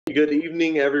Good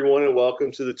evening, everyone, and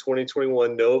welcome to the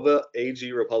 2021 NOVA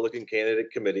AG Republican Candidate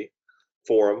Committee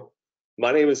Forum.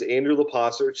 My name is Andrew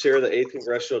LaPasser, Chair of the 8th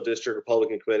Congressional District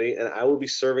Republican Committee, and I will be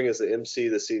serving as the MC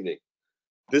this evening.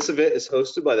 This event is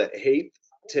hosted by the 8th,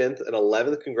 10th, and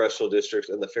 11th Congressional Districts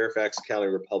and the Fairfax County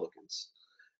Republicans.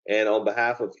 And on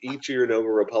behalf of each of your NOVA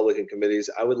Republican committees,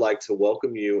 I would like to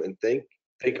welcome you and thank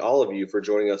all of you for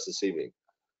joining us this evening.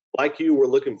 Like you, we're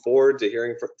looking forward to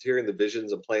hearing the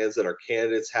visions and plans that our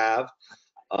candidates have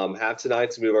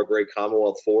tonight to move our great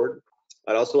Commonwealth forward.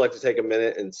 I'd also like to take a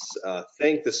minute and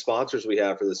thank the sponsors we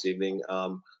have for this evening,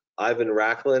 Ivan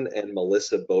Racklin and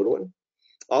Melissa Bodwin.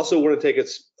 Also want to take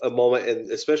a moment and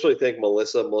especially thank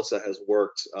Melissa. Melissa has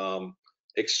worked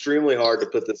extremely hard to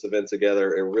put this event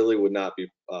together. It really would not be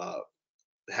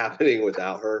happening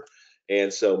without her.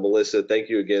 And so Melissa, thank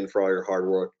you again for all your hard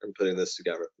work in putting this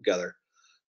together.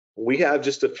 We have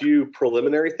just a few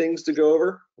preliminary things to go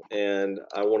over, and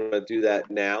I want to do that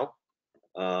now.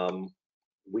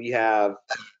 We have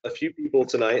a few people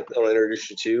tonight that I want to introduce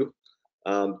you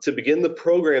to. To begin the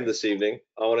program this evening,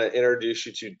 I want to introduce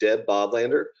you to Deb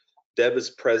Bodlander. Deb is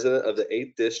president of the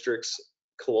 8th District's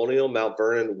Colonial Mount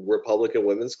Vernon Republican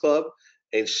Women's Club,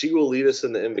 and she will lead us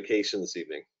in the invocation this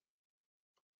evening.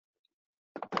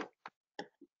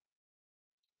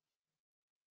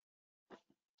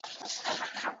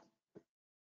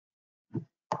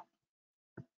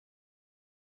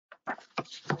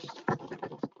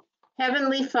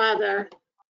 Heavenly Father,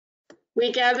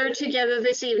 we gather together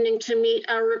this evening to meet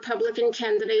our Republican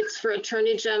candidates for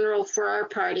Attorney General for our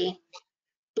party.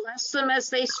 Bless them as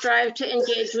they strive to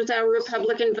engage with our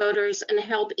Republican voters and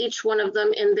help each one of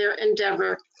them in their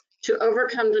endeavor to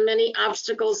overcome the many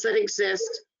obstacles that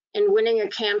exist in winning a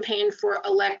campaign for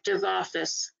elective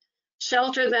office.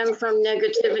 Shelter them from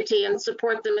negativity and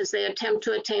support them as they attempt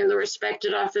to attain the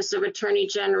respected office of Attorney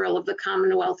General of the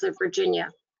Commonwealth of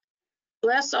Virginia.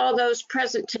 Bless all those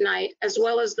present tonight, as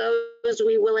well as those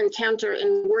we will encounter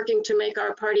in working to make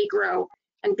our party grow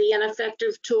and be an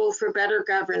effective tool for better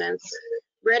governance.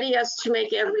 Ready us to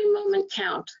make every moment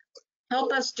count.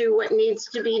 Help us do what needs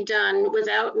to be done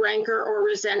without rancor or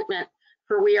resentment,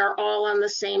 for we are all on the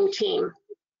same team.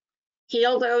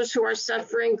 Heal those who are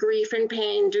suffering grief and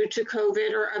pain due to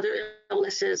COVID or other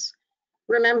illnesses.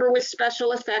 Remember with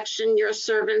special affection your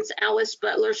servants Alice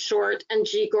Butler Short and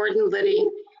G. Gordon Liddy,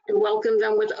 and welcome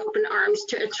them with open arms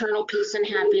to eternal peace and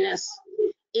happiness.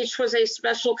 Each was a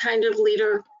special kind of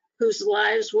leader whose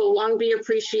lives will long be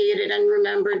appreciated and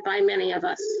remembered by many of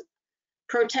us.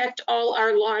 Protect all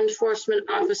our law enforcement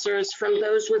officers from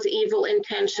those with evil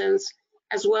intentions,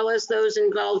 as well as those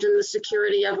involved in the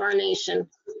security of our nation.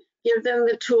 Give them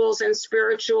the tools and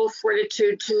spiritual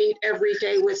fortitude to meet every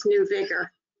day with new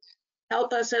vigor.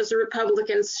 Help us as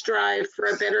Republicans strive for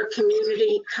a better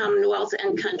community, commonwealth,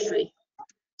 and country.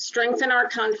 Strengthen our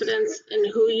confidence in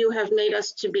who you have made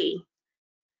us to be.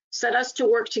 Set us to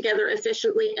work together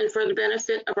efficiently and for the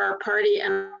benefit of our party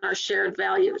and our shared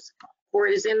values. For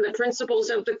it is in the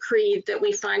principles of the creed that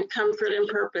we find comfort and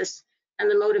purpose and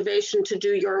the motivation to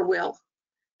do your will.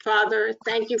 Father,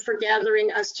 thank you for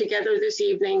gathering us together this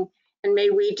evening, and may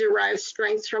we derive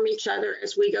strength from each other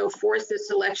as we go forth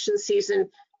this election season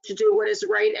to do what is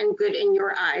right and good in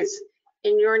your eyes.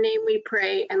 In your name we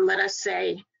pray, and let us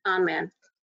say, Amen.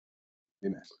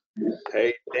 Amen.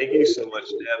 Hey, thank you so much,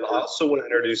 Deb. I also want to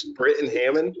introduce Britton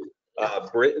Hammond.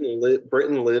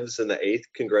 Britton lives in the 8th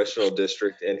Congressional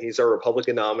District, and he's our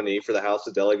Republican nominee for the House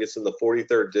of Delegates in the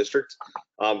 43rd District.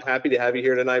 I'm happy to have you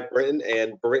here tonight, Britton,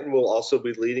 and Britton will also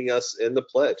be leading us in the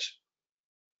pledge.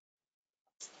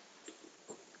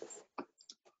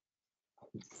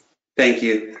 Thank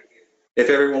you.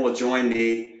 If everyone will join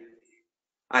me,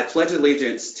 I pledge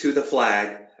allegiance to the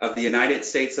flag of the United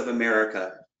States of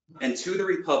America and to the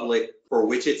republic for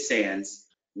which it stands,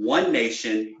 one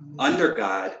nation, under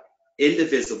God,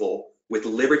 indivisible, with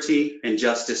liberty and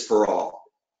justice for all.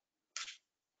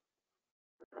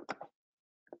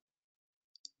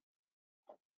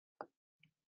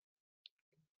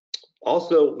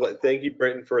 Also, thank you,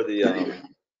 Britton, for the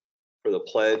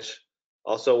pledge.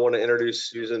 Also, want to introduce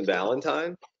Susan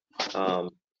Valentine.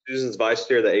 Susan's vice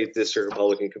chair of the 8th District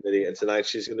Republican Committee, and tonight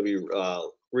she's going to be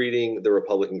reading the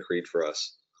Republican Creed for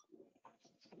us.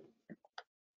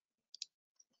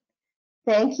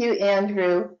 Thank you,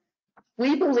 Andrew.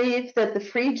 We believe that the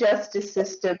free justice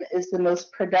system is the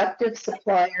most productive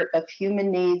supplier of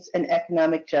human needs and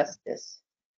economic justice.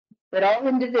 That all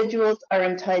individuals are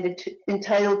entitled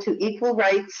to equal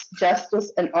rights,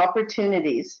 justice, and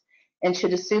opportunities, and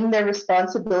should assume their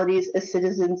responsibilities as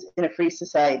citizens in a free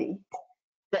society.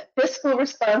 that fiscal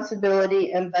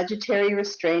responsibility and budgetary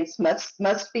restraints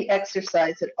must be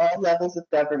exercised at all levels of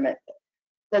government,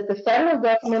 that the federal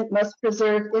government must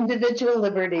preserve individual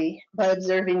liberty by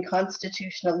observing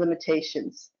constitutional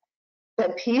limitations,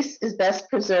 that peace is best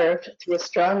preserved through a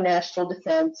strong national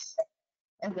defense,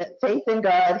 and that faith in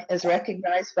God, as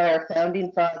recognized by our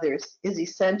founding fathers, is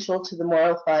essential to the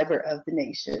moral fiber of the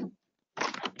nation.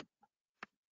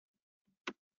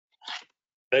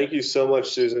 Thank you so much,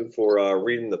 Susan, for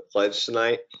reading the pledge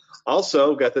tonight.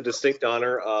 Also, got the distinct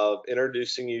honor of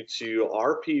introducing you to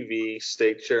RPV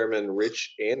State Chairman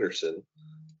Rich Anderson.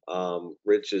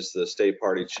 Rich is the state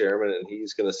party chairman, and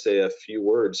he's going to say a few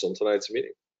words on tonight's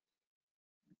meeting.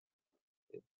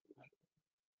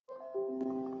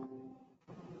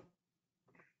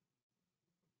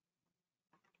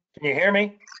 Can you hear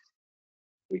me?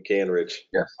 We can, Rich.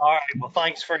 Yes. All right. Well,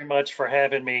 thanks very much for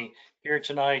having me here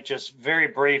tonight. Just very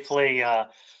briefly, I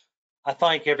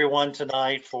thank everyone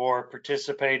tonight for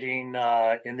participating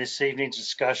in this evening's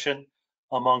discussion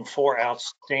among 4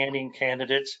 outstanding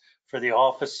candidates for the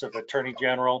office of Attorney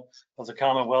General of the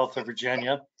Commonwealth of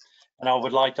Virginia. And I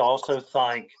would like to also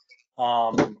thank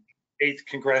 8th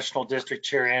Congressional District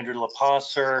Chair Andrew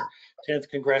LaPasser, 10th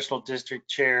Congressional District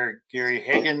Chair Gary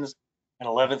Higgins, and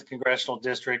 11th Congressional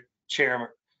District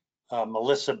Chair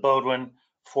Melissa Bodwin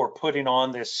for putting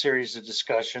on this series of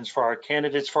discussions for our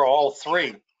candidates for all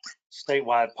 3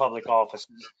 statewide public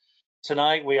offices.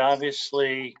 Tonight, we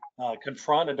obviously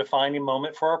confront a defining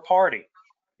moment for our party.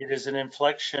 It is an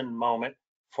inflection moment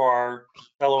for our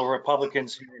fellow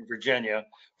Republicans here in Virginia,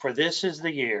 for this is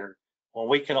the year when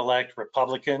we can elect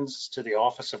Republicans to the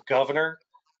office of governor,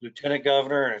 lieutenant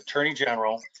governor, and attorney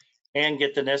general, and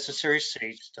get the necessary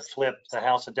seats to flip the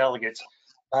House of Delegates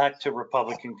back to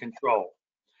Republican control.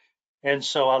 And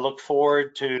so I look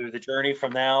forward to the journey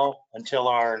from now until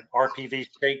our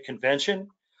RPV state convention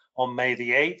on May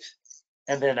the 8th.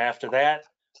 And then after that,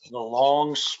 the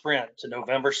long sprint to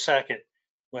November 2nd,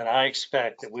 when I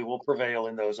expect that we will prevail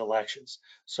in those elections.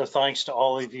 So thanks to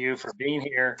all of you for being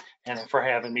here and for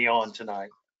having me on tonight.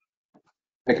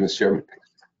 Thank you, Mr. Chairman.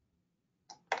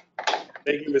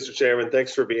 Thank you, Mr. Chairman.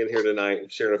 Thanks for being here tonight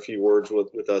and sharing a few words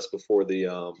with us before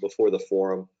the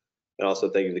forum. And also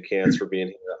thank you to Cans for being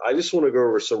here. I just want to go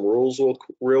over some rules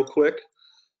real quick.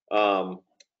 We're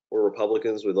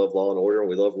Republicans. We love law and order, and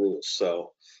we love rules.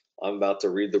 So I'm about to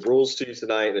read the rules to you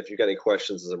tonight. And if you've got any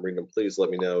questions as I'm reading them, please let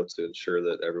me know to ensure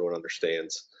that everyone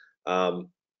understands.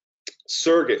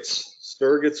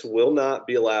 Surrogates will not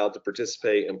be allowed to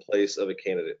participate in place of a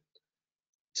candidate.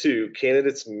 2,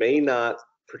 candidates may not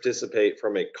participate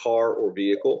from a car or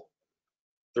vehicle.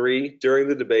 3, during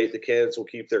the debate, the candidates will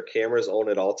keep their cameras on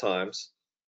at all times.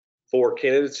 4,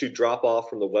 candidates who drop off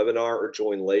from the webinar or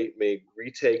join late may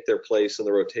retake their place in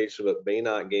the rotation, but may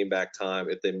not gain back time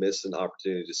if they miss an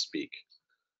opportunity to speak.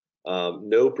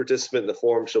 No participant in the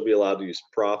forum shall be allowed to use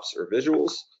props or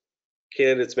visuals.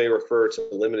 Candidates may refer to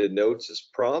limited notes as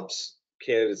prompts.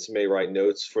 Candidates may write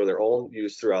notes for their own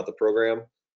use throughout the program.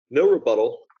 No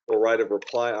rebuttal or right of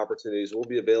reply opportunities will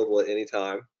be available at any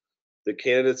time. The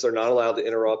candidates are not allowed to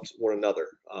interrupt one another.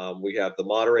 We have the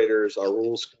moderators, our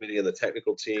rules committee, and the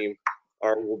technical team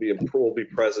will be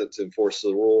present to enforce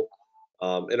the rule.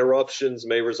 Interruptions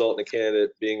may result in a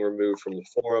candidate being removed from the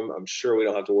forum. I'm sure we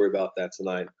don't have to worry about that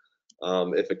tonight.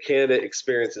 If a candidate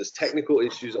experiences technical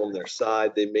issues on their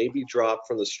side, they may be dropped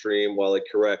from the stream while they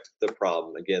correct the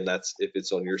problem. Again, that's if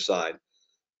it's on your side.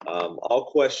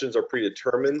 All questions are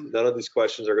predetermined. None of these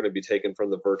questions are going to be taken from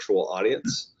the virtual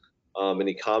audience.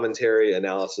 Any commentary,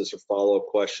 analysis, or follow-up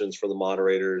questions from the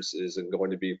moderators isn't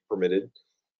going to be permitted.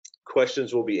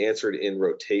 Questions will be answered in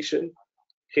rotation.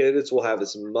 Candidates will have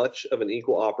as much of an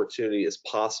equal opportunity as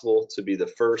possible to be the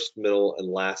first, middle, and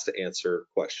last to answer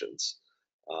questions.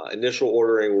 Initial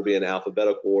ordering will be in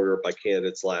alphabetical order by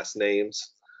candidates' last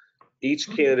names. Each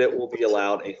candidate will be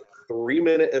allowed a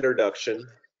 3-minute introduction,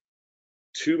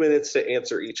 2 minutes to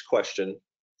answer each question,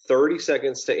 30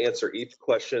 seconds to answer each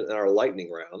question in our lightning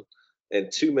round, and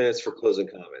 2 minutes for closing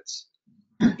comments.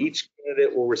 Each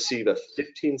candidate will receive a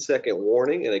 15-second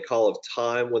warning and a call of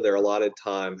time when their allotted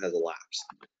time has elapsed.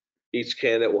 Each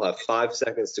candidate will have 5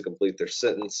 seconds to complete their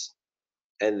sentence,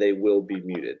 and they will be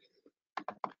muted.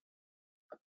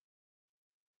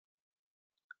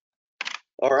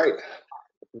 All right,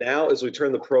 now as we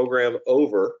turn the program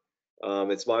over,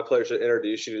 it's my pleasure to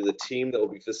introduce you to the team that will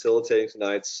be facilitating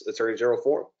tonight's Attorney General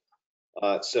Forum.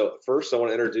 So first, I want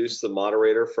to introduce the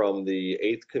moderator from the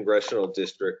 8th Congressional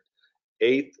District,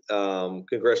 8th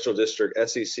Congressional District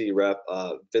SEC Rep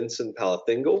Vincent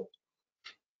Palathingal.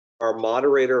 Our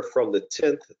moderator from the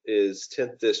 10th is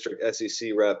 10th District SEC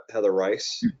Rep Heather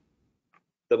Rice.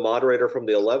 The moderator from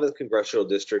the 11th Congressional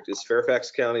District is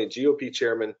Fairfax County GOP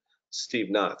Chairman Steve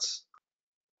Knotts.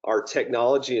 Our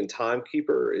technology and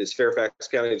timekeeper is Fairfax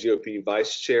County GOP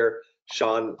Vice Chair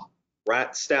Sean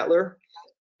Ratstatler.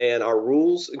 And our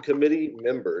rules and committee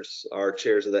members are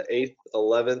chairs of the 8th,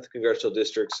 11th Congressional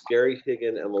Districts, Gary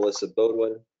Higgin and Melissa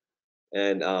Bodwin.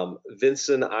 And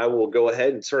Vincent, I will go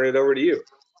ahead and turn it over to you.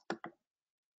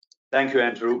 Thank you,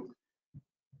 Andrew.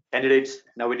 Candidates,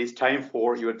 now it is time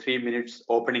for your 3 minutes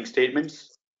opening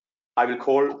statements. I will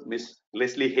call Ms.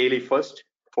 Leslie Haley first,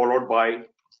 followed by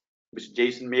Mr.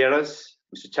 Jason Mieras,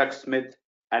 Mr. Chuck Smith,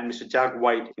 and Mr. Jack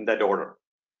White in that order.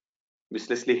 Ms.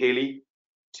 Leslie Haley,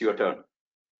 it's your turn.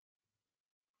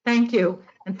 Thank you.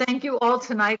 And thank you all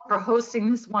tonight for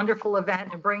hosting this wonderful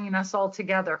event and bringing us all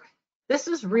together. This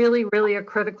is really, really a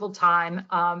critical time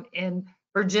in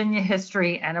Virginia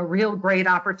history and a real great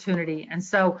opportunity. And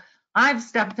so I've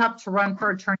stepped up to run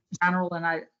for Attorney General,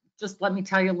 and let me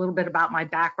tell you a little bit about my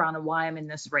background and why I'm in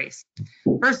this race.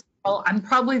 First of all, I'm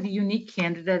probably the unique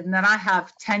candidate in that I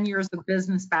have 10 years of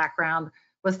business background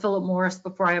with Philip Morris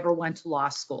before I ever went to law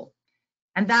school.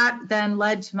 And that then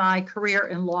led to my career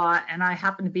in law, and I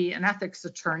happen to be an ethics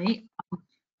attorney,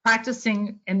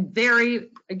 practicing in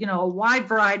a wide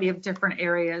variety of different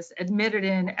areas, admitted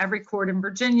in every court in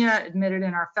Virginia, admitted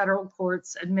in our federal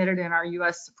courts, admitted in our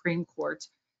US Supreme Court,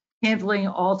 handling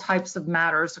all types of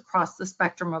matters across the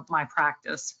spectrum of my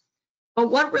practice. But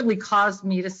what really caused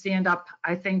me to stand up,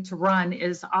 I think, to run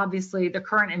is obviously the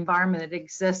current environment that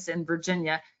exists in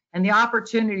Virginia and the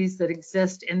opportunities that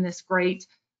exist in this great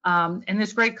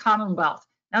Commonwealth.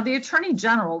 Now, the Attorney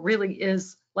General really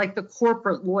is like the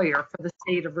corporate lawyer for the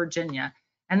state of Virginia,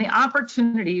 and the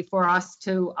opportunity for us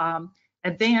to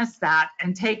advance that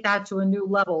and take that to a new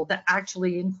level that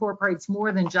actually incorporates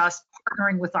more than just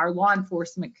partnering with our law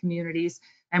enforcement communities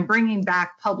and bringing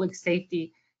back public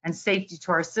safety and safety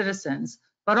to our citizens,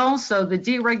 but also the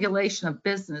deregulation of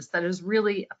business that has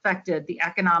really affected the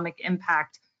economic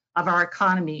impact of our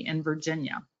economy in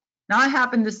Virginia. Now, I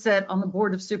happen to sit on the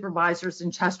Board of Supervisors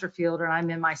in Chesterfield, and I'm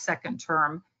in my second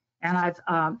term. And I've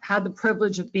had the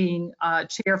privilege of being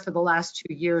chair for the last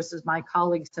 2 years, as my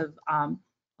colleagues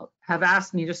have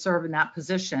asked me to serve in that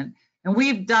position. And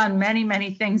we've done many,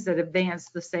 many things that advance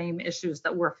the same issues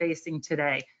that we're facing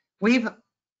today. We've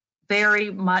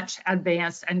very much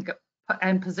advanced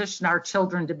and positioned our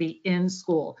children to be in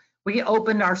school. We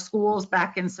opened our schools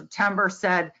back in September,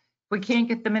 said, we can't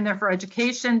get them in there for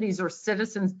education. These are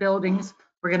citizens' buildings.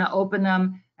 We're going to open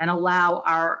them and allow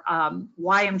our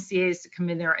YMCAs to come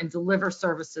in there and deliver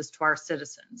services to our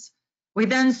citizens. We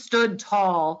then stood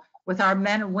tall with our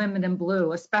men and women in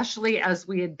blue, especially as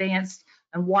we advanced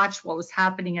and watched what was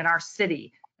happening in our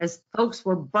city, as folks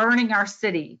were burning our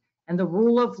city and the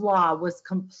rule of law was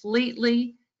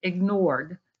completely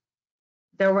ignored.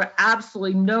 There were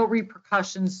absolutely no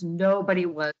repercussions. Nobody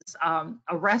was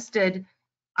arrested.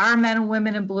 Our men and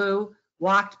women in blue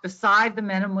walked beside the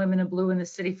men and women in blue in the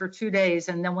city for 2 days.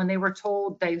 And then when they were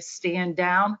told they stand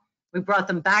down, we brought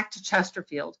them back to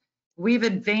Chesterfield. We've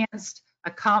advanced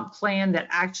a comp plan that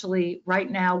actually right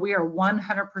now we are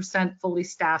 100% fully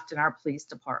staffed in our police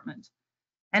department.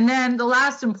 And then the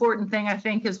last important thing I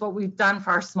think is what we've done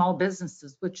for our small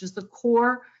businesses, which is the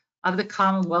core of the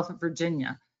Commonwealth of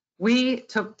Virginia. We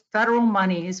took federal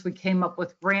monies, we came up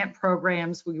with grant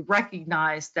programs, we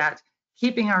recognized that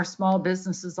keeping our small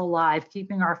businesses alive,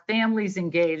 keeping our families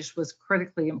engaged was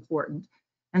critically important.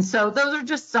 And so those are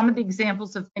just some of the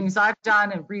examples of things I've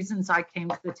done and reasons I came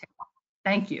to the table.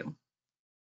 Thank you.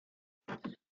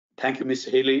 Thank you, Ms.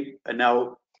 Haley. And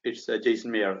now it's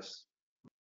Jason Mieras.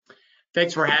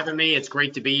 Thanks for having me. It's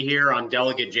great to be here. I'm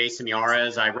Delegate Jason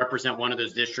Mieras. I represent one of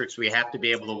those districts we have to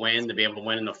be able to win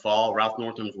in the fall. Ralph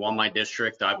Northam's won my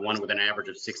district. I've won with an average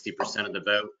of 60% of the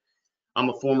vote. I'm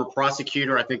a former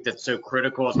prosecutor. I think that's so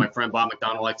critical. As my friend Bob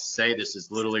McDonald likes to say, this is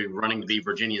literally running to be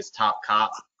Virginia's top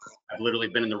cop. I've literally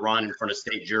been in the run in front of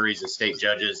state juries and state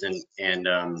judges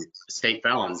and state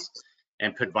felons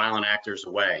and put violent actors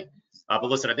away. But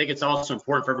listen, I think it's also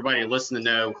important for everybody to listen to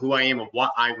know who I am and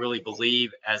what I really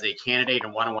believe as a candidate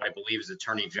and what I believe as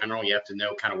Attorney General. You have to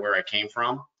know kind of where I came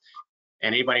from.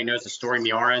 And anybody knows the story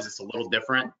Mieras, it's a little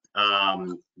different,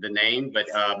 the name, but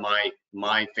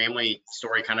my family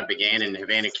story kind of began in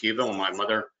Havana, Cuba, when my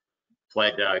mother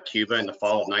fled Cuba in the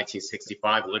fall of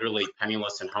 1965, literally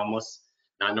penniless and homeless,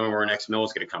 not knowing where her next meal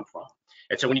was going to come from.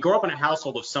 And so when you grow up in a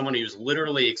household of someone who's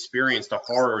literally experienced the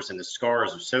horrors and the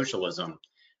scars of socialism,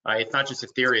 it's not just a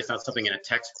theory, it's not something in a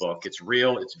textbook, it's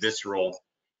real, it's visceral.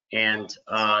 And,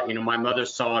 my mother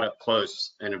saw it up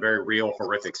close in a very real,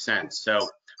 horrific sense. So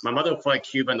my mother fled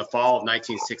Cuba in the fall of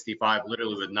 1965,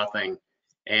 literally with nothing.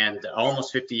 And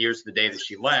almost 50 years to the day that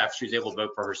she left, she was able to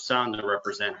vote for her son to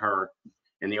represent her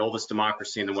in the oldest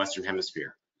democracy in the Western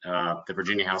Hemisphere, the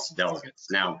Virginia House of Delegates.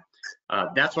 Now,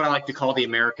 that's what I like to call the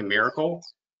American miracle.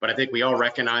 But I think we all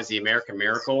recognize the American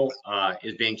miracle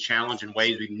is being challenged in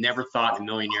ways we've never thought in a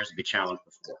million years would be challenged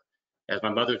before. As my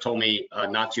mother told me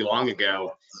not too long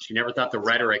ago, she never thought the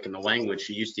rhetoric and the language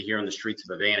she used to hear on the streets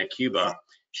of Havana, Cuba,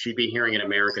 she'd be hearing in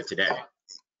America today.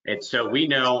 And so we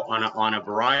know on a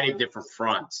variety of different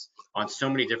fronts, on so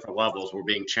many different levels, we're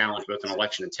being challenged both in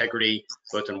election integrity,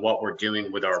 both in what we're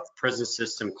doing with our prison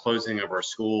system, closing of our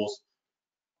schools,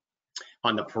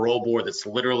 on the parole board that's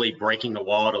literally breaking the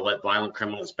wall to let violent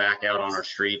criminals back out on our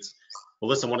streets. Well,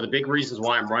 listen, one of the big reasons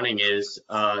why I'm running is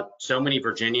so many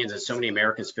Virginians and so many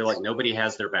Americans feel like nobody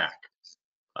has their back.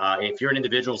 If you're an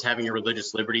individual who's having your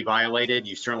religious liberty violated,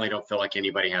 you certainly don't feel like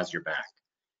anybody has your back.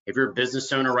 If you're a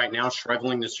business owner right now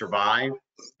struggling to survive,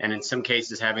 and in some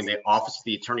cases having the Office of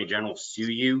the Attorney General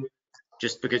sue you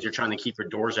just because you're trying to keep your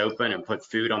doors open and put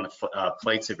food on the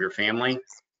plates of your family,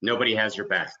 nobody has your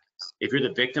back. If you're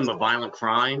the victim of violent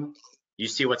crime, you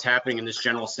see what's happening in this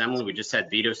General Assembly. We just had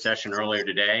veto session earlier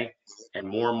today, and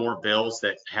more bills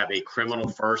that have a criminal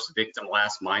first, victim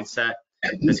last mindset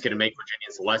that's going to make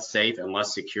Virginians less safe and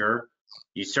less secure.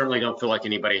 You certainly don't feel like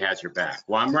anybody has your back.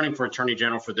 Well, I'm running for Attorney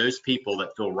General for those people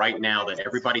that feel right now that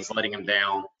everybody's letting them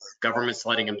down, government's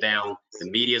letting them down, the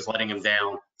media's letting them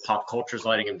down, pop culture's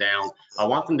letting them down. I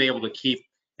want them to be able to keep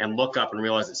and look up and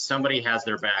realize that somebody has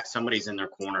their back, somebody's in their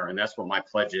corner, and that's what my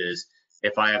pledge is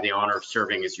if I have the honor of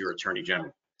serving as your Attorney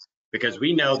General. Because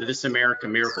we know that this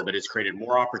American miracle that has created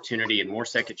more opportunity and more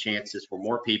second chances for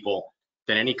more people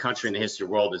than any country in the history of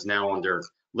the world is now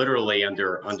literally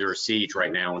under siege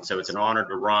right now. And so it's an honor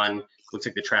to run. Looks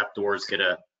like the trap door is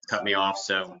gonna cut me off.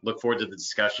 So look forward to the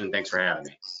discussion. Thanks for having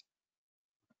me.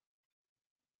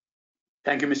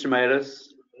 Thank you, Mr.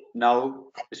 Myers. Now,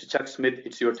 Mr. Chuck Smith,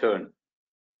 it's your turn.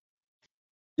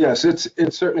 Yes,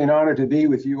 it's certainly an honor to be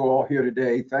with you all here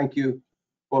today. Thank you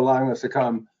for allowing us to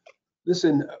come.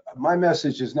 Listen, my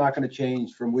message is not going to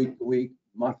change from week to week,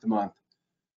 month to month.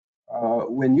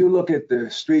 When you look at the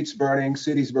streets burning,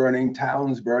 cities burning,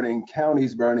 towns burning,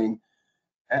 counties burning,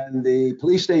 and the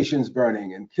police stations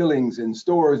burning, and killings and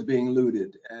stores being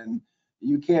looted, and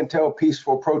you can't tell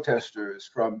peaceful protesters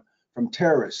from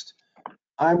terrorists,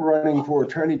 I'm running for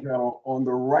Attorney General on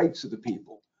the rights of the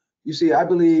people. You see, I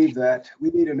believe that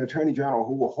we need an Attorney General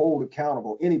who will hold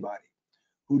accountable anybody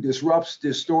who disrupts,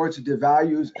 distorts,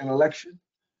 devalues an election,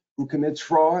 who commits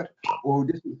fraud, or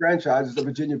who disenfranchises the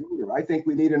Virginia voter. I think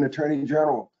we need an Attorney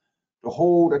General to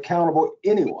hold accountable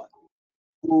anyone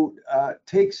who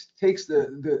takes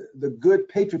the good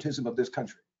patriotism of this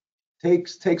country,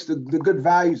 takes the good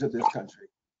values of this country,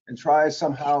 and tries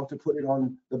somehow to put it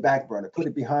on the back burner, put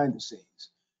it behind the scenes.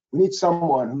 We need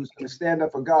someone who's going to stand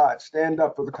up for God, stand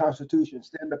up for the Constitution,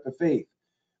 stand up for faith.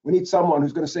 We need someone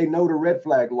who's going to say no to red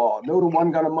flag law, no to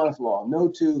one gun a month law, no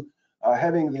to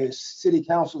having the city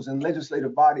councils and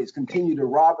legislative bodies continue to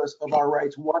rob us of our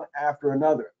rights one after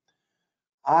another.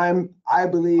 I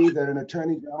believe that an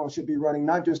Attorney General should be running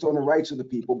not just on the rights of the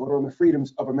people, but on the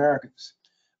freedoms of Americans.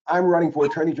 I'm running for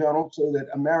Attorney General so that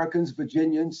Americans,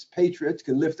 Virginians, patriots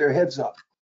can lift their heads up,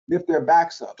 lift their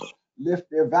backs up, lift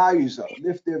their values up,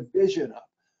 lift their vision up,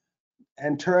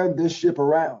 and turn this ship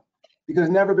around. Because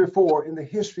never before in the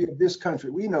history of this country,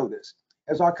 we know this,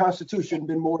 has our Constitution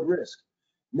been more at risk.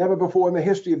 Never before in the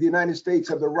history of the United States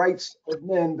have the rights of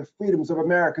men, the freedoms of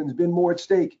Americans been more at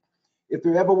stake. If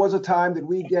there ever was a time that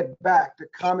we get back to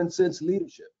common sense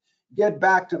leadership, get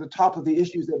back to the top of the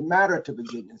issues that matter to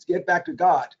Virginians, get back to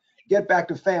God, get back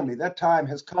to family, that time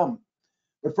has come.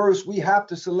 But first, we have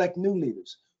to select new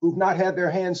leaders who've not had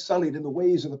their hands sullied in the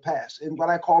ways of the past, in what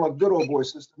I call a good old boy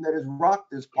system that has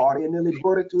rocked this party and nearly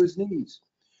brought it to its knees,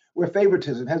 where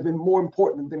favoritism has been more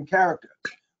important than character,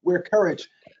 where courage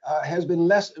has been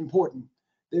less important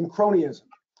than cronyism,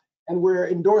 and where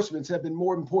endorsements have been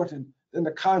more important than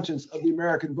the conscience of the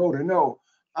American voter. No,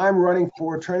 I'm running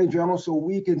for Attorney General so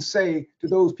we can say to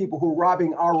those people who are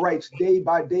robbing our rights day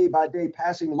by day by day,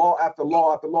 passing law after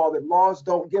law after law, that laws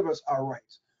don't give us our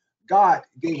rights. God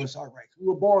gave us our rights. We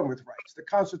were born with rights. The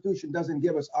Constitution doesn't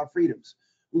give us our freedoms.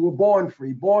 We were born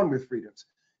free, born with freedoms.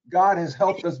 God has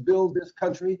helped us build this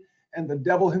country, and the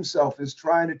devil himself is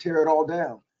trying to tear it all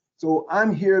down. So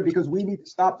I'm here because we need to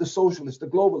stop the socialists, the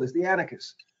globalists, the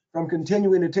anarchists from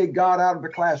continuing to take God out of the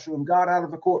classroom, God out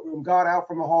of the courtroom, God out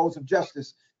from the halls of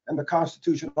justice, and the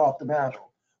Constitution off the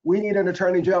mantle. We need an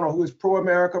Attorney General who is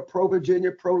pro-America,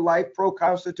 pro-Virginia, pro-life,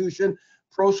 pro-Constitution,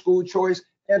 pro-school choice,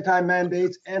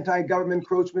 anti-mandates, anti-government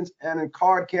encroachments, and a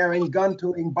card-carrying,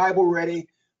 gun-toting, Bible-ready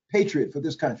patriot for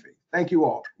this country. Thank you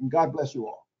all, and God bless you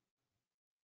all.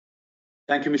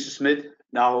 Thank you, Mr. Smith.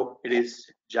 Now it is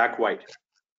Jack White.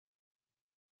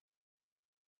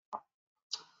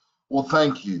 Well,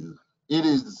 thank you. It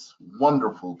is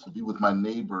wonderful to be with my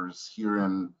neighbors here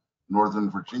in Northern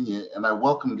Virginia, and I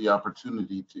welcome the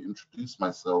opportunity to introduce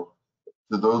myself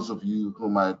to those of you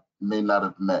whom I may not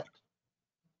have met.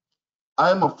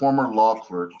 I am a former law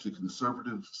clerk to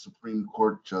conservative Supreme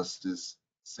Court Justice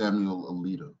Samuel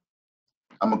Alito.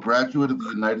 I'm a graduate of the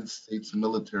United States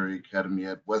Military Academy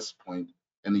at West Point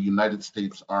and a United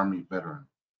States Army veteran.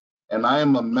 And I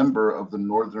am a member of the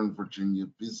Northern Virginia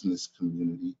business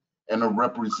community and a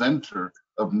representative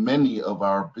of many of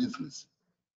our businesses.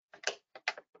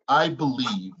 I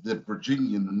believe that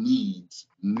Virginia needs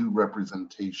new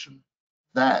representation.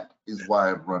 That is why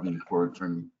I'm running for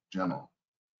Attorney General.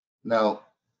 Now,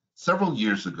 several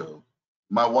years ago,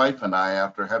 my wife and I,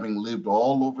 after having lived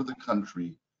all over the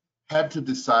country, had to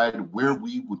decide where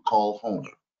we would call home.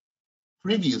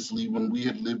 Previously, when we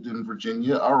had lived in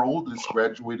Virginia, our oldest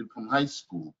graduated from high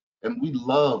school, and we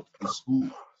loved the school.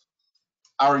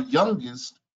 Our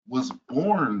youngest was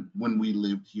born when we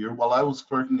lived here while I was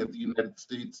clerking at the United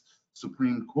States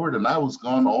Supreme Court, and I was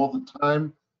gone all the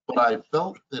time, but I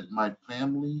felt that my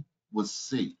family was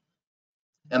safe.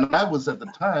 And I was at the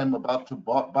time about to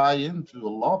buy into a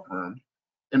law firm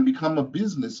and become a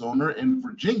business owner, and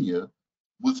Virginia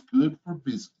was good for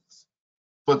business.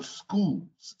 But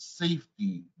schools,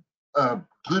 safety,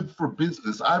 good for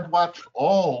business, I've watched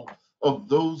all of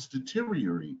those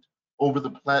deteriorate over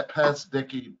the past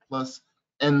decade plus,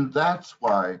 and that's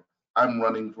why I'm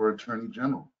running for Attorney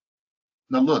General.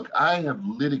 Now look, I have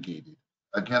litigated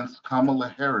against Kamala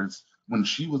Harris when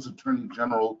she was Attorney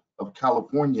General of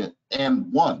California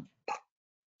and won.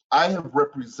 I have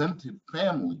represented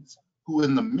families who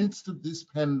in the midst of this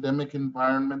pandemic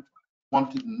environment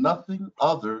wanted nothing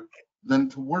other than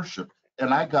to worship,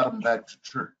 and I got them back to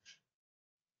church.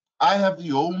 I have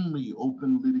the only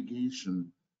open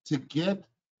litigation to get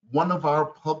one of our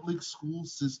public school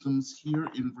systems here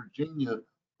in Virginia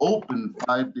open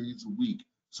 5 days a week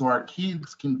so our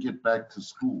kids can get back to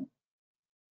school.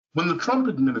 When the Trump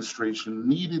administration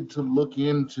needed to look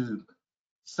into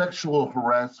sexual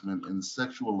harassment and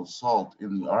sexual assault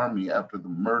in the Army after the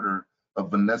murder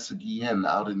of Vanessa Guillen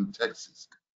out in Texas,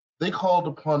 they called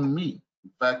upon me.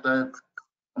 In fact,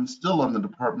 I'm still on the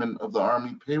Department of the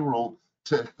Army payroll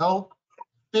to help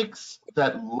fix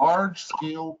that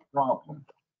large-scale problem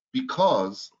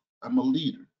because I'm a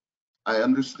leader. I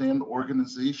understand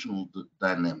organizational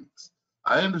dynamics.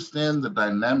 I understand the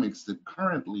dynamics that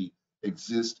currently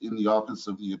exist in the Office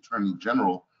of the Attorney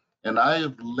General, and I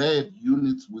have led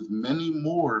units with many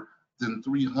more than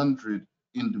 300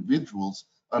 individuals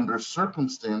under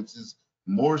circumstances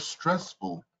more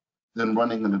stressful than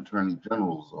running an Attorney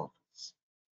General's office.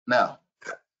 Now,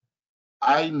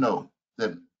 I know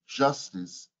that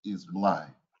justice is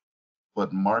blind,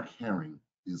 but Mark Herring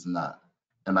is not.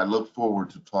 And I look forward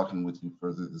to talking with you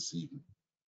further this evening.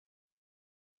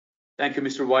 Thank you,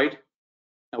 Mr. White.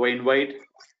 Now I invite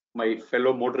my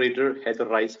fellow moderator, Heather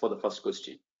Rice, for the first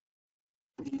question.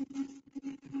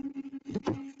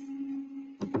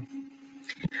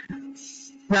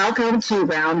 Welcome to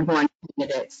round one,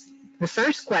 candidates. The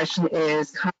first question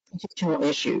is constitutional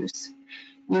issues.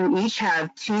 You each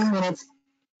have 2 minutes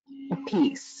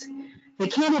apiece. The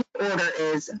candidate order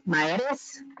is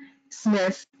Maedis,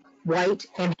 Smith, White,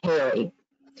 and Haley.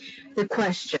 The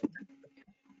question: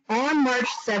 on March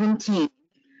 17,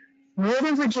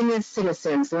 Northern Virginia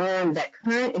citizens learned that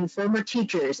current and former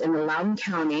teachers in Loudoun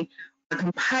County are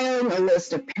compiling a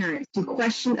list of parents who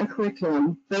question a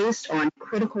curriculum based on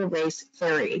critical race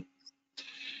theory.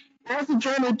 As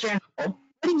Attorney General,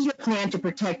 what is your plan to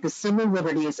protect the civil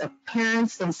liberties of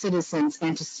parents and citizens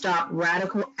and to stop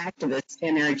radical activists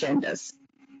and their agendas?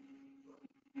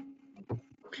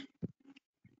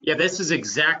 Yeah, this is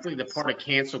exactly the part of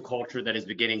cancel culture that is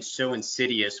beginning so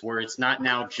insidious, where it's not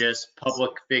now just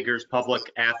public figures,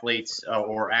 public athletes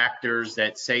or actors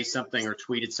that say something or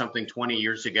tweeted something 20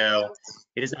 years ago.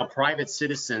 It is now private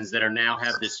citizens that are now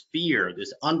have this fear,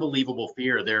 this unbelievable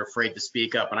fear. They're afraid to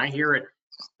speak up. And I hear it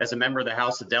as a member of the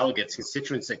House of Delegates,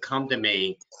 constituents that come to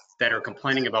me that are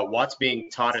complaining about what's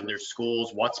being taught in their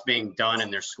schools, what's being done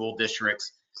in their school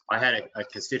districts. I had a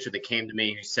constituent that came to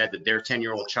me who said that their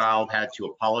 10-year-old child had to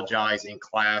apologize in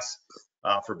class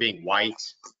for being white,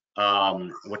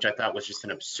 which I thought was just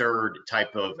an absurd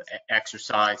type of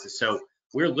exercise. And so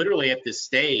we're literally at this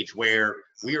stage where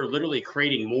we are literally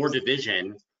creating more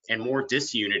division and more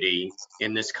disunity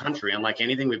in this country, unlike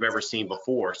anything we've ever seen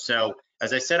before. So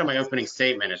as I said in my opening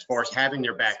statement, as far as having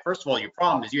their back, first of all, your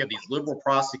problem is you have these liberal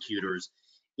prosecutors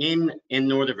in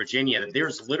Northern Virginia, that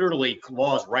there's literally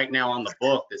laws right now on the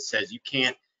book that says you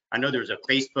can't. I know there's a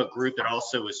Facebook group that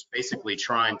also is basically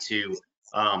trying to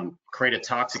create a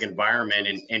toxic environment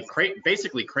and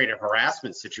basically create a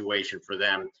harassment situation for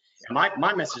them. And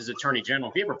my message is, Attorney General,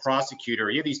 if you have a prosecutor,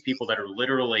 you have these people that are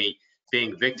literally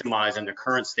being victimized under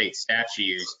current state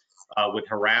statutes with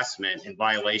harassment and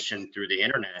violation through the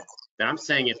internet, then I'm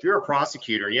saying if you're a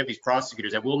prosecutor and you have these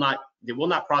prosecutors that will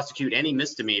not prosecute any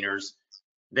misdemeanors,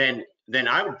 then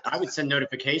I would send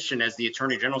notification as the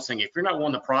Attorney General saying, if you're not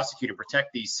willing to prosecute and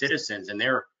protect these citizens and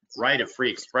their right of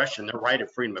free expression, their right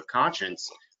of freedom of conscience,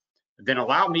 then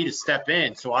allow me to step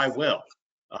in, so I will.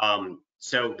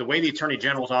 So the way the Attorney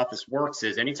General's office works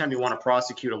is anytime you want to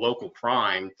prosecute a local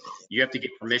crime, you have to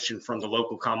get permission from the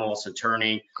local Commonwealth's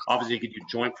attorney. Obviously, you can do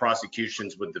joint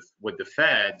prosecutions with the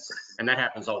feds, and that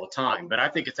happens all the time. But I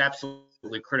think it's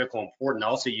absolutely critical and important to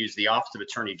also use the Office of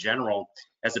Attorney General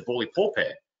as a bully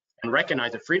pulpit and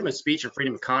recognize that freedom of speech and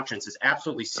freedom of conscience is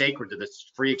absolutely sacred to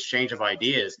this free exchange of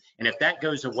ideas. And if that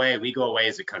goes away, we go away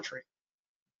as a country.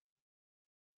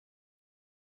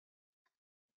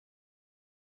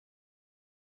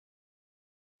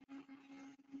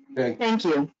 Okay. Thank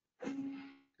you.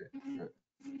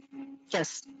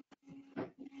 Yes.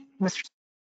 Mr.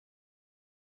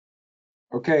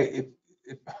 Okay,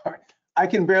 if I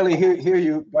can barely hear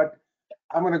you, but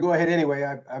I'm going to go ahead anyway.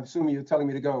 I'm assuming you're telling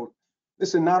me to go.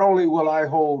 Listen, not only will I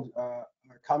hold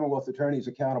Commonwealth attorneys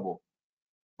accountable,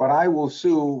 but I will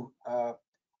sue,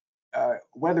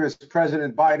 whether it's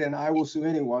President Biden, I will sue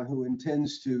anyone who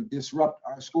intends to disrupt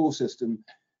our school system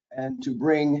and to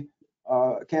bring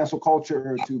cancel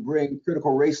culture, to bring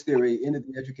critical race theory into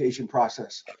the education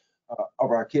process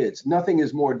of our kids. Nothing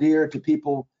is more dear to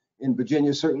people in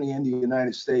Virginia, certainly in the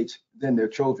United States, than their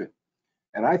children.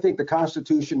 And I think the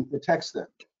Constitution protects them.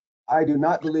 I do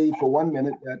not believe for 1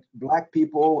 minute that Black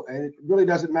people, and it really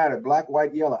doesn't matter, black,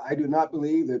 white, yellow, I do not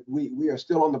believe that we are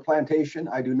still on the plantation.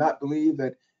 I do not believe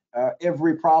that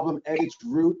every problem at its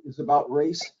root is about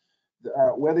race.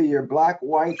 Whether you're black,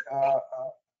 white,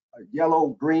 yellow,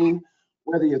 green,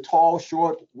 whether you're tall,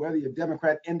 short, whether you're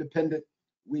Democrat, independent,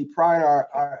 we pride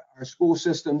our school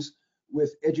systems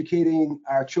with educating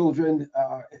our children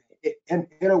in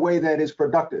a way that is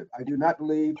productive. I do not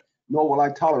believe, nor will I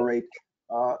tolerate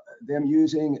them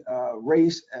using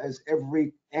race as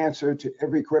every answer to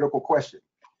every critical question.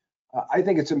 I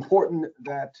think it's important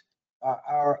that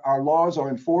our laws are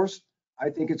enforced.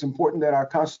 I think it's important that our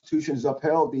Constitution is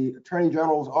upheld. The Attorney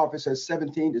General's office has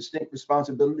 17 distinct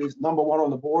responsibilities. Number one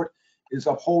on the board is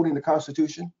upholding the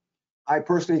Constitution. I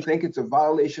personally think it's a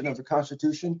violation of the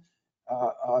Constitution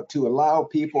to allow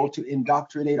people to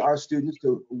indoctrinate our students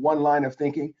to one line of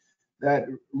thinking that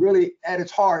really at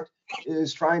its heart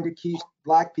is trying to keep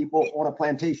Black people on a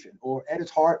plantation, or at its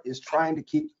heart is trying to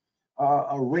keep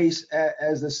a race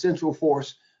as the central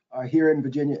force here in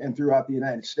Virginia and throughout the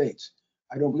United States.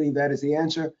 I don't believe that is the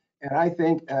answer. And I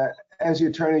think as the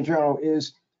Attorney General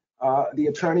is the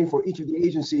attorney for each of the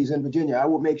agencies in Virginia, I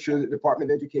will make sure that the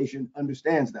Department of Education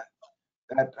understands that.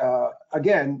 That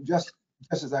again, just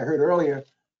as I heard earlier,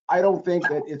 I don't think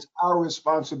that it's our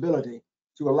responsibility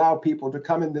to allow people to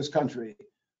come in this country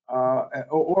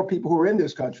or people who are in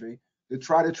this country to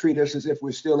try to treat us as if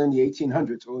we're still in the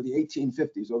 1800s or the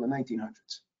 1850s or the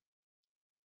 1900s.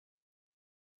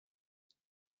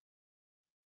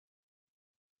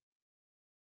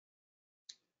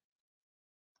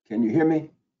 Can you hear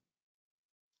me?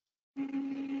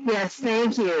 Yes,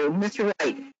 thank you. Mr.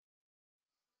 Wright.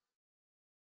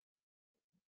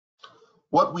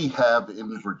 What we have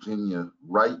in Virginia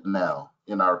right now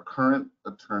in our current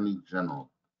Attorney General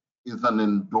is an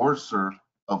endorser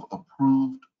of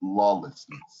approved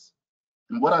lawlessness.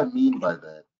 And what I mean by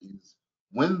that is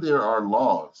when there are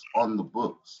laws on the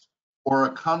books or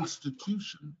a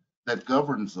constitution that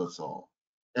governs us all,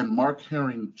 and Mark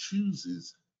Herring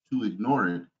chooses to ignore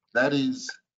it, that is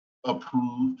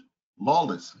approved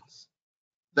lawlessness.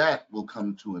 That will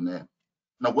come to an end.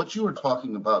 Now, what you are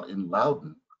talking about in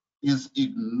Loudoun is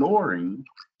ignoring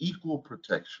equal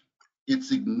protection.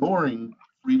 It's ignoring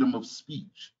freedom of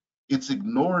speech. It's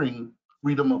ignoring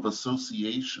freedom of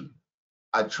association.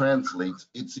 I translate,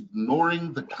 it's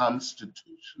ignoring the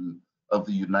Constitution of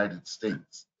the United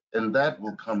States, and that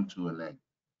will come to an end.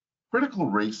 Critical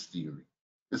race theory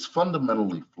is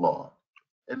fundamentally flawed,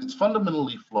 and it's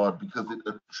fundamentally flawed because it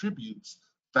attributes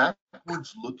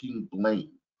backwards-looking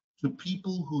blame to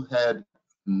people who had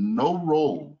no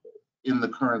role in the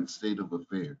current state of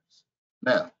affairs.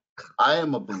 Now, I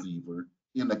am a believer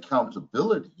in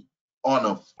accountability on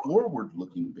a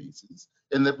forward-looking basis,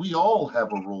 and that we all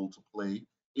have a role to play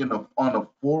on a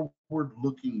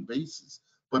forward-looking basis.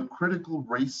 but critical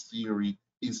race theory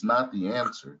is not the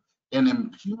answer, and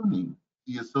impugning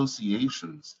the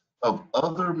associations of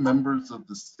other members of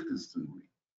the citizenry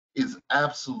is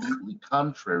absolutely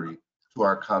contrary to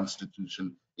our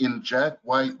Constitution. In Jack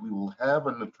White, we will have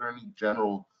an Attorney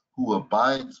General who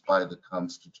abides by the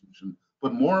Constitution,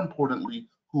 but more importantly,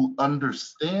 who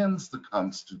understands the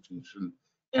Constitution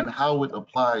and how it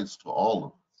applies to all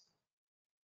of us.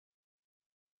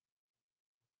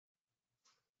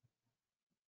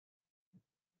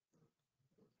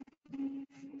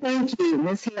 Thank you,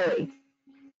 Ms. Haley.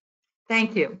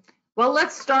 Thank you. Well,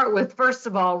 let's start with, first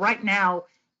of all, right now,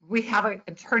 we have an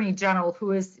Attorney General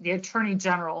who is the Attorney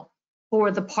General for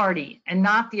the party and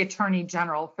not the Attorney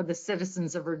General for the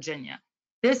citizens of Virginia.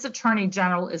 This Attorney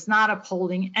General is not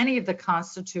upholding any of the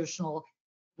constitutional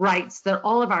rights that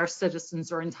all of our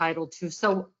citizens are entitled to.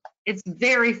 So it's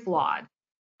very flawed.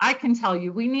 I can tell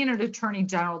you, we need an Attorney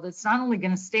General that's not only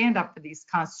going to stand up for these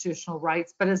constitutional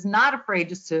rights, but is not afraid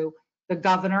to sue the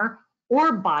governor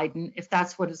or Biden if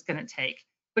that's what it's going to take.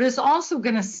 But is also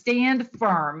going to stand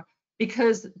firm,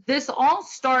 because this all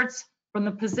starts from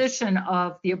the position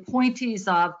of the appointees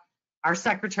of our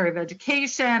Secretary of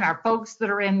Education, our folks that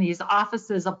are in these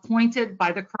offices appointed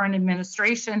by the current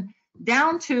administration,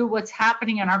 down to what's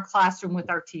happening in our classroom with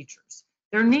our teachers.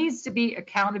 There needs to be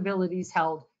accountabilities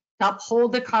held to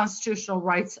uphold the constitutional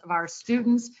rights of our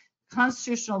students,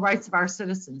 constitutional rights of our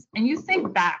citizens. And you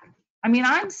think back, I mean,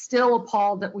 I'm still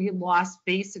appalled that we lost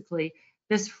basically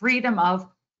this freedom of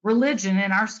religion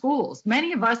in our schools.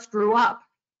 Many of us grew up,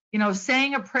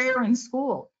 saying a prayer in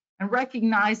school and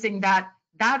recognizing that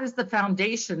that is the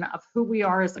foundation of who we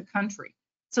are as a country.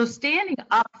 So standing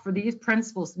up for these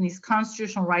principles and these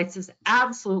constitutional rights is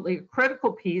absolutely a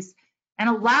critical piece and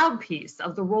a loud piece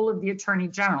of the role of the Attorney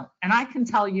General. And I can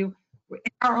tell you, in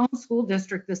our own school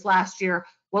district this last year,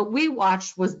 what we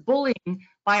watched was bullying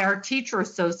by our teacher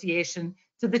association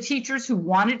to the teachers who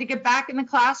wanted to get back in the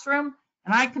classroom.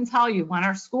 And I can tell you, when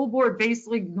our school board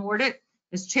basically ignored it,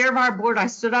 as chair of our board, I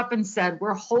stood up and said,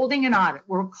 we're holding an audit.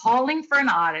 We're calling for an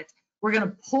audit. We're going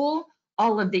to pull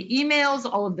all of the emails,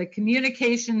 all of the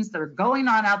communications that are going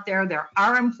on out there. They're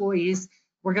our employees.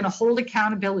 We're going to hold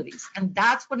accountabilities. And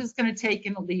that's what it's going to take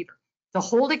in a leader, to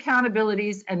hold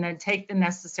accountabilities and then take the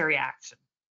necessary action.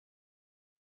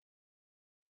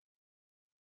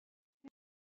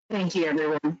 Thank you,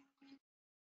 everyone.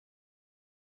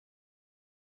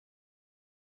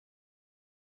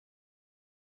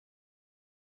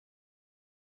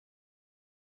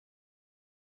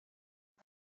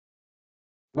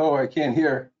 Oh, I can't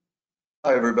hear.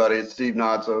 Hi, everybody. It's Steve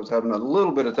Knotts. I was having a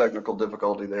little bit of technical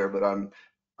difficulty there, but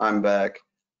I'm back.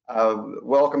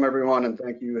 Welcome, everyone, and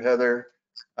thank you, Heather.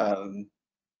 I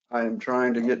am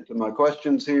trying to get to my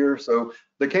questions here. So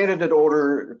the candidate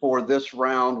order for this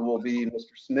round will be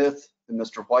Mr. Smith and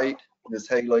Mr. White, Ms.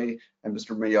 Haley, and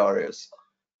Mr. Miyares.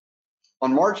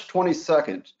 On March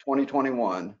 22nd,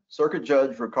 2021, Circuit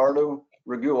Judge Ricardo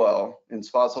Raguel in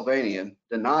Spotsylvania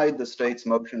denied the state's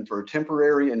motion for a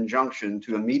temporary injunction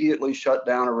to immediately shut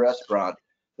down a restaurant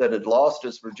that had lost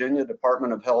its Virginia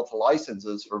Department of Health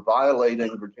licenses for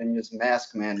violating Virginia's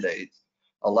mask mandates,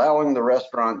 allowing the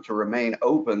restaurant to remain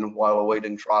open while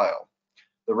awaiting trial.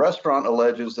 The restaurant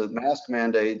alleges that mask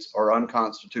mandates are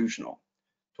unconstitutional.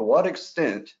 To what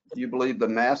extent do you believe the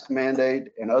mask mandate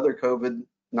and other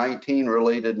COVID-19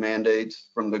 related mandates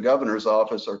from the governor's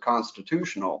office are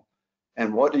constitutional?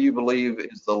 And what do you believe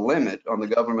is the limit on the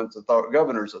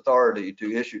governor's authority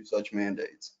to issue such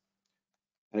mandates?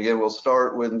 And again, we'll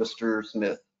start with Mr.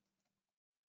 Smith.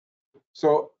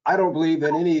 So I don't believe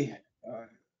that any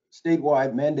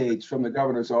statewide mandates from the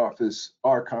governor's office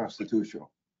are constitutional.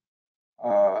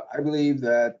 I believe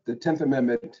that the 10th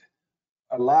Amendment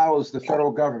allows the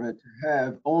federal government to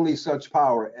have only such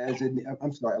power as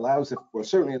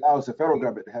certainly allows the federal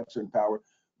government to have certain power,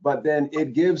 but then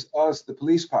it gives us the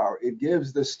police power. It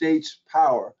gives the states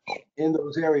power in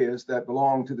those areas that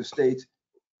belong to the states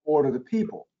or to the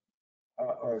people,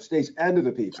 or states and to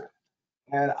the people.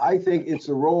 And I think it's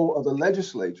the role of the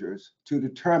legislatures to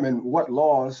determine what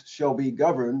laws shall be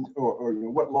governed or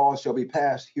what laws shall be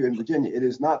passed here in Virginia. It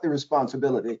is not the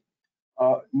responsibility,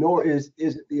 nor is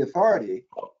it the authority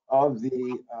of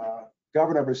the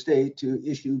governor of a state to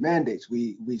issue mandates.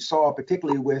 We saw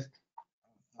particularly with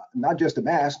not just the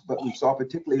mask, but we saw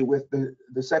particularly with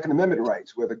the Second Amendment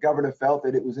rights, where the governor felt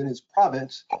that it was in his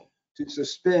province to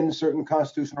suspend certain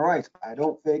constitutional rights. I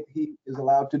don't think he is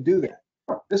allowed to do that.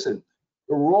 Listen,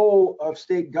 the role of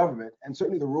state government, and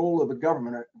certainly the role of the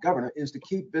governor is to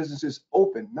keep businesses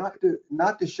open, not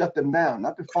to shut them down,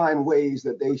 not to find ways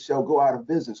that they shall go out of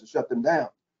business or shut them down.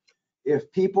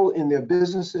 If people in their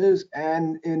businesses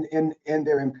and in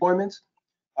their employments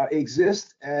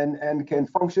exist and can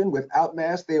function without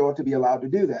masks, they ought to be allowed to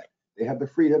do that. They have the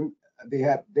freedom. They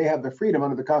have the freedom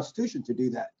under the Constitution to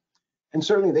do that, and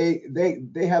certainly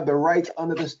they have the rights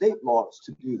under the state laws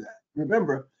to do that.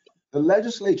 Remember, the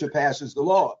legislature passes the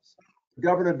laws. The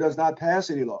governor does not pass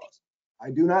any laws.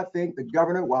 I do not think the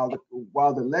governor, while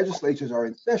the legislatures are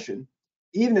in session,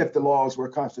 even if the laws were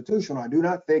constitutional, I do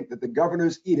not think that the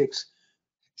governor's edicts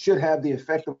should have the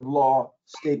effect of law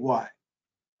statewide.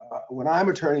 When I'm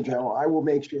Attorney General, I will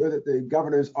make sure that the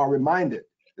governors are reminded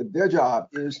that their job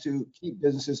is to keep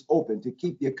businesses open, to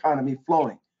keep the economy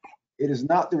flowing. It is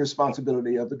not the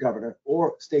responsibility of the governor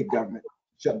or state government to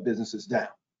shut businesses down.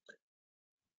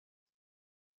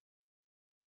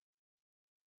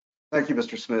 Thank you,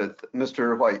 Mr. Smith.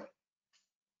 Mr. White.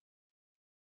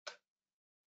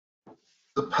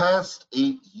 The past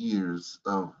 8 years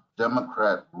of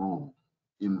Democrat rule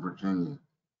in Virginia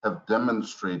have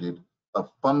demonstrated a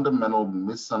fundamental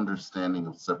misunderstanding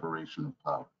of separation of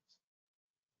powers.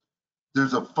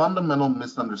 There's a fundamental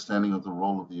misunderstanding of the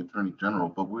role of the Attorney General,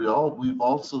 but we've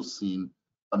also seen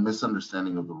a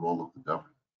misunderstanding of the role of the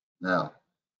governor. Now,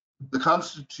 the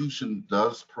Constitution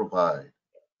does provide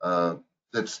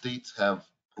that states have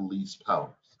police powers,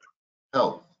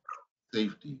 health,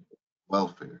 safety,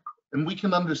 welfare, and we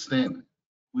can understand it.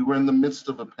 We were in the midst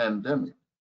of a pandemic,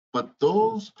 but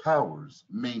those powers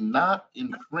may not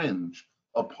infringe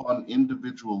upon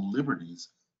individual liberties,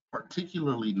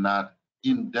 particularly not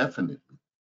indefinitely,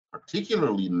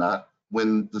 particularly not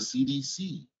when the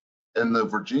CDC and the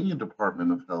Virginia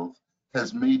Department of Health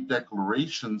has made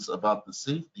declarations about the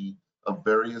safety of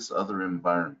various other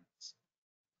environments.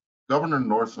 Governor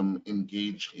Northam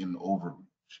engaged in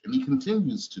overreach, and he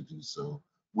continues to do so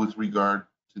with regard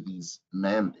to these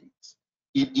mandates.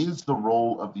 It is the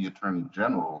role of the Attorney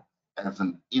General as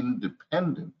an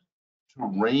independent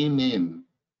to rein in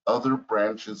other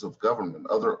branches of government,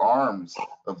 other arms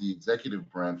of the executive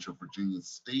branch of Virginia's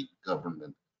state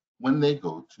government when they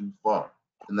go too far.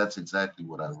 And that's exactly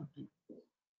what I would do.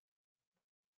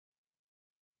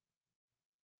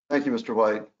 Thank you, Mr.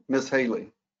 White. Ms.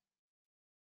 Haley.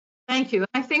 Thank you.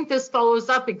 I think this follows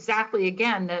up exactly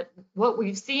again that what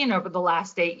we've seen over the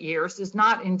last 8 years is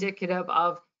not indicative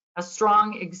of a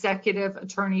strong executive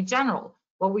attorney general.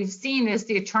 What we've seen is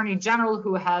the attorney general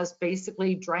who has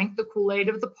basically drank the Kool-Aid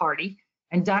of the party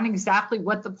and done exactly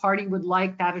what the party would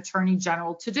like that attorney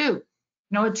general to do.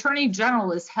 Attorney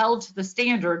general is held to the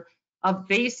standard of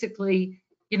basically,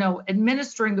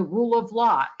 administering the rule of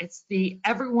law. It's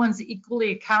everyone's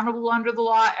equally accountable under the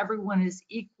law. Everyone is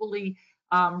equally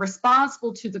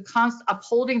responsible to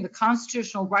upholding the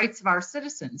constitutional rights of our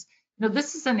citizens.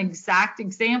 This is an exact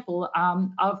example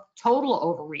of total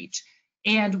overreach.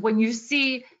 And when you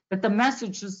see that the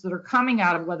messages that are coming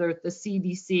out of whether it's the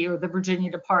CDC or the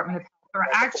Virginia Department of Health are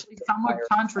actually somewhat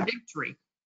contradictory,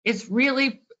 it's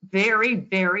really very,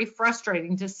 very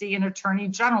frustrating to see an attorney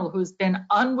general who's been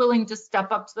unwilling to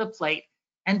step up to the plate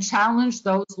and challenge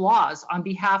those laws on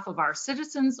behalf of our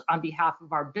citizens, on behalf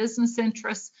of our business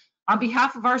interests, on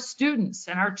behalf of our students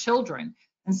and our children.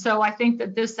 And so I think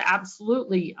that this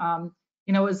absolutely,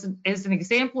 is an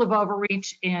example of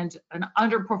overreach and an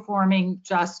underperforming,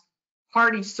 just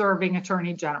party-serving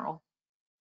attorney general.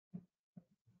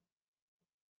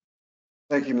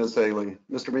 Thank you, Ms. Haley.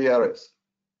 Mr. Miyares.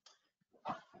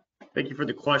 Thank you for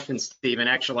the question, Stephen.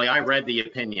 Actually, I read the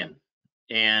opinion,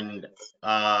 and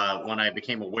when I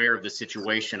became aware of the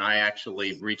situation, I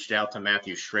actually reached out to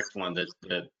Matthew Strickland.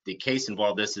 The case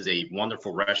involved this is a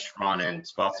wonderful restaurant in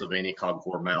Spotsylvania called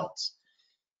Gourmel's.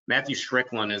 Matthew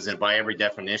Strickland is, by every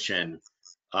definition,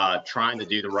 trying to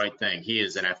do the right thing. He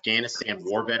is an Afghanistan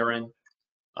war veteran.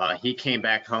 He came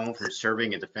back home from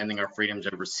serving and defending our freedoms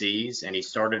overseas, and he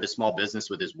started a small business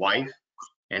with his wife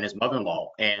and his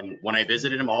mother-in-law. And when I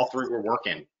visited him, all three were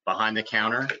working behind the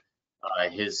counter.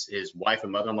 His wife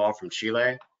and mother-in-law from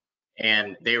Chile,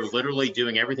 and they were literally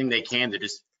doing everything they can to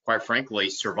just, quite frankly,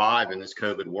 survive in this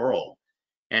COVID world.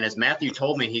 And as Matthew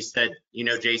told me, he said,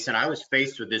 Jason, I was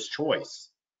faced with this choice.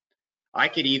 I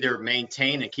could either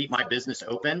maintain and keep my business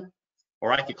open,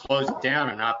 or I could close it down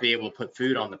and not be able to put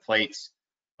food on the plates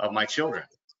of my children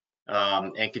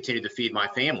and continue to feed my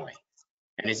family.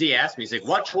 And as he asked me, he's like,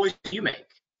 what choice do you make?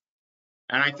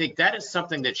 And I think that is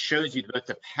something that shows you both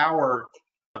the power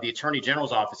of the Attorney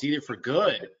General's office, either for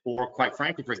good or, quite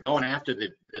frankly, for going after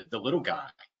the little guy.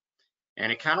 And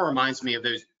it kind of reminds me of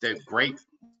the great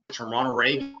from Ronald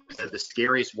Reagan, that the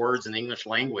scariest words in the English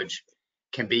language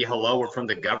can be hello, we're from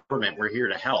the government, we're here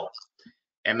to help.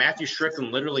 And Matthew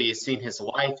Strickland literally has seen his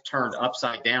life turned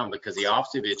upside down because the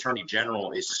Office of the Attorney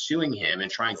General is suing him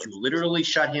and trying to literally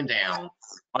shut him down.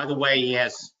 By the way, he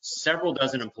has several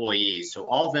dozen employees, so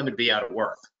all of them would be out of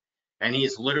work. And he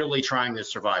is literally trying to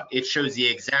survive. It shows the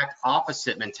exact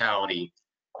opposite mentality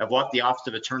of what the Office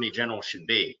of Attorney General should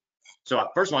be. So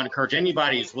first of all, I encourage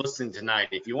anybody who's listening tonight,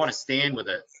 if you want to stand with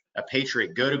a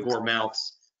patriot, go to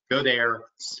Gourmelt's, go there,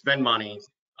 spend money.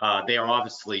 They are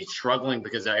obviously struggling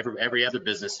because every other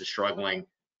business is struggling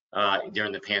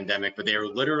during the pandemic, but they are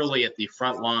literally at the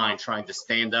front line trying to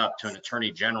stand up to an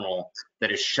attorney general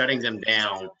that is shutting them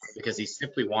down because he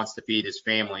simply wants to feed his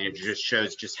family. It just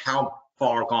shows just how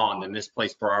far gone the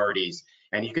misplaced priorities.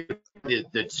 And you can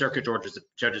the circuit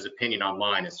judge's opinion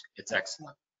online it's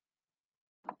excellent.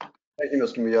 Thank you,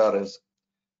 Mr. Miyares.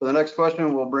 For the next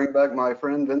question, we'll bring back my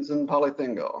friend Vincent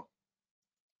Polythingal.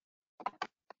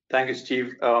 Thank you,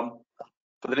 Steve. For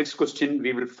the next question,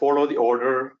 we will follow the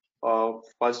order.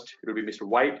 First, it will be Mr.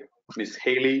 White, Ms.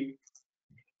 Haley,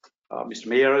 Mr.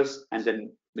 Miyares, and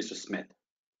then Mr. Smith.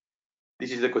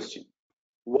 This is the question.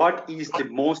 What is the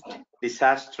most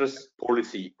disastrous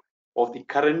policy of the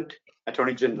current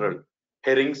Attorney General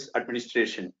Herring's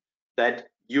administration that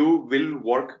you will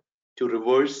work to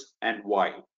reverse, and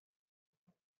why?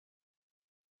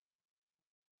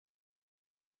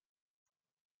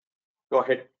 Go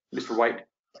ahead, Mr. White.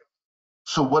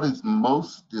 So what is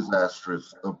most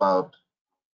disastrous about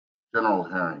General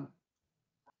Herring?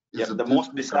 Yeah, the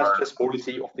most disastrous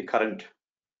policy of the current.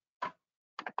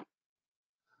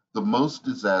 The most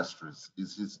disastrous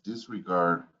is his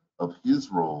disregard of his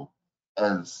role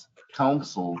as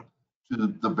counsel to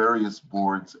the various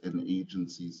boards and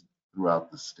agencies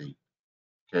throughout the state.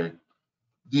 Okay.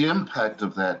 The impact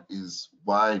of that is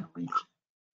wide-reaching.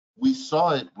 We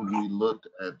saw it when we looked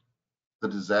at the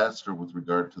disaster with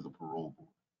regard to the parole board.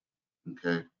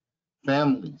 Okay.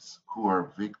 Families who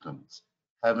are victims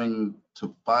having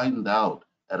to find out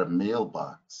at a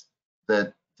mailbox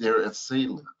that their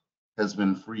assailant has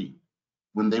been freed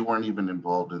when they weren't even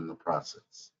involved in the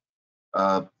process.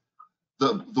 The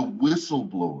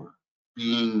whistleblower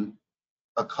being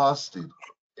accosted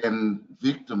and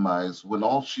victimized when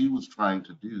all she was trying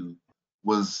to do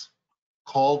was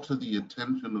call to the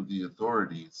attention of the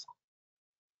authorities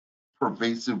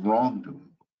pervasive wrongdoing.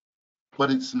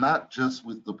 But it's not just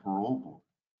with the parole board.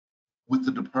 With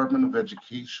the Department of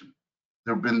Education,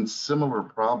 there have been similar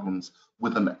problems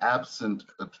with an absent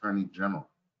attorney general.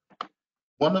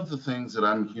 One of the things that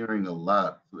I'm hearing a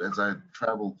lot as I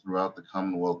travel throughout the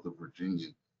Commonwealth of Virginia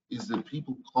is that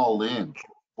people call in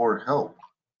for help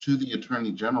to the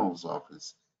Attorney General's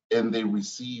office and they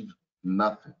receive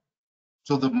nothing.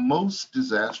 So the most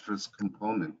disastrous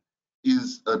component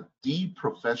is a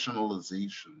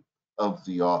deprofessionalization of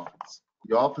the office.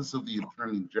 The Office of the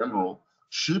Attorney General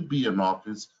should be an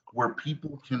office where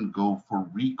people can go for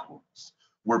recourse,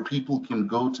 where people can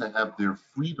go to have their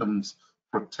freedoms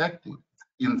protected.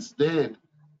 Instead,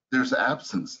 there's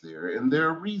absence there, and there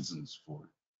are reasons for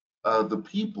it. The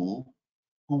people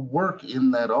who work in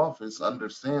that office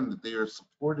understand that they are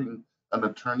supporting an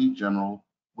attorney general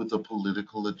with a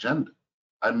political agenda.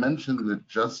 I mentioned that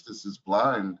justice is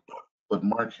blind, but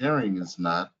Mark Herring is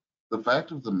not. The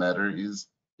fact of the matter is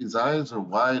his eyes are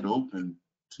wide open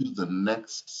to the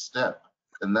next step.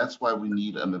 And that's why we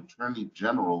need an attorney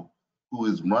general who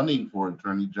is running for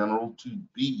attorney general to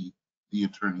be the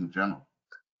attorney general.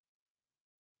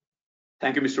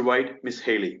 Thank you, Mr. White. Ms.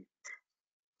 Haley.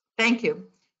 Thank you.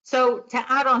 So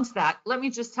to add on to that, let me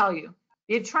just tell you,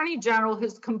 the Attorney General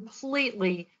has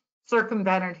completely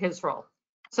circumvented his role.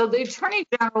 So the Attorney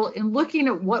General, in looking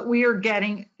at what we are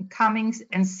getting coming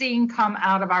and seeing come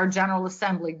out of our General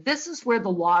Assembly, this is where the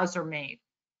laws are made.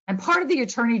 And part of the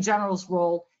Attorney General's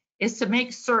role is to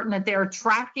make certain that they are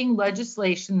tracking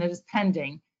legislation that is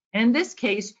pending. And in this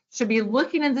case, should be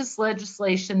looking at this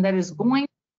legislation that is going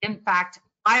to, in fact,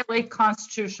 violate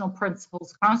constitutional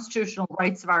principles, constitutional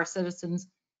rights of our citizens,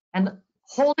 and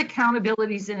hold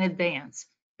accountabilities in advance.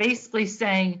 Basically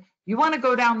saying, you want to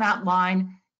go down that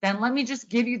line, then let me just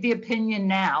give you the opinion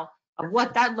now of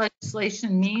what that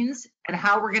legislation means and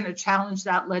how we're going to challenge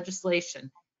that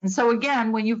legislation. And so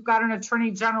again, when you've got an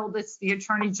attorney general that's the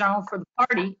attorney general for the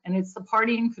party and it's the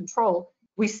party in control,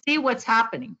 we see what's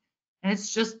happening. And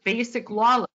it's just basic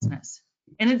lawlessness.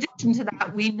 In addition to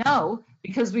that, we know,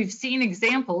 because we've seen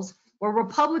examples where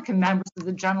Republican members of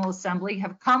the General Assembly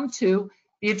have come to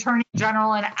the Attorney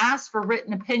General and asked for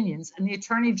written opinions, and the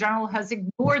Attorney General has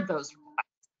ignored those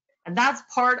requests. And that's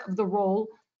part of the role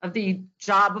of the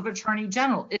job of Attorney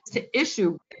General, is to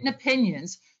issue written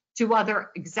opinions to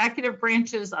other executive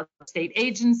branches of state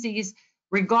agencies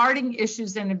regarding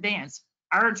issues in advance.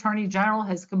 Our Attorney General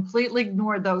has completely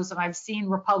ignored those, and I've seen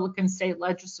Republican state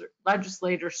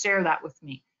legislators share that with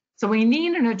me. So we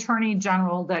need an Attorney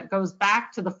General that goes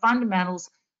back to the fundamentals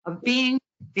of being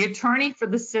the attorney for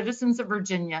the citizens of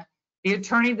Virginia, the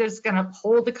attorney that's going to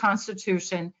uphold the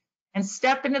Constitution and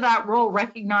step into that role,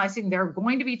 recognizing there are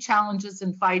going to be challenges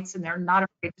and fights, and they're not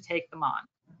afraid to take them on.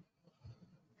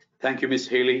 Thank you, Ms.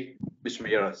 Haley. Mr.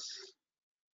 Meares.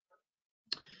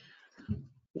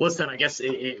 Listen, I guess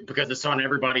because it's on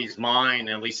everybody's mind,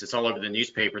 at least it's all over the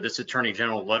newspaper, this Attorney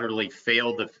General literally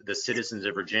failed the citizens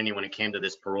of Virginia when it came to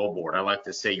this parole board. I like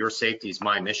to say, your safety is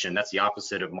my mission. That's the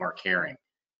opposite of Mark Herring.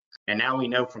 And now we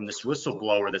know from this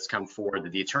whistleblower that's come forward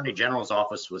that the Attorney General's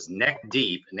office was neck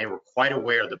deep, and they were quite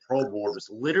aware the parole board was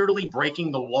literally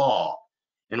breaking the law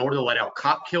in order to let out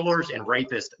cop killers and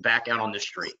rapists back out on the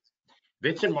street.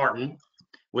 Vincent Martin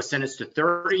was sentenced to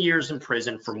 30 years in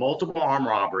prison for multiple armed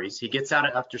robberies. He gets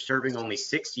out after serving only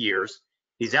 6 years.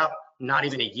 He's out not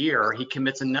even a year. He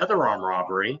commits another armed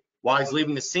robbery. While he's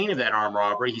leaving the scene of that armed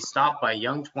robbery, he's stopped by a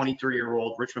young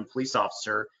 23-year-old Richmond police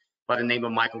officer by the name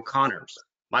of Michael Connors.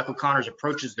 Michael Connors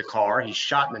approaches the car. He's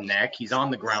shot in the neck. He's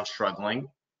on the ground struggling.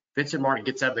 Vincent Martin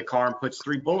gets out of the car and puts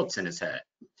 3 bullets in his head.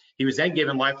 He was then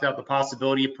given life without the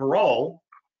possibility of parole.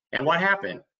 And what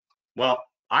happened? Well,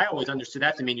 I always understood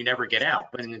that to mean you never get out.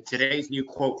 But in today's new,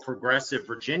 quote, progressive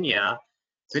Virginia,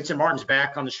 Vincent Martin's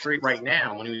back on the street right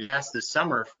now. When he was asked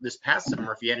this past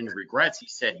summer, if he had any regrets, he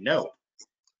said no.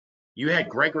 You had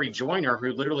Gregory Joyner,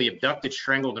 who literally abducted,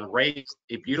 strangled, and raped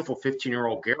a beautiful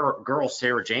 15-year-old girl,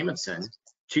 Sarah Jamison.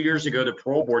 2 years ago, the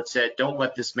parole board said, don't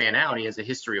let this man out. He has a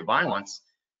history of violence.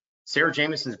 Sarah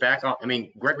Jamison's back on,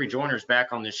 Gregory Joyner's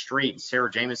back on the street. Sarah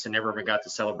Jamison never even got to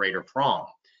celebrate her prom.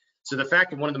 So the fact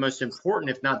that one of the most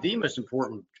important, if not the most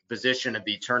important position of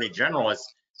the Attorney General, as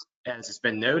it's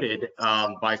been noted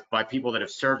by people that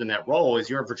have served in that role, is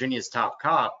you're Virginia's top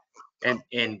cop.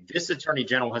 And this Attorney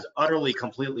General has utterly,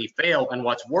 completely failed. And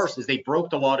what's worse is they broke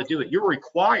the law to do it. You're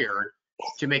required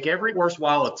to make every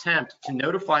worthwhile attempt to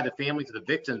notify the families of the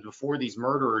victims before these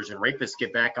murderers and rapists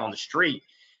get back on the street.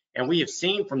 And we have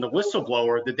seen from the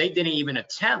whistleblower that they didn't even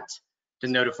attempt to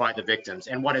notify the victims.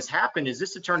 And what has happened is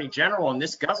this Attorney General and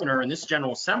this governor and this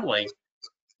General Assembly,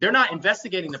 they're not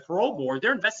investigating the parole board,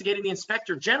 they're investigating the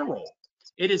Inspector General.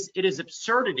 It is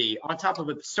absurdity on top of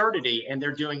absurdity, and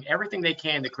they're doing everything they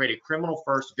can to create a criminal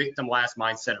first, victim last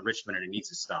mindset in Richmond, and it needs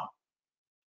to stop.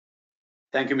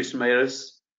 Thank you, Mr.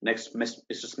 Meares. Next,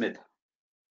 Mr. Smith.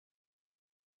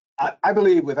 I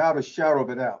believe without a shadow of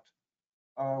a doubt,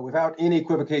 without any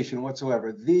equivocation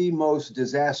whatsoever, the most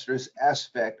disastrous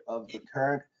aspect of the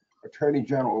current Attorney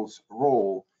General's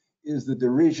role is the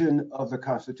derision of the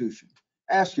Constitution.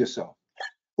 Ask yourself,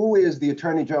 who is the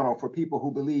Attorney General for people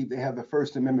who believe they have the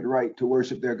First Amendment right to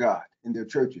worship their God in their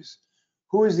churches?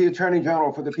 Who is the Attorney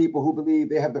General for the people who believe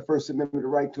they have the First Amendment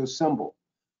right to assemble?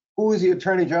 Who is the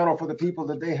Attorney General for the people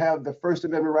that they have the First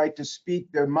Amendment right to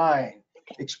speak their mind,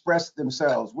 express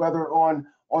themselves, whether on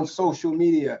social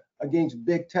media against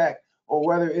big tech, or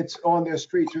whether it's on their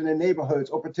streets or in their neighborhoods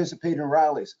or participate in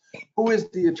rallies? Who is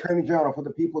the Attorney General for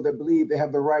the people that believe they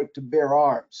have the right to bear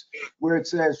arms, where it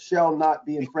says shall not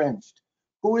be infringed?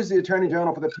 Who is the Attorney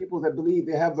General for the people that believe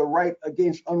they have the right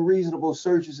against unreasonable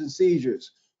searches and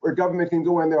seizures, where government can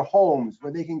go in their homes,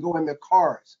 where they can go in their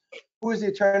cars? Who is the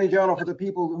Attorney General for the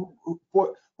people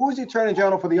who is the Attorney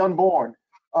General for the unborn?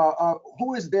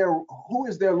 Who is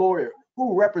their lawyer?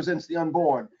 Who represents the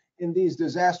unborn in these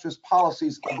disastrous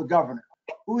policies of the governor?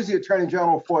 Who is the Attorney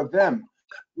General for them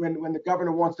when the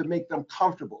governor wants to make them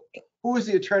comfortable? Who is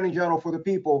the Attorney General for the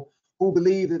people who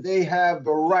believe that they have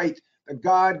the right, the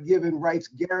God-given rights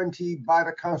guaranteed by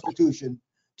the Constitution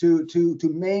to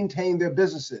maintain their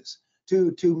businesses,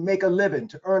 to make a living,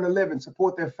 to earn a living,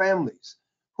 support their families?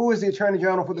 Who is the Attorney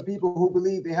General for the people who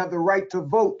believe they have the right to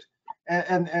vote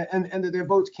and that their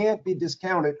votes can't be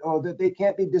discounted, or that they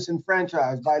can't be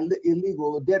disenfranchised by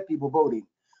illegal or dead people voting?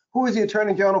 Who is the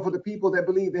Attorney General for the people that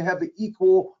believe they have the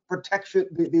equal protection,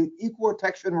 the equal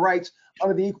protection rights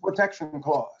under the Equal Protection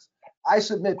Clause? I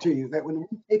submit to you that when we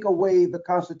take away the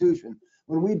Constitution,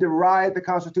 when we deride the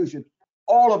Constitution,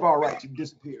 all of our rights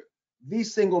disappear. The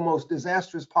single most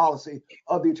disastrous policy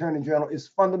of the Attorney General is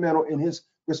fundamental in his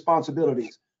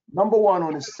responsibilities. Number one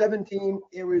on his 17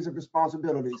 areas of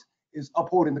responsibilities is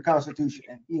upholding the Constitution,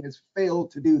 and he has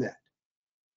failed to do that.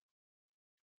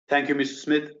 Thank you, Mr.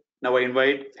 Smith. Now I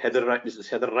invite Mrs.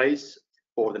 Heather Rice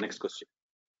for the next question.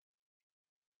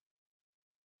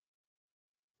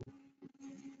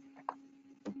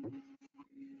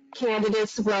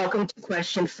 Candidates, welcome to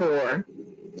question 4.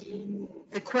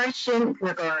 The question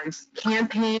regards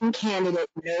campaign candidate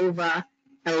NOVA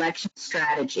election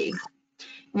strategy.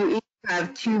 You each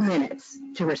have 2 minutes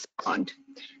to respond.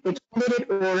 The candidate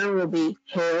order will be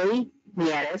Haley,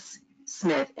 Mietis,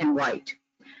 Smith, and White.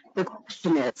 The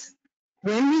question is,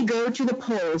 when we go to the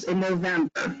polls in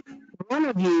November, one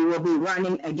of you will be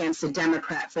running against a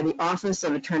Democrat for the office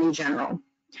of Attorney General.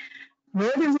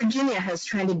 Northern Virginia has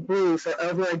trended blue for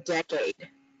over a decade,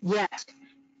 yet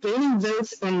gaining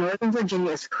votes in Northern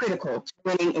Virginia is critical to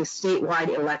winning a statewide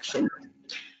election.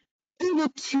 The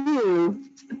 2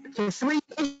 to 3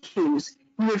 issues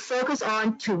you would focus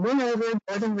on to win over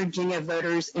Northern Virginia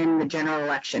voters in the general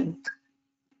election.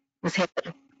 Ms.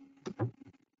 Haley.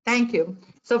 Thank you.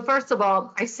 So first of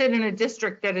all, I sit in a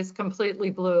district that is completely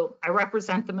blue. I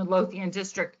represent the Midlothian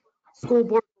district. School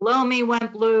board below me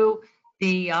went blue,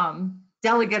 the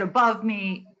delegate above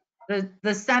me,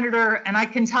 the senator, and I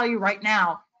can tell you right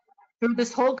now, through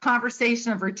this whole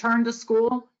conversation of return to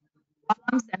school,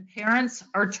 moms and parents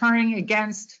are turning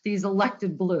against these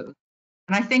elected blues.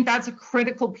 And I think that's a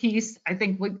critical piece. I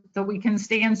think that we can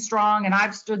stand strong, and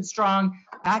I've stood strong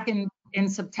back in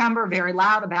September, very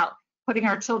loud about putting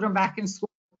our children back in school,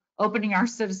 opening our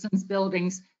citizens'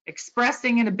 buildings,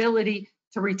 expressing an ability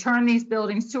to return these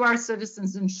buildings to our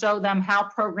citizens and show them how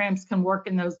programs can work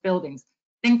in those buildings.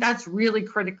 I think that's really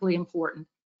critically important.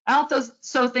 I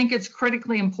also think it's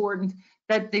critically important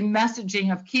that the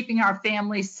messaging of keeping our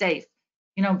families safe,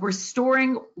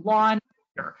 restoring law and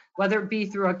order, whether it be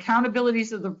through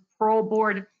accountabilities of the parole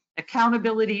board,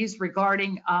 accountabilities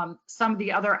regarding some of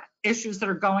the other issues that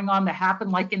are going on that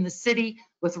happen, like in the city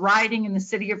with rioting in the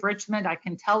city of Richmond. I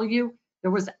can tell you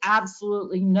there was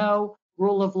absolutely no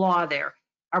rule of law there.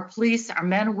 Our police, our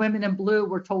men and women in blue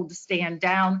were told to stand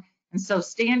down. And so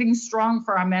standing strong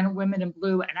for our men and women in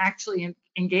blue and actually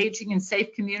engaging in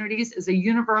safe communities is a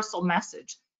universal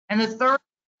message. And the third,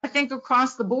 I think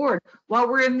across the board, while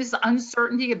we're in this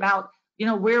uncertainty about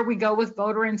where we go with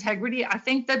voter integrity, I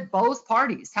think that both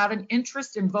parties have an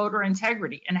interest in voter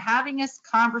integrity, and having this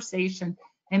conversation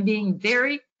and being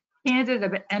very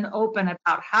candid and open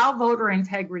about how voter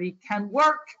integrity can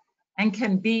work and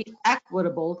can be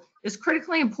equitable is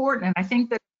critically important. And I think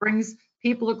that brings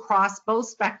people across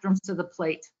both spectrums to the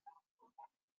plate.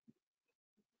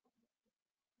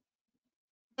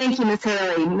 Thank you, Ms.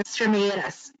 Haley. Mr.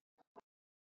 Mietis.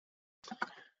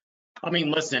 I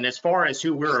mean, listen, as far as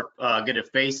who we're going to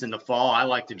face in the fall, I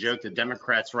like to joke that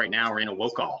Democrats right now are in a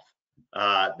woke-off.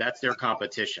 That's their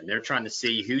competition. They're trying to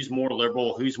see who's more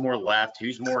liberal, who's more left,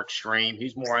 who's more extreme,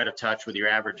 who's more out of touch with your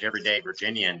average everyday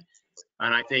Virginian.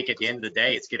 And I think at the end of the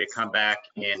day, it's going to come back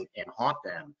and haunt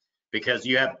them, because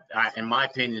you have, in my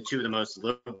opinion, the 2 of the most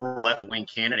liberal left-wing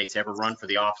candidates ever run for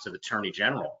the office of Attorney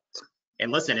General.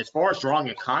 And listen, as far as drawing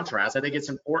a contrast, I think it's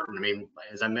important. I mean,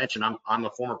 as I mentioned, I'm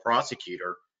a former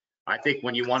prosecutor. I think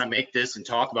when you want to make this and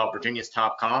talk about Virginia's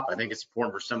top cop, I think it's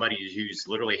important for somebody who's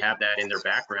literally have that in their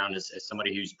background as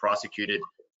somebody who's prosecuted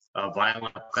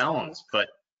violent felons. But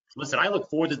listen, I look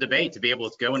forward to the debate to be able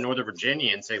to go in Northern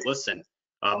Virginia and say, listen,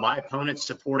 my opponents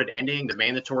supported ending the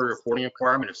mandatory reporting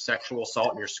requirement of sexual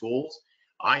assault in your schools.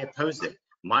 I opposed it.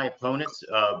 My opponents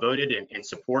voted and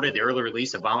supported the early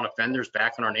release of violent offenders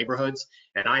back in our neighborhoods,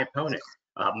 and I oppose it.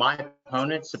 My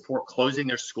opponents support closing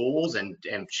their schools and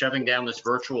shoving down this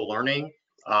virtual learning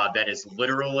that is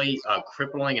literally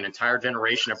crippling an entire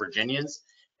generation of Virginians,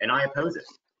 and I oppose it.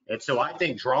 And so I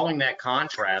think drawing that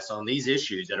contrast on these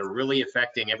issues that are really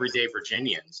affecting everyday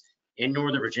Virginians in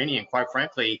Northern Virginia, and quite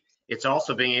frankly, it's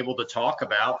also being able to talk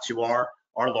about to our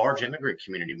large immigrant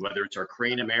community, whether it's our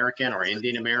Korean American, our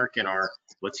Indian American, our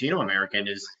Latino American,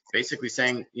 is basically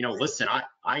saying, listen,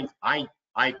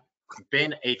 I've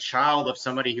been a child of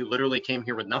somebody who literally came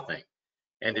here with nothing.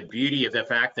 And the beauty of the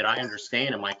fact that I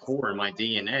understand in my core and my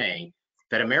DNA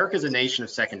that America is a nation of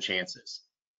second chances.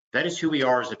 That is who we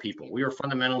are as a people. We are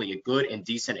fundamentally a good and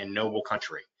decent and noble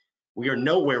country. We are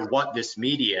nowhere what this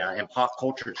media and pop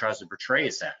culture tries to portray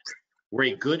us as.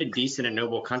 We're a good and decent and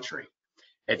noble country.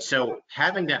 And so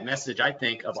having that message, I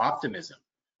think, of optimism,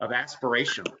 of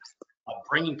aspiration, of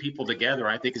bringing people together,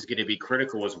 I think is going to be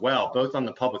critical as well, both on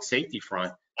the public safety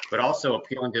front, but also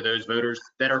appealing to those voters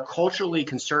that are culturally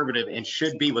conservative and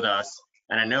should be with us.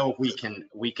 And I know if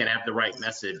we can have the right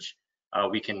message,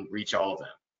 we can reach all of them.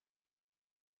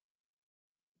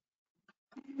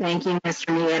 Thank you,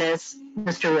 Mr. Mietis.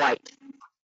 Mr. White.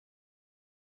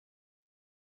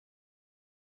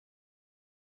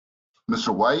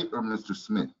 Mr. White or Mr.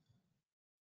 Smith?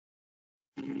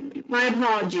 My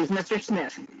apologies, Mr.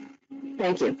 Smith.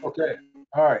 Thank you. Okay,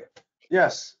 all right.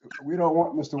 Yes, we don't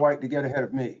want Mr. White to get ahead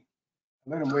of me.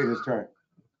 Let him wait his turn.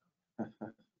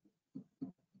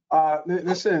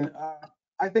 Listen,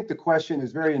 I think the question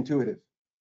is very intuitive.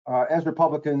 as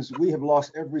Republicans, we have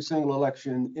lost every single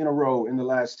election in a row in the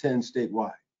last 10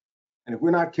 statewide. And if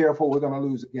we're not careful, we're going to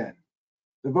lose again.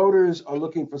 The voters are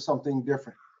looking for something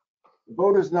different. The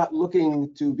voters not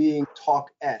looking to being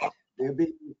talked at.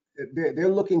 They're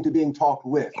looking to being talked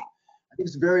with. I think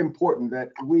it's very important that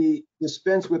we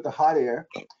dispense with the hot air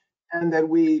and that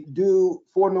we do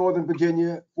for Northern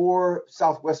Virginia, for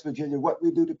Southwest Virginia, what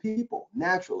we do to people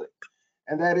naturally.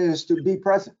 And that is to be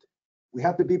present. We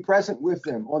have to be present with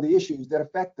them on the issues that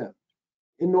affect them.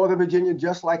 In Northern Virginia,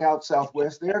 just like out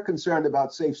Southwest, they're concerned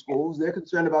about safe schools. They're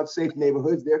concerned about safe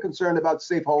neighborhoods. They're concerned about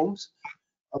safe homes.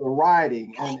 The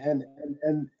rioting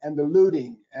and the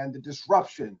looting and the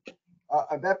disruption.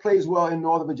 That plays well in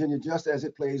Northern Virginia just as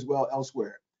it plays well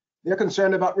elsewhere. They're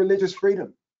concerned about religious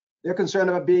freedom. They're concerned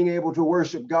about being able to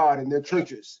worship God in their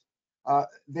churches.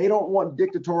 They don't want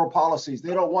dictatorial policies.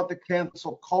 They don't want the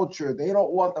cancel culture. They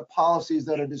don't want the policies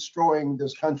that are destroying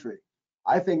this country.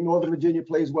 I think Northern Virginia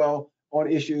plays well on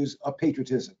issues of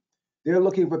patriotism. They're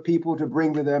looking for people to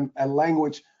bring to them a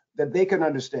language that they can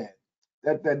understand,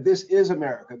 that this is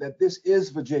America, that this is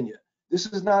Virginia. This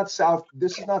is not South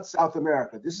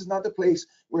America. This is not the place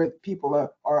where people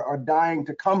are dying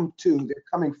to come to, they're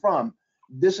coming from.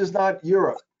 This is not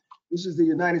Europe. This is the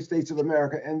United States of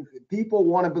America, and people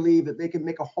want to believe that they can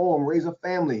make a home, raise a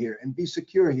family here, and be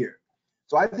secure here.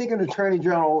 So I think an attorney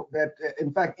general that,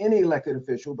 in fact, any elected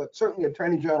official, but certainly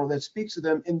attorney general that speaks to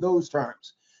them in those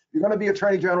terms. If you're going to be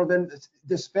attorney general, then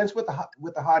dispense with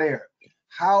the hot air.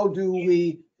 How do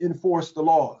we enforce the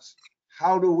laws?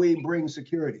 How do we bring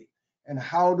security? And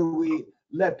how do we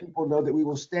let people know that we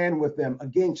will stand with them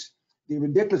against the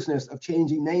ridiculousness of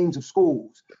changing names of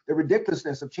schools, the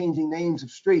ridiculousness of changing names of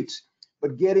streets,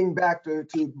 but getting back to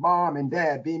mom and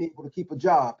dad, being able to keep a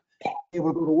job,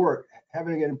 able to go to work,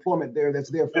 having an employment there that's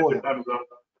there for them.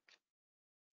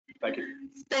 Thank you.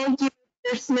 Thank you,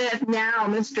 Mr. Smith. Now,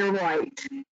 Mr. White.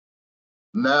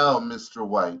 Now, Mr.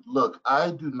 White, look,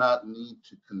 I do not need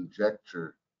to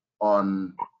conjecture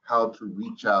on how to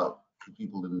reach out to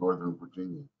people in Northern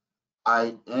Virginia.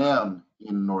 I am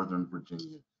in Northern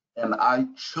Virginia, and I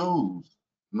chose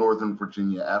Northern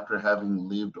Virginia after having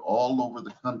lived all over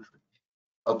the country.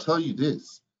 I'll tell you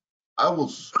this, I will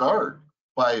start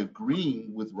by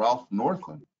agreeing with Ralph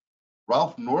Northam.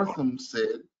 Ralph Northam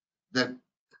said that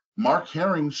Mark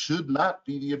Herring should not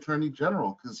be the Attorney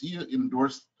General because he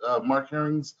endorsed Mark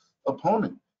Herring's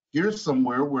opponent. Here's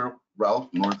somewhere where Ralph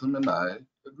Northam and I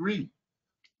agree.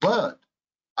 But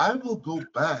I will go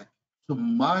back to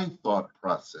my thought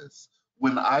process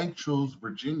when I chose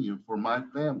Virginia for my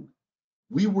family.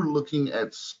 We were looking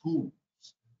at schools.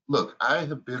 Look, I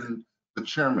have been the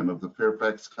chairman of the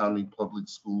Fairfax County Public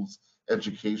Schools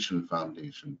Education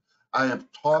Foundation. I have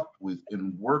talked with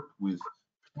and worked with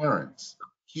parents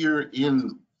here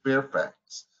in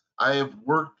Fairfax. I have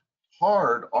worked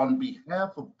hard on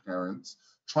behalf of parents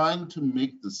trying to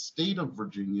make the state of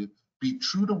Virginia be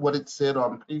true to what it said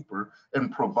on paper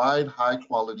and provide high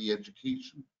quality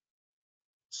education.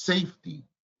 Safety.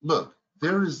 Look,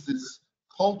 there is this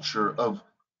culture of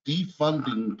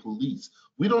defunding police.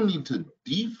 We don't need to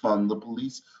defund the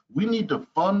police. We need to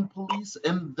fund police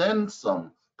and then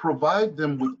some. Provide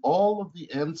them with all of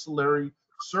the ancillary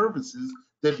services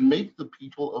that make the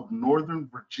people of Northern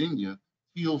Virginia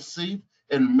feel safe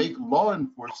and make law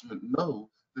enforcement know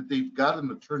that they've got an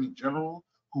attorney general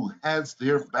who has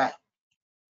their back.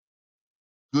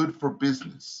 Good for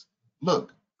business.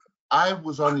 Look, I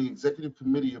was on the executive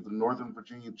committee of the Northern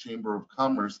Virginia Chamber of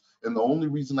Commerce, and the only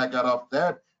reason I got off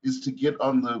that is to get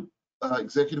on the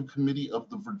executive committee of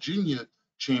the Virginia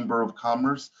Chamber of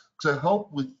Commerce to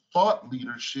help with thought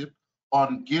leadership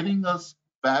on getting us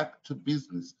back to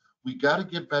business. We got to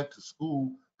get back to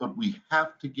school, but we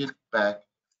have to get back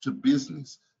to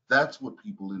business. That's what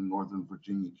people in Northern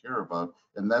Virginia care about,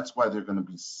 and that's why they're going to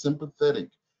be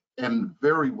sympathetic and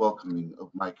very welcoming of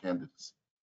my candidacy.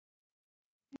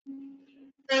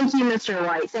 Thank you, Mr.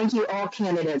 White. Thank you, all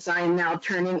candidates. I am now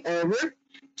turning over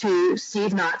to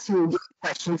Steve Knotts, who will give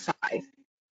question 5.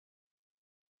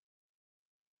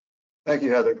 Thank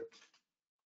you, Heather.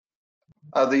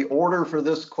 The order for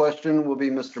this question will be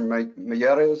Mr.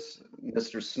 Meirelles,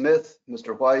 Mr. Smith,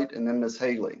 Mr. White, and then Ms.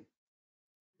 Haley.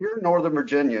 Here in Northern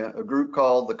Virginia, a group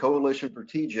called the Coalition for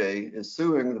TJ is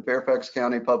suing the Fairfax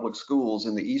County Public Schools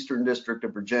in the Eastern District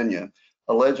of Virginia,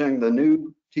 alleging the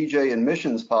new TJ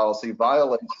admissions policy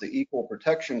violates the Equal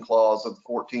Protection Clause of the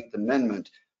 14th Amendment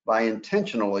by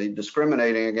intentionally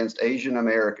discriminating against Asian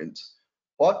Americans.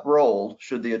 What role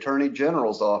should the Attorney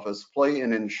General's office play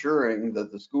in ensuring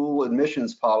that the school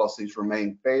admissions policies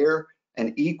remain fair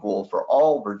and equal for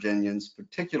all Virginians,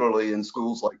 particularly in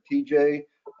schools like TJ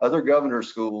other governor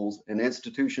schools, and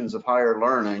institutions of higher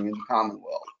learning in the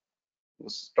Commonwealth. We'll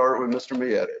start with Mr.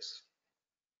 Miettes.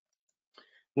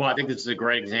 Well, I think this is a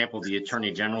great example of the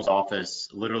Attorney General's office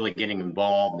literally getting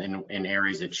involved in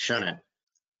areas it shouldn't.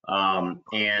 I'm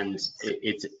a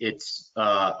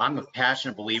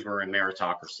passionate believer in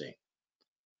meritocracy.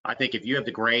 I think if you have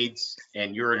the grades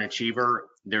and you're an achiever,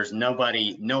 there's no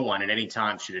one at any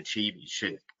time should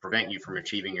prevent you from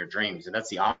achieving your dreams. And that's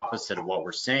the opposite of what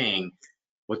we're saying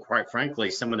with, quite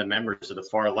frankly, some of the members of the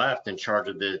far left in charge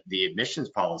of the admissions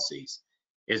policies.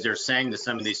 Is they're saying to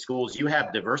some of these schools, you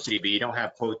have diversity, but you don't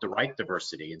have, quote, the right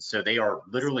diversity. And so they are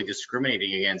literally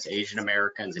discriminating against Asian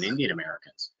Americans and Indian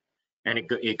Americans. And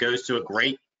it goes to a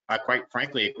great, quite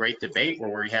frankly, a great debate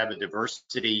where we have a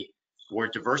diversity, where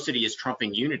diversity is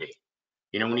trumping unity.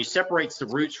 You know, when you separate the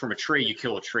roots from a tree, you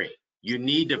kill a tree. You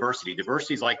need diversity.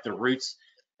 Diversity is like the roots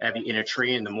in a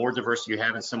tree, and the more diversity you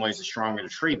have, in some ways, the stronger the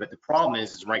tree. But the problem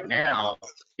is right now,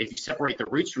 if you separate the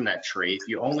roots from that tree, if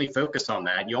you only focus on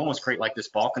that, you almost create like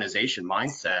this balkanization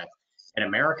mindset in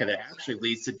America that actually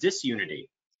leads to disunity.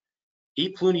 E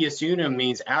pluribus unum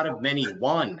means out of many,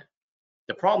 one.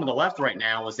 The problem with the left right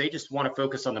now is they just want to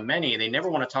focus on the many, and they never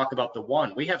want to talk about the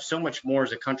one. We have so much more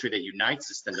as a country that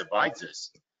unites us than divides us.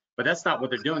 But that's not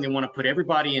what they're doing. They want to put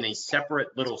everybody in a separate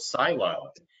little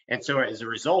silo. And so as a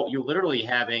result, you're literally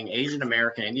having Asian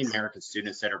American, Indian American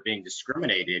students that are being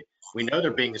discriminated. We know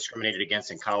they're being discriminated against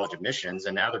in college admissions,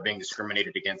 and now they're being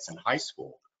discriminated against in high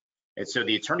school. And so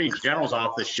the Attorney General's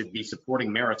office should be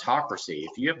supporting meritocracy.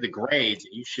 If you have the grades,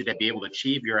 you should be able to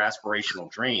achieve your aspirational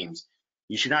dreams.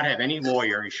 You should not have any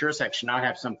lawyer, you sure as heck should not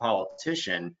have some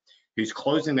politician who's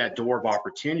closing that door of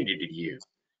opportunity to you,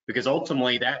 because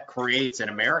ultimately that creates an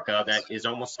America that is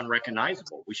almost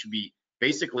unrecognizable. We should be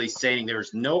basically saying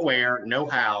there's nowhere, no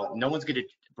how, no one's going to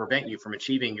prevent you from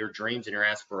achieving your dreams and your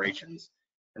aspirations.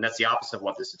 And that's the opposite of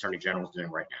what this Attorney General is doing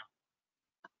right now.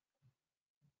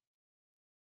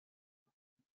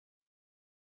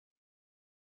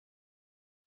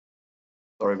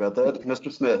 Sorry about that.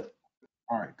 Mr. Smith.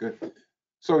 All right, good.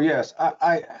 So yes,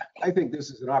 I think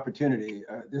this is an opportunity.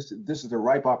 This is a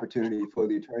ripe opportunity for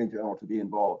the Attorney General to be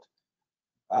involved.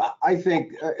 I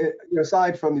think,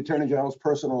 aside from the Attorney General's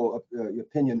personal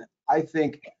opinion, I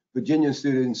think Virginia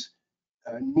students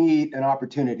need an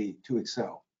opportunity to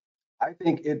excel. I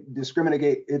think it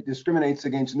discriminates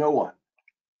against no one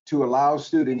to allow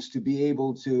students to be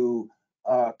able to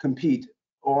compete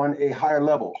on a higher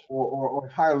level or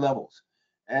higher levels,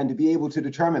 and to be able to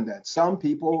determine that. Some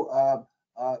people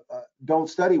don't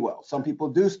study well. Some people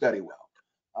do study well.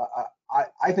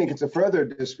 I think it's a further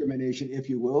discrimination, if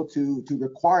you will, to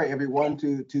require everyone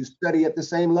to study at the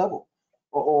same level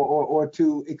or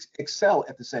to excel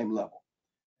at the same level.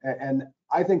 And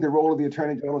I think the role of the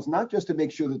Attorney General is not just to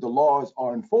make sure that the laws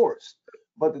are enforced,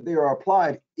 but that they are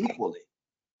applied equally.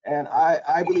 And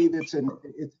I believe it's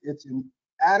an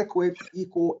adequate,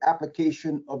 equal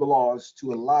application of the laws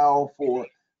to allow for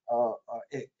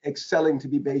excelling to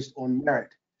be based on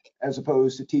merit, as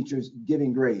opposed to teachers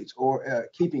giving grades or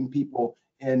keeping people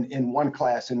in one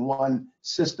class, in one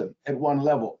system, at one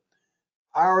level.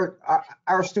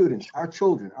 Our students, our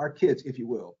children, our kids, if you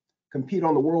will, compete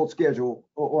on the world schedule,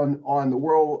 on the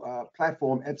world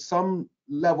platform at some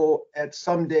level, at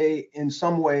some day, in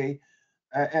some way,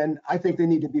 and I think they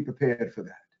need to be prepared for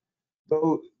that.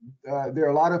 Though there are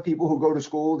a lot of people who go to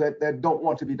school that don't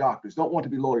want to be doctors, don't want to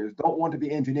be lawyers, don't want to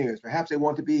be engineers. Perhaps they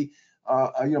want to be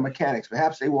mechanics.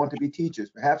 Perhaps they want to be teachers.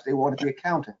 Perhaps they want to be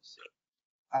accountants.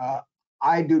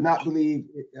 I do not believe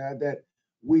that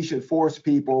we should force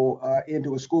people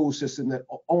into a school system that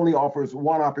only offers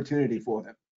one opportunity for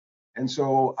them. And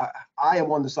so I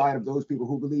am on the side of those people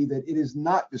who believe that it is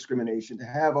not discrimination to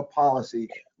have a policy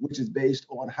which is based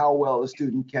on how well a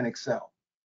student can excel.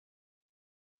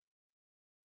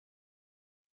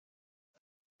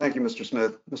 Thank you, Mr.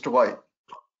 Smith. Mr. White.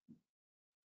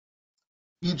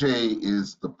 TJ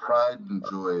is the pride and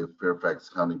joy of Fairfax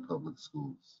County Public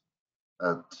Schools.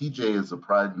 TJ is the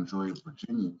pride and joy of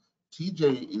Virginia.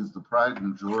 TJ is the pride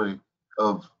and joy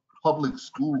of public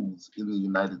schools in the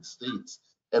United States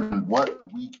and what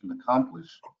we can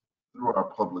accomplish through our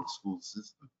public school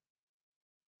system.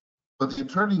 But the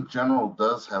Attorney General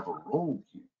does have a role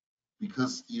here,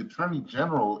 because the Attorney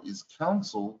General is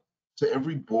counsel to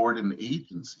every board and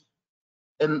agency.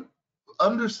 And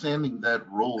understanding that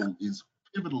role is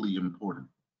pivotally important.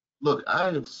 Look,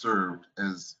 I have served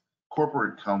as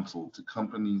corporate counsel to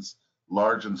companies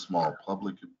large and small,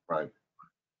 public and private.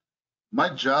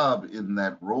 My job in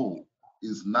that role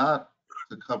is not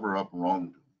to cover up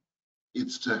wrongdoing.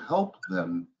 It's to help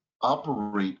them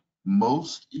operate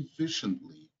most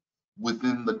efficiently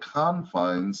within the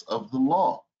confines of the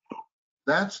law.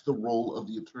 That's the role of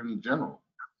the Attorney General.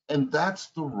 And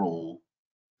that's the role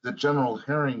that General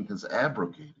Herring has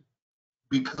abrogated,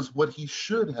 because what he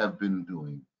should have been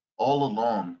doing all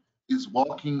along is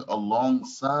walking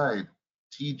alongside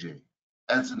TJ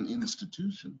as an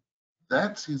institution.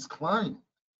 That's his client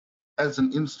as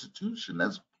an institution,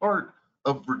 as part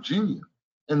of Virginia.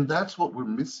 And that's what we're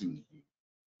missing here.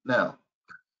 Now,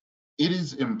 it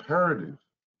is imperative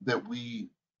that we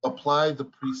apply the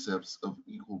precepts of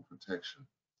equal protection,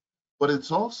 but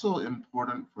it's also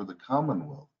important for the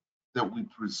Commonwealth that we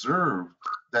preserve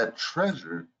that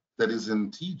treasure that is in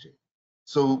TJ.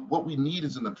 So what we need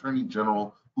is an Attorney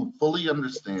General who fully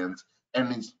understands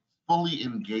and is fully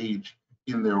engaged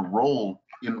in their role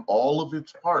in all of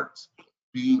its parts,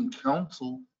 being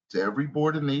counsel to every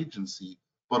board and agency,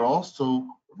 but also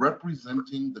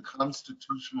representing the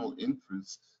constitutional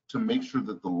interests to make sure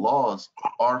that the laws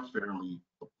are fairly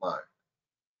applied.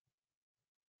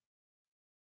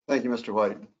 Thank you, Mr.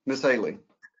 White. Ms. Haley.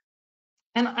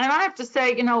 And I have to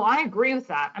say, you know, I agree with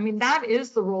that. I mean, that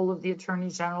is the role of the Attorney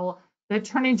General. The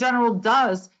Attorney General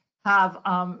does have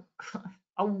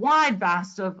a wide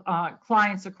vast of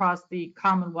clients across the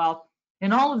Commonwealth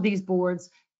in all of these boards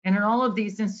and in all of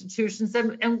these institutions.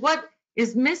 And what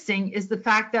is missing is the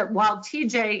fact that while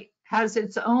TJ has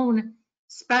its own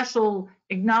special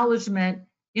acknowledgement,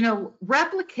 you know,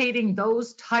 replicating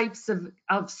those types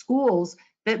of schools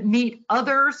that meet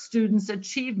other students'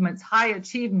 achievements, high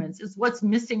achievements, is what's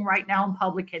missing right now in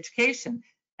public education.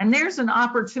 And there's an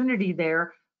opportunity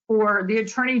there for the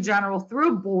Attorney General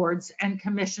through boards and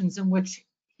commissions in which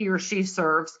he or she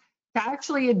serves to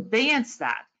actually advance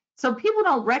that. So people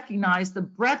don't recognize the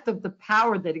breadth of the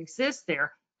power that exists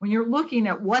there when you're looking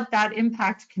at what that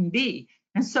impact can be.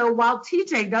 And so while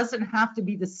TJ doesn't have to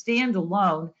be the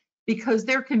standalone, because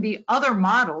there can be other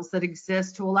models that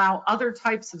exist to allow other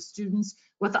types of students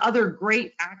with other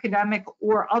great academic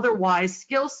or otherwise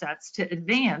skill sets to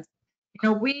advance, you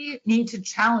know, we need to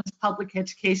challenge public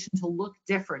education to look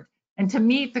different and to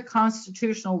meet the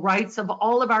constitutional rights of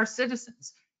all of our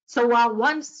citizens. So while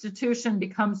one institution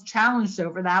becomes challenged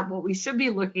over that, what we should be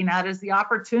looking at is the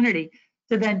opportunity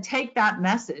to then take that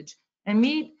message and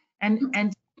meet and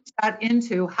teach that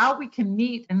into how we can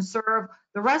meet and serve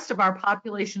the rest of our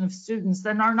population of students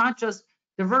that are not just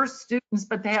diverse students,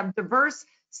 but they have diverse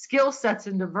skill sets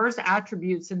and diverse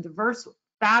attributes and diverse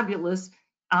fabulous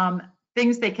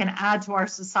things they can add to our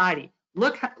society.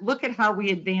 Look at how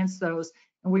we advance those,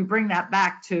 and we bring that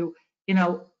back to, you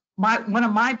know, one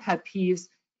of my pet peeves,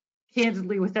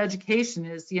 candidly, with education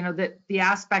is, you know, that the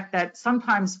aspect that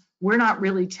sometimes we're not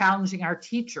really challenging our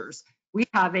teachers. We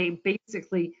have a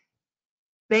basically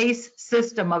base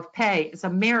system of pay. It's a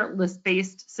meritless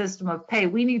based system of pay.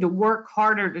 We need to work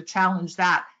harder to challenge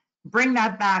that, bring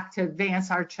that back to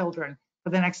advance our children for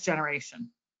the next generation.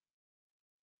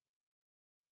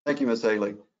 Thank you, Ms.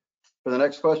 Haley. For the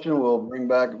next question, we'll bring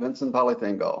back Vincent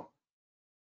Polythengal.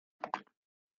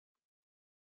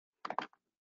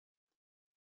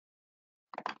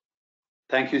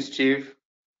 Thank you, Steve.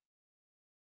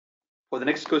 For the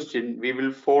next question, we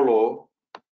will follow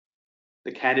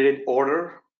the candidate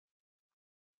order.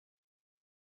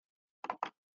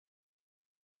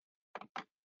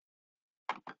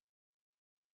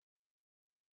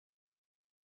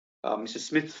 Mr.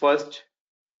 Smith first,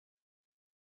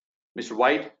 Mr.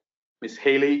 White, Ms.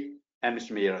 Haley, and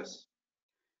Mr. Meares.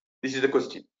 This is the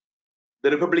question.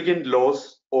 The Republican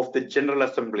laws of the General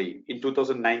Assembly in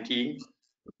 2019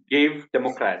 gave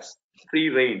Democrats free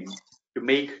rein to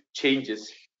make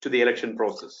changes to the election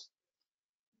process.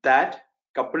 That,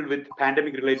 coupled with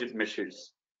pandemic-related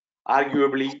measures,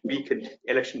 arguably weakened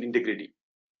election integrity.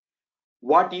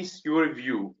 What is your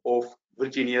view of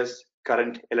Virginia's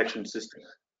current election system?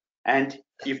 And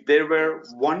if there were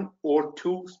one or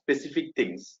two specific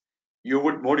things you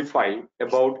would modify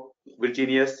about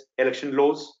Virginia's election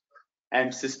laws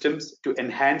and systems to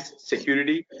enhance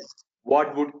security,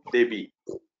 what would they be?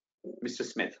 Mr.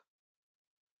 Smith.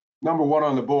 Number one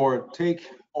on the board, take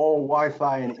all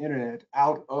Wi-Fi and internet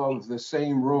out of the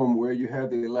same room where you have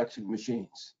the election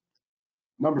machines.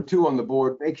 Number two on the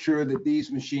board, make sure that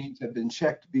these machines have been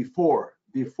checked before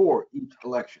each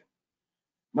election.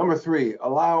 Number three,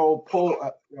 allow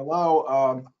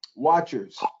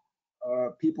watchers,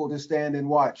 people to stand and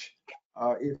watch.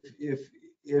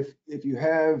 If you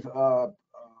have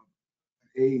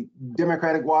a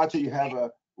Democratic watcher, you have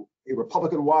a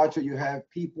Republican watcher, you have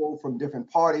people from different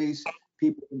parties,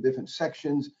 people from different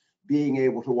sections being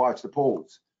able to watch the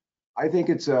polls. I think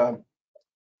it's a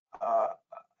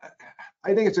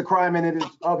crime in and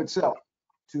of itself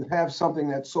to have something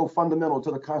that's so fundamental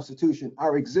to the Constitution,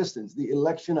 our existence, the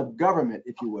election of government,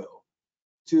 if you will,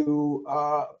 to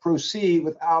proceed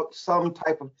without some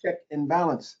type of check and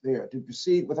balance there, to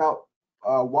proceed without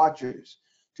watchers,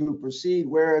 to proceed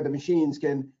where the machines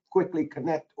can quickly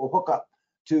connect or hook up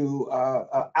to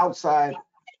outside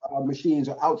machines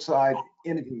or outside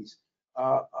entities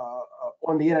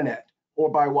on the internet or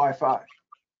by Wi-Fi.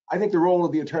 I think the role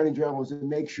of the Attorney General is to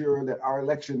make sure that our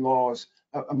election laws,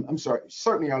 I'm sorry,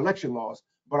 certainly our election laws,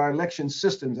 but our election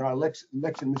systems and our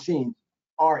election machines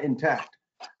are intact.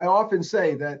 I often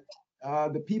say that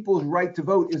the people's right to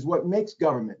vote is what makes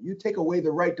government. You take away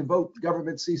the right to vote,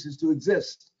 government ceases to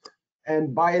exist.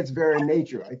 And by its very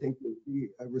nature, I think the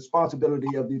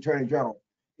responsibility of the Attorney General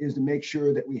is to make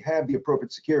sure that we have the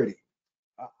appropriate security.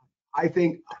 I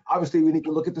think, obviously, we need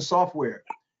to look at the software.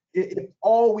 If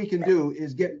all we can do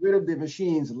is get rid of the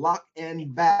machines lock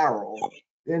and barrel,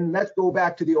 then let's go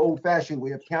back to the old-fashioned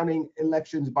way of counting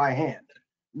elections by hand.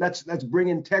 Let's bring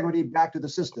integrity back to the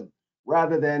system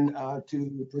rather than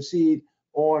to proceed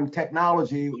on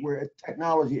technology, where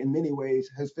technology in many ways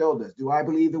has failed us. Do I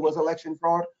believe there was election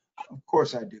fraud? Of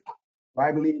course I do. Do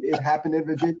I believe it happened in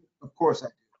Virginia? Of course I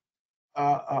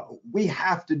do. We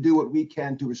have to do what we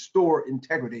can to restore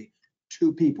integrity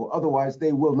to people. Otherwise,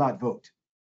 they will not vote.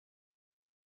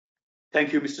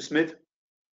 Thank you, Mr. Smith.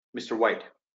 Mr. White.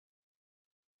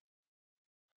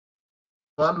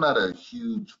 I'm not a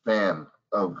huge fan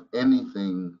of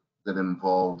anything that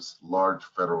involves large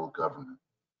federal government,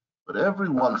 but every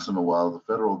once in a while, the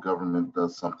federal government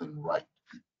does something right.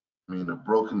 I mean, a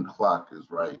broken clock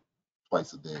is right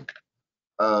twice a day.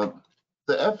 The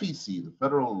FEC, the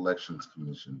Federal Elections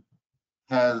Commission,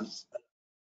 has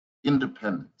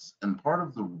independence, and part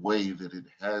of the way that it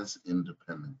has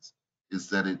independence is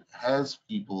that it has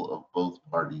people of both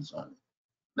parties on it.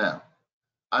 Now,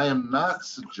 I am not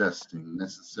suggesting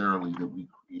necessarily that we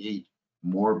create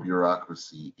more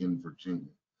bureaucracy in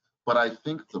Virginia, but I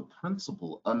think the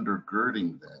principle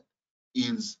undergirding that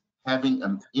is having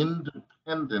an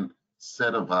independent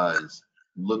set of eyes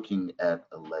looking at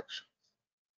elections.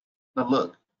 Now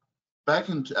look,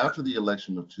 after the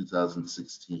election of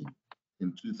 2016,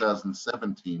 in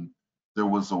 2017, there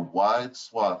was a wide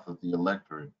swath of the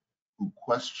electorate who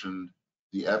questioned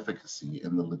the efficacy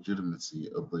and the legitimacy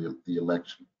of the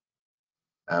election.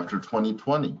 After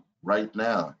 2020, right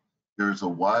now, there's a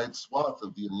wide swath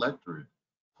of the electorate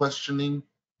questioning,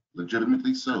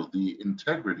 legitimately so, the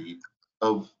integrity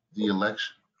of the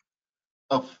election.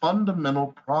 A fundamental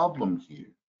problem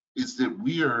here is that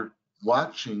we are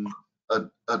watching a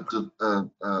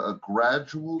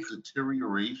gradual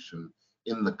deterioration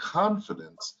in the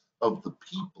confidence of the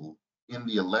people in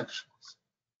the elections.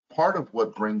 Part of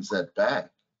what brings that back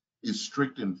is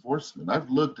strict enforcement. I've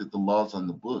looked at the laws on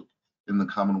the book in the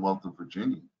Commonwealth of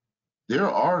Virginia. There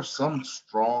are some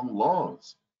strong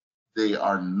laws. They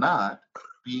are not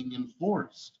being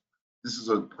enforced. This is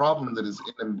a problem that is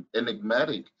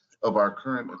enigmatic of our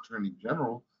current Attorney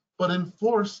General, but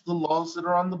enforce the laws that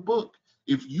are on the book.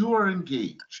 If you are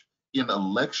engaged in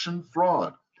election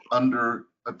fraud under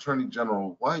Attorney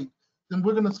General White, then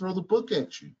we're going to throw the book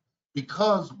at you,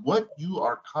 because what you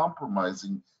are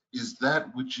compromising is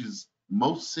that which is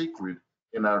most sacred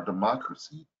in our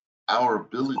democracy, our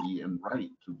ability and right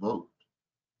to vote.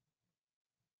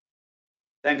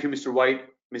 Thank you, Mr. White.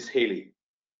 Ms. Haley.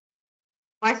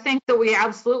 I think that we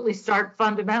absolutely start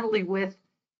fundamentally with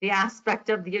the aspect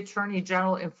of the Attorney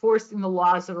General enforcing the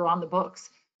laws that are on the books.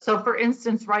 So for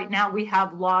instance, right now we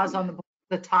have laws on the books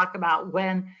that talk about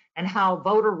when and how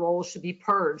voter rolls should be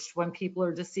purged when people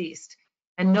are deceased.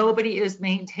 And nobody is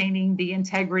maintaining the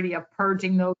integrity of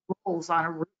purging those rolls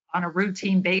on a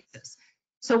routine basis.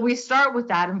 So we start with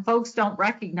that, and folks don't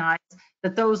recognize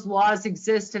that those laws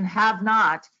exist and have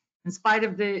not, in spite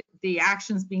of the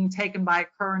actions being taken by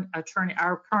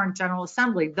our current General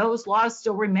Assembly. Those laws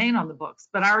still remain on the books,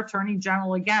 but our Attorney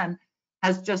General, again,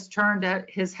 has just turned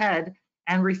his head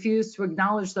and refused to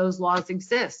acknowledge those laws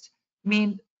exist. I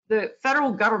mean, the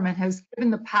federal government has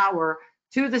given the power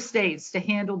to the states to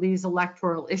handle these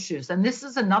electoral issues. And this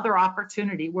is another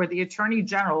opportunity where the Attorney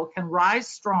General can rise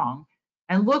strong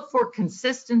and look for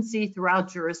consistency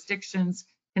throughout jurisdictions,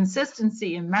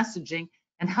 consistency in messaging,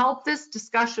 and help this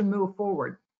discussion move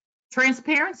forward.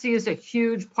 Transparency is a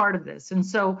huge part of this. And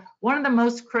so one of the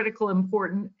most critical,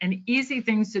 important, and easy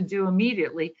things to do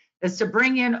immediately is to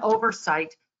bring in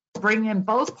oversight, bring in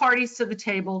both parties to the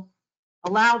table,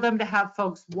 allow them to have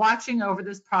folks watching over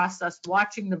this process,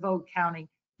 watching the vote counting,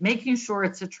 making sure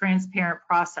it's a transparent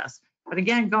process. But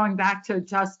again, going back to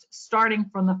just starting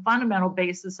from the fundamental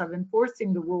basis of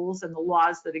enforcing the rules and the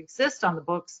laws that exist on the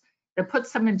books that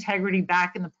puts some integrity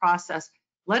back in the process,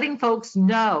 letting folks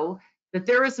know that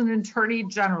there is an attorney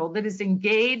general that is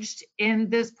engaged in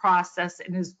this process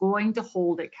and is going to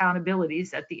hold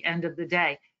accountabilities at the end of the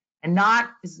day, and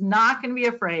is not going to be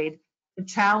afraid to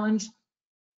challenge,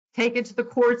 take it to the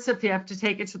courts if you have to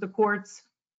take it to the courts,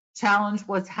 challenge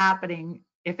what's happening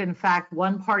if in fact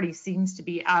one party seems to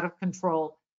be out of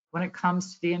control when it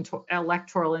comes to the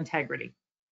electoral integrity.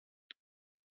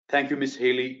 Thank you, Ms.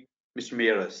 Haley. Mr.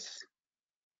 Meares.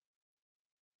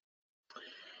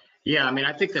 Yeah, I mean,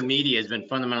 I think the media has been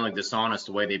fundamentally dishonest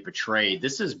the way they portrayed.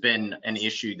 This has been an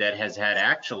issue that has had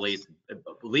actually,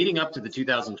 leading up to the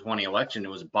 2020 election, it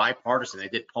was bipartisan. They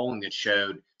did polling that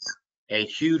showed a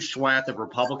huge swath of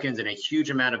Republicans and a huge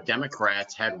amount of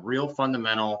Democrats had real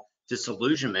fundamental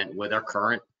disillusionment with our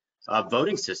current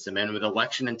voting system and with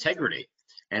election integrity.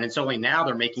 And it's only now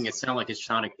they're making it sound like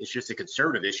it's just a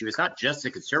conservative issue. It's not just a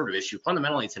conservative issue.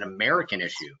 Fundamentally, it's an American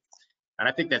issue. And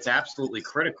I think that's absolutely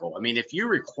critical. I mean, if you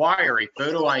require a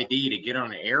photo ID to get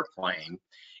on an airplane,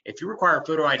 if you require a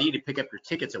photo ID to pick up your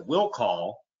tickets at will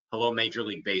call, hello Major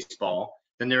League Baseball,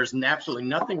 then there's absolutely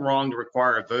nothing wrong to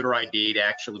require a voter ID to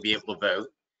actually be able to vote.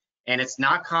 And it's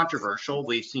not controversial.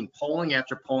 We've seen polling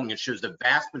after polling that shows the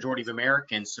vast majority of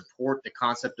Americans support the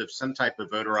concept of some type of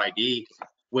voter ID,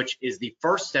 which is the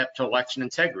first step to election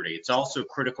integrity. It's also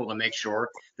critical to make sure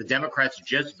the Democrats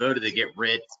just voted to get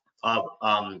rid of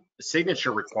the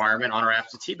signature requirement on our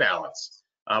absentee ballots,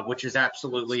 which is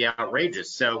absolutely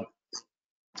outrageous. So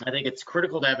I think it's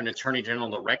critical to have an attorney general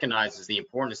that recognizes the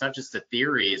importance. It's not just a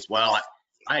theory as well.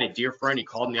 I had a dear friend, he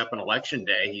called me up on election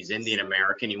day. He's Indian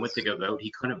American. He went to go vote.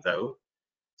 He couldn't vote.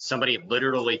 Somebody had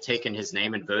literally taken his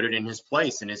name and voted in his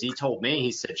place. And as he told me,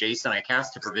 he said, Jason, I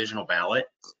cast a provisional ballot.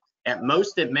 At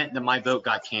most, it meant that my vote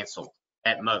got canceled,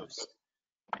 at most.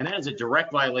 And that is a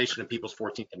direct violation of people's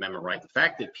 14th Amendment right. The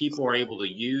fact that people are able to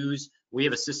use, we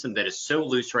have a system that is so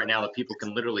loose right now that people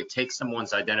can literally take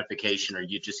someone's identification, or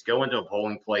you just go into a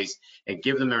polling place and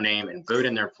give them their name and vote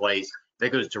in their place.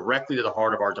 That goes directly to the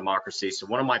heart of our democracy. So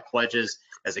one of my pledges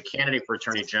as a candidate for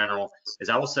Attorney General is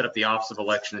I will set up the Office of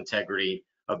Election Integrity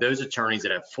of those attorneys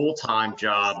that have full-time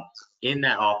job in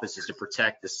that office is to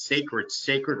protect the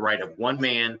sacred right of one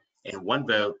man and one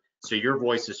vote, so your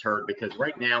voice is heard. Because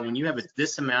right now, when you have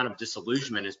this amount of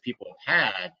disillusionment as people have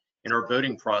had in our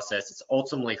voting process, it's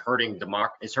ultimately hurting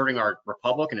it's hurting our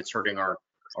republic, and it's hurting our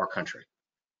country.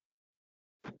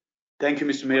 Thank you,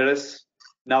 Mr. Meares.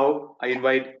 Now I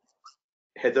invite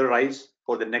Heather Rice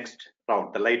for the next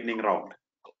round, the lightning round.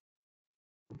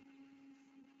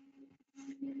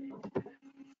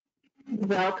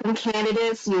 Welcome,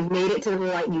 candidates. You've made it to the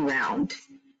lightning round.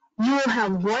 You will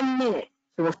have 1 minute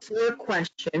for 4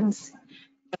 questions.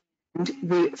 And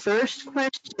the first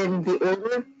question, the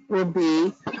order will be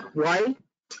White,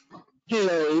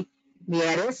 Haley,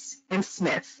 Meares, and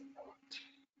Smith.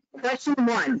 Question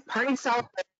 1, party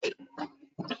solidarity.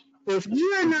 If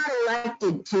you are not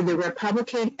elected to the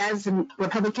Republican as a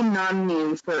Republican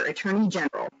nominee for Attorney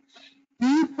General, do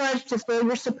you pledge to throw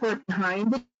your support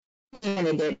behind the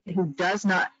candidate who does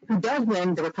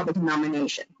win the Republican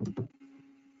nomination?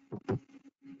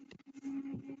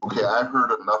 Okay, I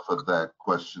heard enough of that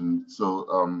question.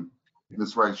 So,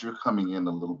 Ms. Rice, you're coming in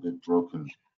a little bit broken,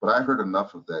 but I heard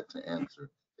enough of that to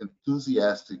answer.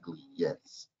 Enthusiastically,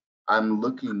 yes. I'm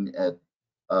looking at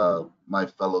my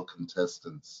fellow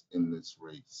contestants in this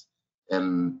race,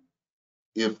 and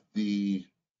if the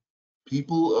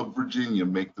people of Virginia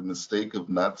make the mistake of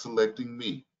not selecting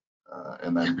me,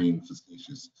 and I'm being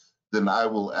facetious, then I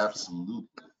will absolutely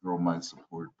throw my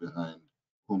support behind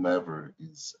whomever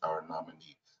is our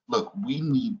nominee. Look, we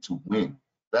need to win.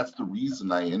 That's the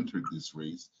reason I entered this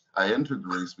race. I entered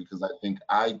the race because I think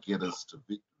I get us to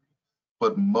victory.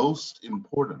 But most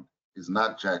important is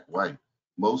not Jack White.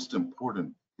 Most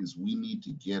important is we need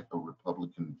to get a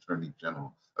Republican Attorney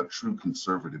General, a true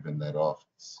conservative in that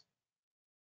office.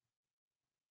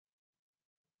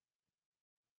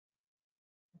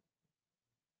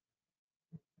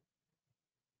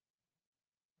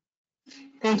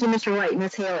 Thank you, Mr. White.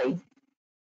 Ms. Haley.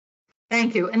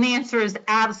 Thank you. And the answer is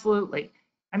absolutely.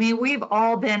 I mean, we've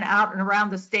all been out and around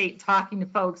the state talking to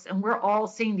folks, and we're all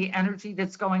seeing the energy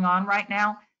that's going on right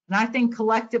now. And I think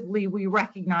collectively we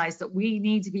recognize that we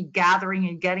need to be gathering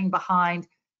and getting behind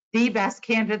the best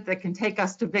candidate that can take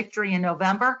us to victory in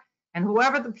November. And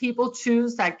whoever the people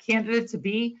choose that candidate to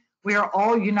be, we are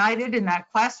all united in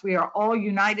that quest. We are all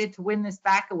united to win this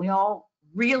back, and we all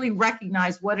really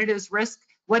recognize what it is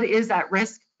at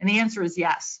risk. And the answer is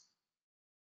yes.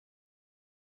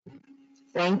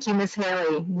 Thank you, Ms.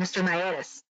 Haley. Mr.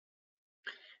 Meares.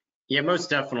 Yeah, most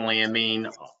definitely. I mean,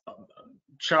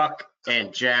 Chuck,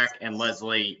 And Jack and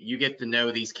Leslie, you get to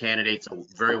know these candidates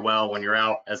very well when you're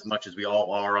out as much as we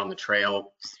all are on the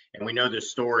trail. And we know their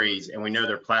stories and we know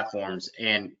their platforms.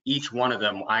 And each one of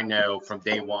them, I know from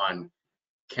day one,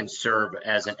 can serve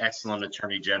as an excellent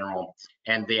attorney general.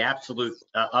 And the absolute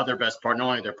other best part, not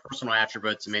only their personal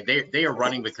attributes, I mean, they are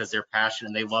running because they're passionate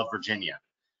and they love Virginia.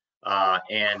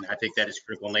 And I think that is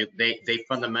critical. And they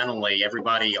fundamentally,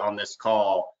 everybody on this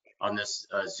call, on this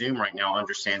Zoom right now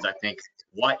understands, I think,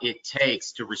 what it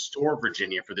takes to restore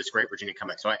Virginia for this great Virginia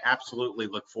comeback. So I absolutely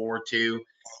look forward to,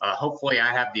 hopefully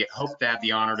I hope to have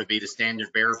the honor to be the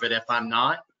standard bearer, but if I'm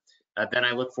not, then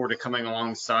I look forward to coming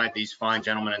alongside these fine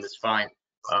gentlemen and this fine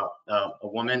a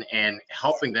woman and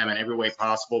helping them in every way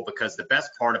possible, because the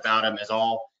best part about them is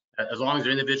as long as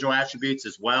they're individual attributes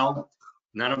as well,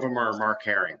 none of them are Mark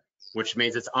Herring, which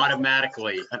means it's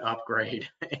automatically an upgrade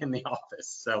in the office.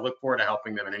 So look forward to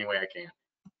helping them in any way I can.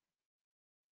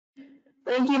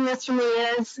 Thank you, Mr.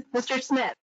 Diaz. Mr.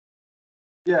 Smith.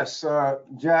 Yes,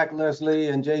 Jack, Leslie,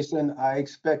 and Jason, I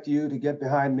expect you to get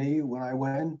behind me when I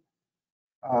win.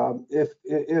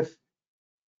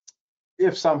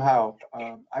 If somehow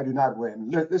I do not win,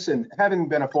 listen, having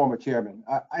been a former chairman,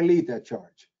 I lead that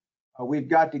charge. We've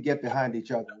got to get behind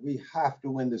each other. We have to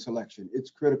win this election.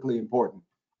 It's critically important.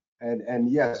 And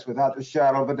yes, without the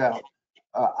shadow of a doubt,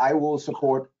 I will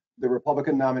support the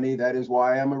Republican nominee. That is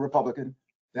why I am a Republican.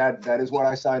 That is what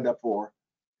I signed up for,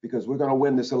 because we're going to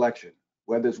win this election,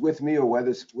 whether it's with me or whether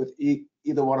it's with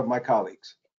either one of my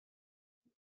colleagues.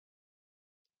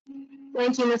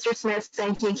 Thank you, Mr. Smith.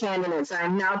 Thank you, candidates.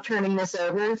 I'm now turning this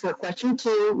over for question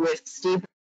 2 with Steve.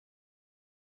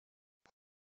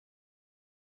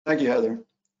 Thank you, Heather.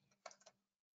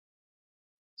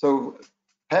 So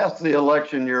past the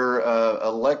election, you're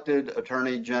elected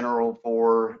Attorney General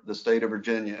for the state of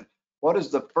Virginia. What is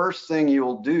the first thing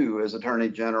you'll do as Attorney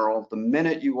General the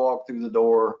minute you walk through the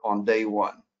door on day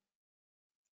one?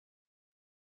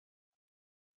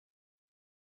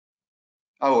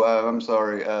 Oh, I'm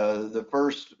sorry. The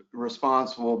first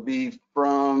response will be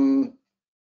from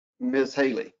Ms.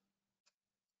 Haley.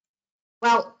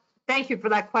 Well, thank you for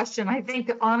that question. I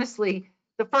think honestly,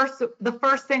 the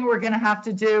first thing we're going to have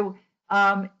to do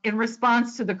in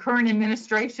response to the current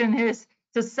administration is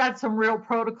to set some real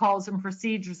protocols and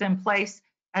procedures in place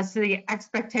as to the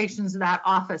expectations of that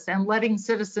office, and letting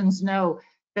citizens know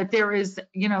that there is,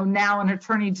 now an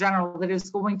attorney general that is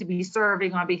going to be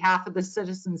serving on behalf of the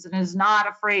citizens and is not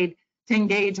afraid to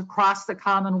engage across the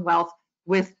Commonwealth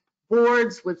with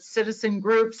boards, with citizen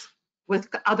groups, with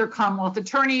other Commonwealth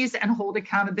attorneys, and hold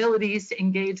accountabilities to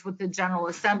engage with the General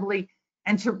Assembly,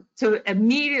 and to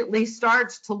immediately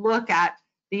start to look at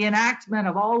the enactment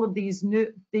of all of these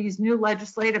new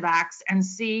legislative acts and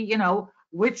see,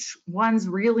 which ones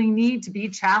really need to be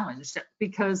challenged,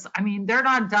 because I mean, they're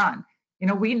not done.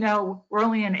 We know we're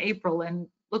only in April and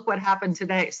look what happened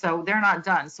today. So they're not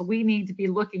done. So we need to be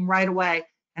looking right away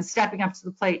and stepping up to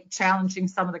the plate, challenging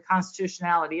some of the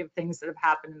constitutionality of things that have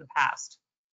happened in the past.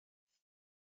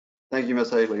 Thank you,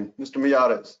 Ms. Haley. Mr.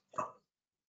 Miyares. I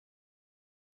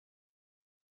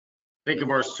think if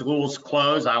our schools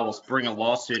close, I will bring a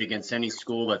lawsuit against any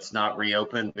school that's not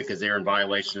reopened because they're in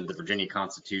violation of the Virginia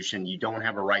Constitution. You don't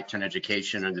have a right to an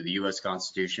education under the U.S.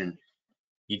 Constitution.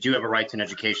 You do have a right to an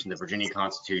education, the Virginia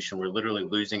Constitution. We're literally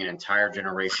losing an entire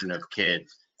generation of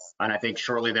kids. And I think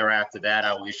shortly thereafter that,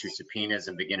 I will issue subpoenas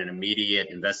and begin an immediate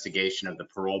investigation of the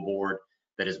parole board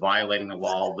that is violating the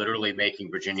law, literally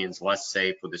making Virginians less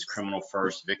safe with this criminal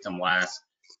first, victim last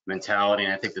mentality.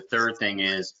 And I think the third thing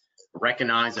is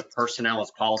recognize that personnel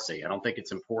is policy. I don't think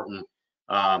it's important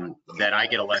that I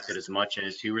get elected as much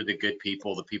as who are the good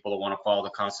people, the people that want to follow the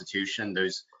Constitution,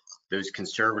 those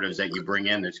conservatives that you bring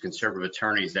in, those conservative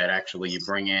attorneys that actually you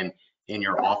bring in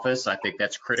your office. I think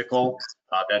that's critical.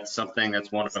 That's something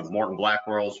that's one of Morton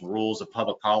Blackwell's rules of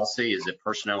public policy, is that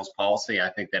personnel is policy. I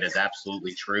think that is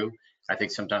absolutely true. I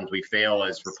think sometimes we fail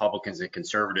as Republicans and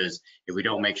conservatives if we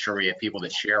don't make sure we have people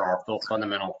that share our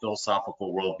fundamental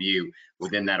philosophical worldview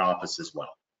within that office as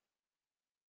well.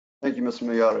 Thank you, Mr.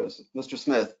 Miyares. Mr.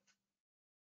 Smith.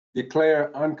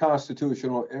 Declare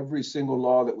unconstitutional every single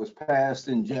law that was passed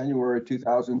in January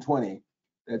 2020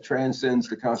 that transcends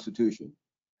the Constitution,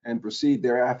 and proceed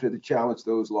thereafter to challenge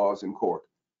those laws in court.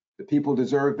 The people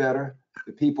deserve better.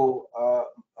 The people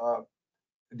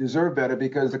deserve better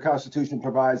because the Constitution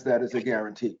provides that as a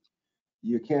guarantee.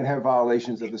 You can't have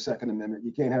violations of the Second Amendment.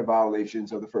 You can't have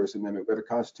violations of the First Amendment, where the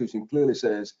Constitution clearly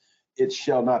says it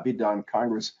shall not be done.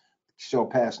 Congress shall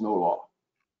pass no law.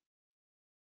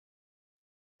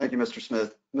 Thank you, Mr.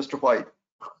 Smith. Mr. White.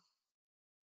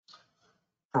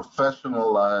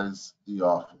 Professionalize the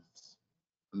office.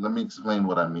 Let me explain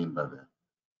what I mean by that.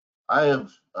 I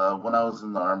have, when I was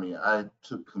in the Army, I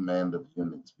took command of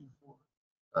units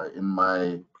before. In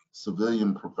my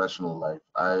civilian professional life,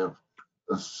 I have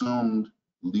assumed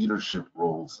leadership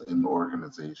roles in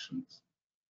organizations.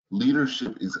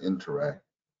 Leadership is interactive,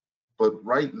 but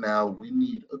right now we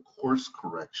need a course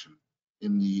correction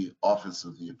in the Office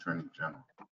of the Attorney General.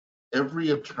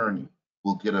 Every attorney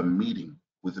will get a meeting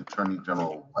with Attorney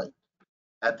General White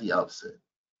at the outset.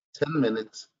 10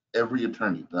 minutes, every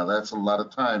attorney. Now that's a lot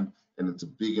of time and it's a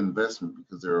big investment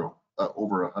because there are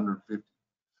over 150.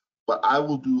 But I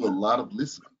will do a lot of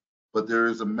listening. But there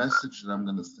is a message that I'm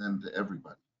going to send to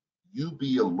everybody. You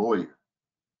be a lawyer.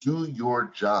 Do your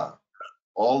job.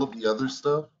 All of the other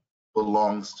stuff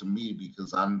belongs to me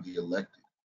because I'm the elected.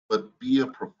 But be a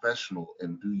professional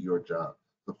and do your job.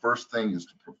 The first thing is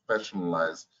to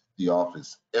professionalize the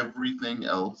office. Everything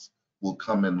else will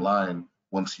come in line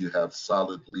once you have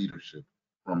solid leadership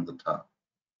from the top.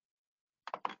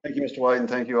 Thank you, Mr. White, and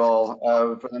thank you all.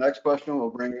 For the next question, we'll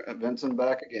bring Vincent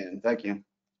back again. Thank you.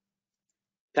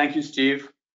 Thank you, Steve.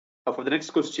 For the next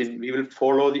question, we will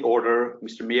follow the order.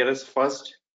 Mr. Meares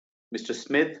first, Mr.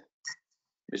 Smith,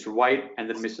 Mr. White, and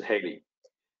then Mr. Haley.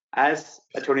 As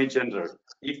Attorney General,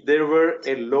 if there were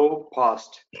a law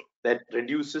passed that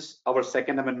reduces our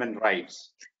Second Amendment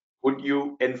rights, would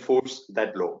you enforce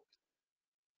that law?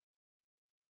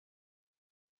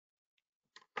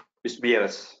 Mr.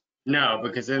 Meares. No,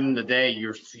 because in the day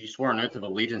you swore an oath of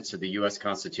allegiance to the U.S.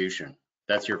 Constitution.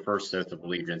 That's your first oath of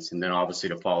allegiance, and then obviously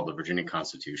to follow the Virginia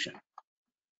Constitution.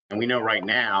 And we know right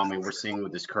now, I mean, we're seeing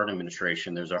with this current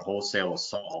administration, there's a wholesale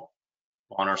assault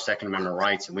on our Second Amendment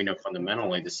rights, and we know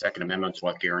fundamentally the Second Amendment is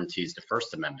what guarantees the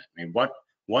First Amendment. I mean, what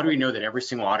do we know that every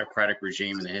single autocratic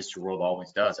regime in the history of the world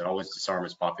always does? It always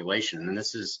disarms its population, and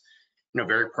this is,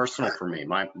 very personal for me.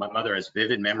 My mother has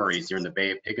vivid memories during the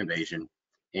Bay of Pig invasion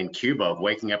in Cuba of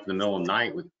waking up in the middle of the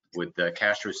night with the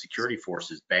Castro security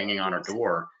forces banging on her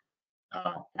door,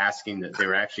 asking that they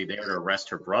were actually there to arrest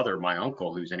her brother, my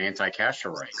uncle, who's an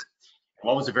anti-Castro right.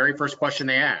 What was the very first question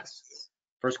they asked?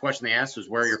 First question they asked was,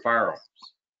 where are your firearms?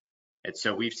 And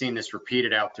so we've seen this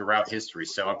repeated out throughout history.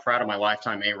 So I'm proud of my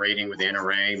lifetime A rating with the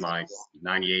NRA, my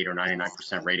 98 or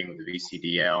 99% rating with the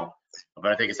VCDL.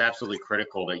 But I think it's absolutely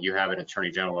critical that you have an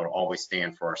Attorney General that will always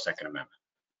stand for our Second Amendment.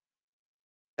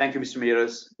 Thank you, Mr.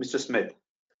 Meares. Mr. Smith.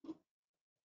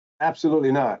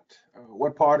 Absolutely not.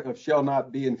 What part of shall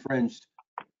not be infringed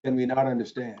can we not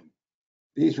understand?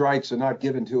 These rights are not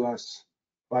given to us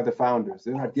by the founders.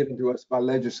 They're not given to us by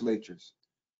legislatures.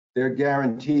 They're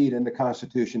guaranteed in the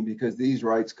Constitution because these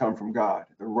rights come from God.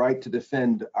 The right to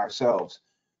defend ourselves.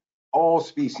 All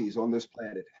species on this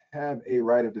planet have a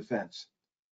right of defense.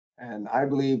 And I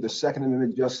believe the Second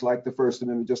Amendment, just like the First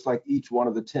Amendment, just like each one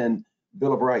of the 10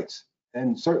 Bill of Rights,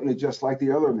 and certainly just like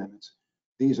the other amendments,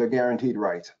 these are guaranteed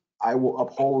rights. I will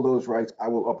uphold those rights. I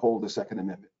will uphold the Second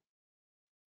Amendment.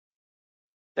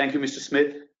 Thank you, Mr.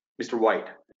 Smith. Mr. White.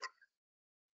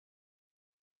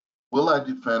 Will I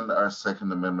defend our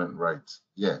Second Amendment rights?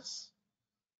 Yes.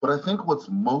 But I think what's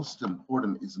most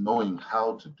important is knowing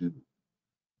how to do it.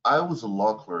 I was a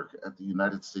law clerk at the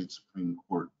United States Supreme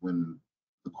Court when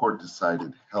the court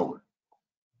decided Heller.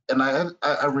 And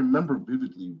I remember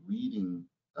vividly reading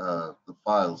the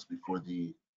files before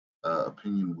the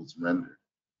opinion was rendered.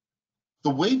 The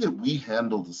way that we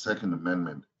handle the Second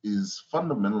Amendment is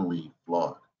fundamentally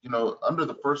flawed. Under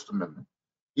the First Amendment,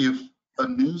 if a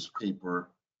newspaper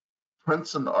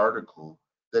prints an article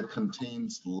that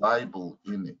contains libel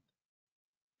in it,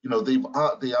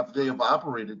 they have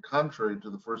operated contrary to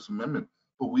the First Amendment,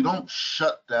 but we don't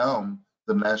shut down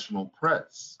the national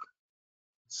press.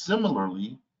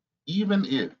 Similarly, even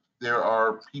if there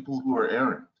are people who are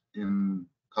errant in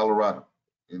Colorado,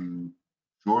 in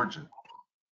Georgia,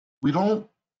 we don't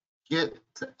get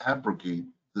to abrogate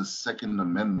the Second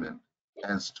Amendment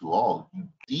as to all. You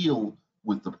deal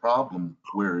with the problem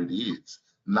where it is,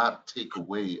 not take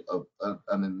away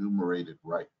an enumerated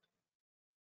right.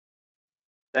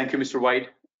 Thank you, Mr. White.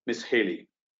 Ms. Haley.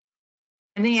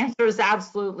 And the answer is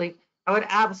absolutely. I would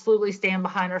absolutely stand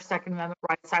behind our Second Amendment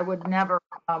rights. I would never,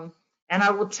 and I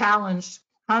will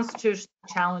constitutionally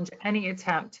challenge any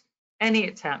attempt,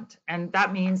 and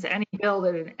that means any bill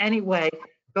that in any way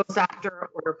goes after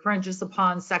or infringes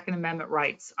upon Second Amendment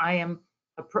rights. I am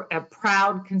a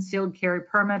proud concealed carry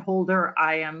permit holder.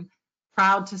 I am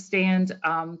proud to stand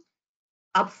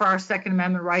up for our Second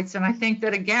Amendment rights. And I think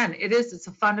that, again, it's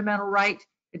a fundamental right.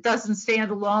 It doesn't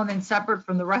stand alone and separate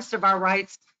from the rest of our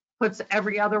rights, puts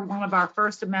every other one of our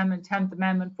First Amendment, 10th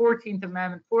Amendment, 14th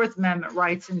Amendment, 4th Amendment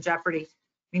rights in jeopardy.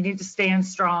 We need to stand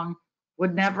strong,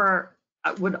 would never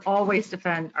would always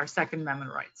defend our Second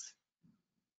Amendment rights.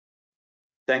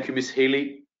 Thank you, Ms.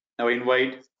 Haley. Now I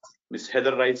invite Ms.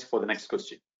 Heather Rice for the next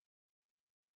question.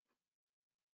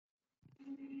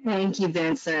 Thank you,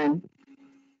 Vincent.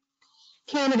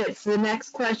 Candidates, the next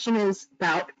question is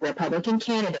about Republican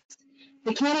candidates.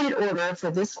 The candidate order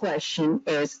for this question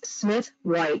is Smith,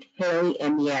 White, Haley,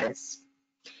 and Nieves.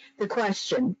 The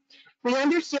question: we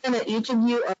understand that each of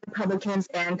you are Republicans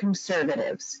and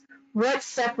conservatives. What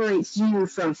separates you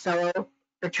from fellow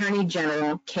Attorney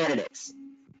General candidates?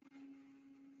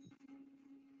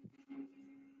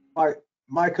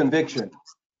 My conviction,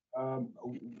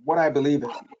 what I believe in.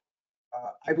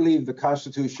 I believe the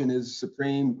Constitution is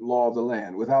supreme law of the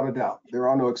land, without a doubt. There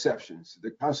are no exceptions. The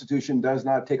Constitution does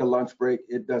not take a lunch break.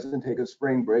 It doesn't take a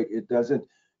spring break. It doesn't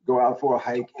go out for a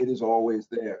hike. It is always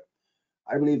there.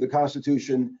 I believe the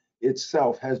Constitution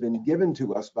itself has been given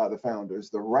to us by the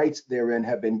founders. The rights therein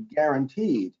have been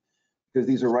guaranteed because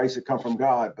these are rights that come from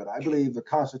God. But I believe the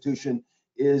Constitution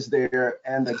is there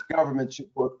and the government should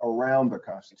work around the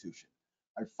Constitution.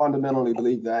 I fundamentally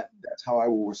believe that. That's how I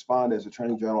will respond as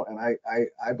Attorney General. And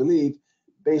I believe,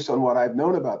 based on what I've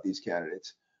known about these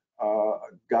candidates,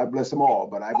 God bless them all,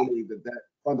 but I believe that that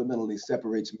fundamentally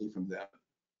separates me from them.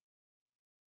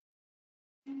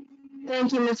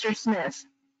 Thank you, Mr. Smith.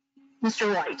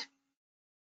 Mr. White.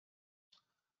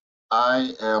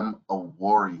 I am a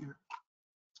warrior.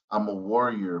 I'm a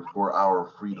warrior for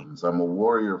our freedoms. I'm a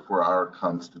warrior for our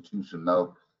Constitution.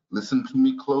 Now, listen to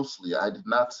me closely. I did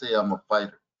not say I'm a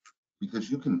fighter,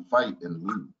 because you can fight and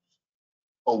lose.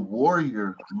 A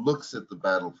warrior looks at the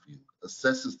battlefield,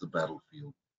 assesses the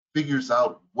battlefield, figures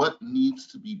out what needs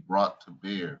to be brought to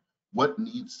bear, what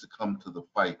needs to come to the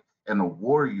fight, and a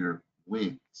warrior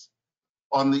wins.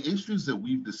 On the issues that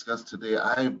we've discussed today,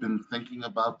 I have been thinking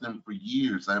about them for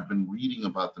years. I've been reading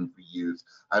about them for years.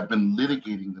 I've been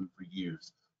litigating them for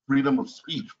years. Freedom of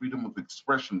speech, freedom of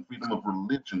expression, freedom of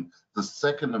religion, the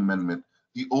Second Amendment,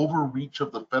 the overreach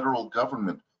of the federal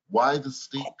government, why the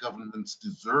state governments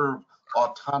deserve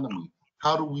autonomy.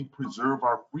 How do we preserve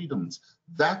our freedoms?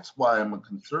 That's why I'm a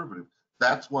conservative.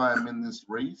 That's why I'm in this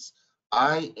race.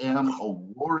 I am a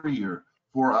warrior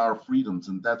for our freedoms,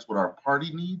 and that's what our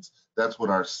party needs. That's what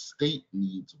our state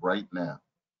needs right now.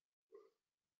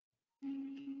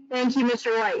 Thank you,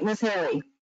 Mr. White. Ms. Haley.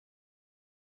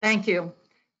 Thank you.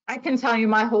 I can tell you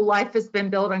my whole life has been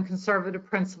built on conservative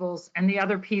principles, and the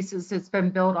other pieces has been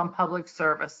built on public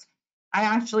service. I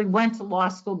actually went to law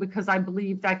school because I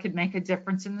believed I could make a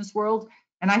difference in this world,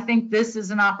 and I think this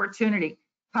is an opportunity.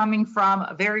 Coming from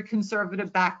a very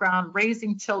conservative background,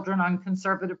 raising children on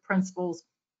conservative principles,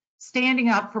 standing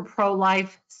up for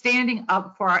pro-life, standing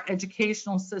up for our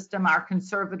educational system, our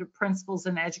conservative principles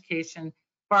in education,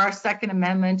 for our Second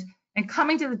Amendment, and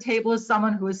coming to the table as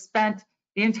someone who has spent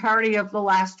the entirety of the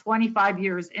last 25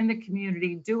 years in the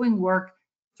community doing work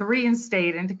to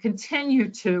reinstate and to continue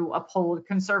to uphold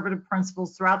conservative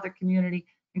principles throughout the community,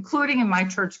 including in my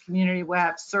church community where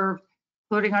I've served,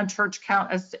 including on church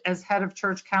as head of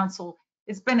church council.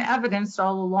 It's been evidenced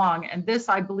all along, and this,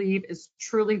 I believe, is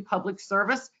truly public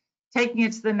service, taking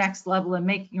it to the next level and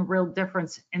making a real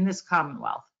difference in this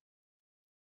Commonwealth.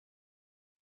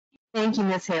 Thank you,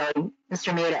 Ms. Haley.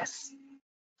 Mr. Nieves.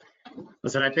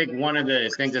 Listen, I think one of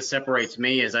the things that separates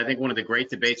me is I think one of the great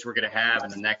debates we're going to have in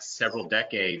the next several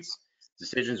decades,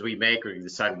 decisions we make or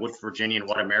decide what Virginia and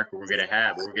what America we're going to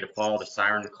have. We're going to follow the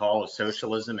siren call of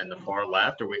socialism and the far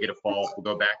left, or we're going to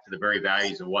go back to the very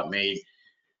values of what made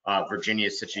Virginia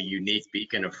such a unique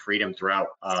beacon of freedom throughout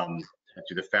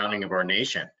through the founding of our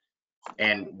nation.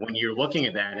 And when you're looking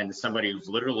at that, and somebody who's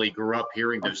literally grew up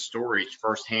hearing those stories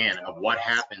firsthand of what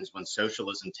happens when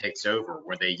socialism takes over,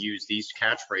 where they use these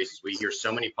catchphrases we hear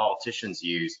so many politicians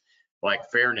use, like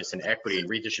fairness and equity and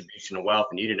redistribution of wealth,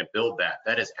 and needing to build that,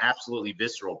 that is absolutely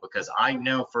visceral, because I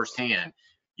know firsthand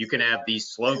you can have these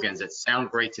slogans that sound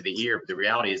great to the ear, but the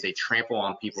reality is they trample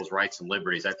on people's rights and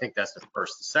liberties. I think that's the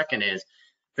first. The second is,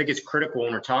 I think it's critical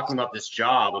when we're talking about this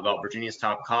job, about Virginia's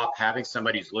top cop, having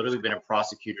somebody who's literally been a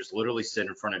prosecutor, literally sit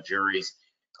in front of juries.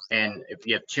 And if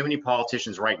you have too many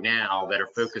politicians right now that are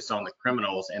focused on the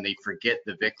criminals and they forget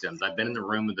the victims. I've been in the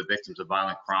room with the victims of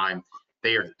violent crime.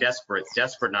 They are desperate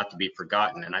not to be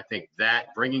forgotten. And I think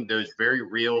that bringing those very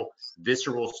real,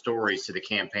 visceral stories to the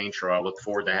campaign trail, I look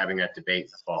forward to having that debate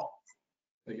in the fall.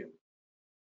 Thank you.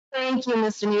 Thank you,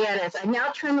 Mr. Nieves. I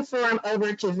now turn the forum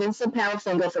over to Vincent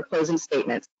Palafingo for closing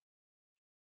statements.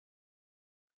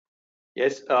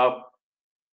 Yes,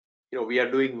 we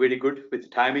are doing very good with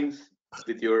timings,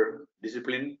 with your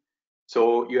discipline.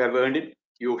 So you have earned it.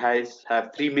 You guys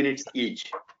have 3 minutes each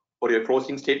for your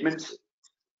closing statements.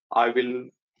 I will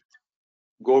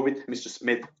go with Mr.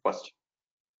 Smith first.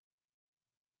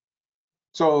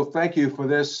 So thank you for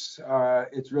this.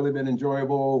 It's really been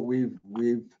enjoyable. We've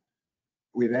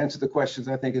answered the questions,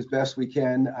 I think, as best we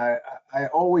can. I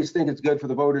always think it's good for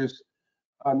the voters,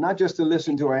 not just to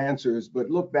listen to our answers, but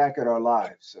look back at our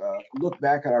lives, look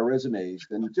back at our resumes,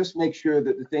 and just make sure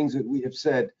that the things that we have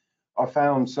said are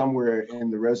found somewhere in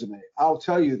the resume. I'll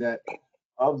tell you that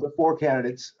of the 4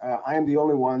 candidates, I am the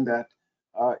only one that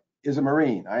is a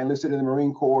Marine. I enlisted in the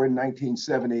Marine Corps in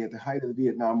 1970 at the height of the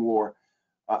Vietnam War.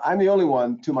 I'm the only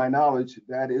one, to my knowledge,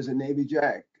 that is a Navy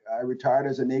JAG. I retired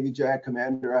as a Navy JAG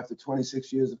commander after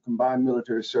 26 years of combined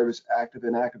military service, active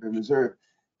and reserve.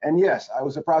 And yes, I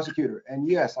was a prosecutor. And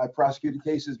yes, I prosecuted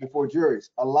cases before juries,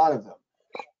 a lot of them.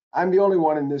 I'm the only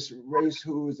one in this race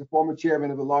who is the former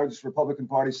chairman of the largest Republican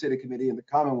Party City Committee in the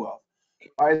Commonwealth.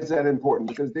 Why is that important?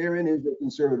 Because therein is your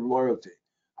conservative loyalty.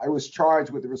 I was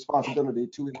charged with the responsibility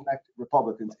to elect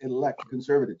Republicans, elect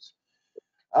conservatives.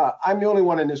 I'm the only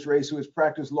one in this race who has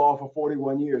practiced law for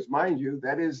 41 years. Mind you,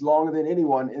 that is longer than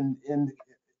anyone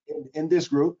in this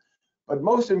group. But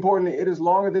most importantly, it is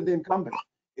longer than the incumbent.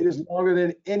 It is longer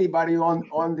than anybody on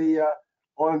the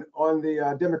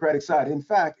Democratic side. In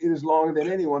fact, it is longer than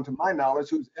anyone, to my knowledge,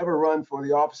 who's ever run for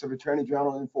the office of Attorney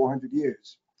General in 400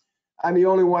 years. I'm the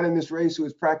only one in this race who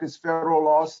has practiced federal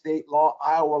law, state law,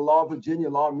 Iowa law, Virginia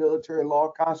law, military law,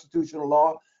 constitutional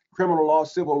law, criminal law,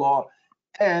 civil law,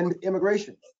 and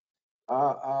immigration.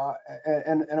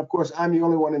 And of course, I'm the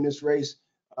only one in this race,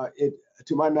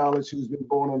 to my knowledge, who's been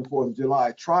born on the 4th of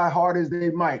July. Try hard as they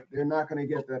might, they're not going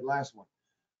to get that last one.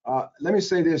 Let me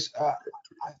say this.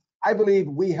 I believe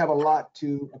we have a lot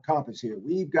to accomplish here.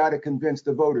 We've got to convince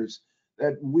the voters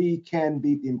that we can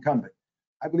beat the incumbent.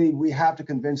 I believe we have to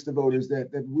convince the voters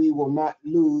that we will not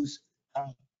lose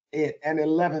an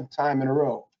 11th time in a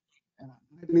row. And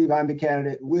I believe I'm the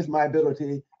candidate with my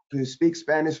ability to speak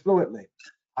Spanish fluently.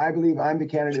 I believe I'm the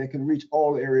candidate that can reach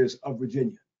all areas of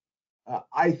Virginia.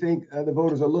 I think the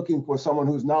voters are looking for someone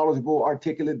who's knowledgeable,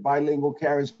 articulate, bilingual,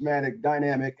 charismatic,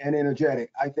 dynamic, and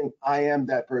energetic. I think I am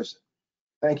that person.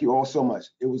 Thank you all so much.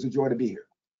 It was a joy to be here.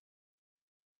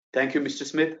 Thank you, Mr.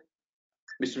 Smith.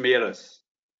 Mr. Meares.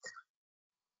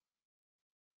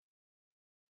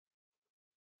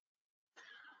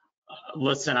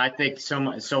 Listen, I think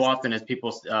so often as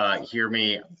people hear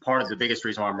me, part of the biggest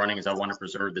reason why I'm running is I want to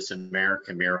preserve this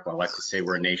American miracle. I like to say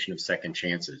we're a nation of second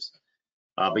chances.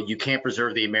 But you can't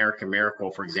preserve the American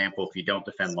miracle, for example, if you don't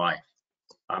defend life.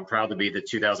 I'm proud to be the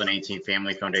 2018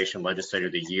 Family Foundation Legislator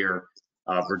of the Year.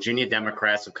 Virginia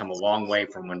Democrats have come a long way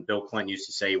from when Bill Clinton used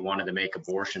to say he wanted to make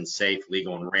abortion safe,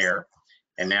 legal, and rare.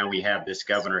 And now we have this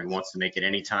governor who wants to make it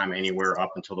anytime, anywhere,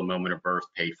 up until the moment of birth,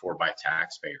 paid for by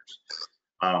taxpayers.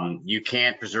 You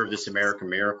can't preserve this American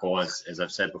miracle, as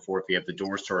I've said before, if you have the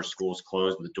doors to our schools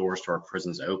closed and the doors to our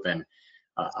prisons open.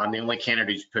 I'm the only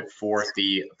candidate who's put forth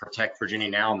the Protect Virginia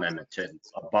Now amendment to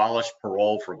abolish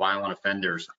parole for violent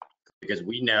offenders, because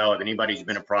we know, if anybody who's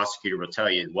been a prosecutor will tell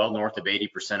you, well north of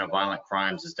 80% of violent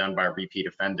crimes is done by repeat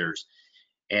offenders.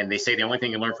 And they say the only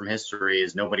thing you learn from history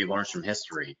is nobody learns from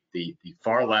history. The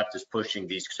far left is pushing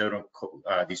these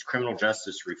criminal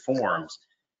justice reforms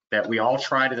that we all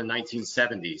tried in the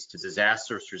 1970s to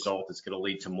disastrous result that's going to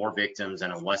lead to more victims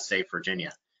and a less safe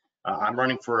Virginia. I'm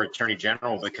running for Attorney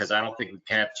General because I don't think we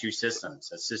can have two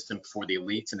systems, a system for the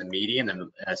elites and the media and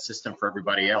then a system for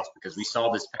everybody else, because we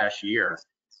saw this past year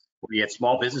where we had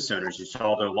small business owners who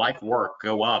saw their life work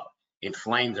go up in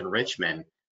flames in Richmond,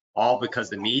 all because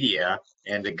the media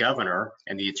and the governor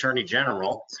and the Attorney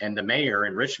General and the mayor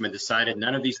in Richmond decided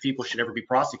none of these people should ever be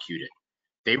prosecuted.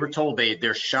 They were told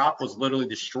their shop was literally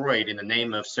destroyed in the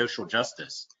name of social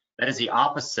justice. That is the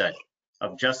opposite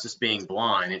of justice being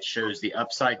blind. It shows the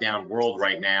upside down world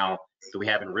right now that we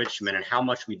have in Richmond and how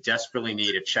much we desperately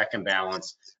need a check and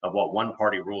balance of what one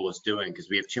party rule is doing, because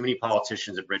we have too many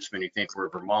politicians at Richmond who think we're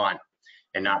Vermont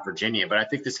and not Virginia. But I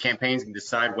think this campaign is going to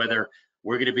decide whether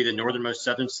we're going to be the northernmost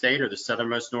southern state or the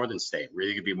southernmost northern state. We're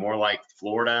going to be more like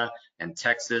Florida and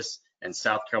Texas and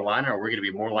South Carolina, or we're going to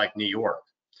be more like New York.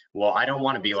 Well, I don't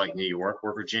want to be like New York.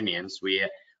 We're Virginians. We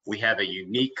have a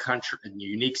unique country, a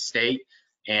unique state,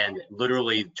 and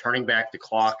literally turning back the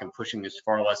clock and pushing this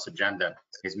far less agenda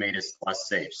has made us less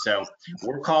safe. So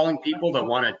we're calling people that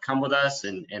want to come with us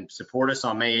and support us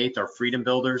on May 8th, our Freedom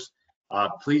Builders.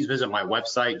 Please visit my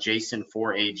website,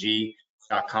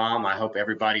 jason4ag.com. I hope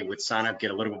everybody would sign up,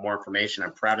 get a little bit more information.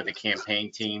 I'm proud of the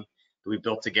campaign team that we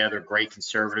built together, great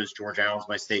conservatives. George Allen's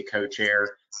my state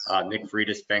co-chair, Nick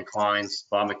Freitas, Ben Kleins,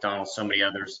 Bob McDonald, so many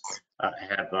others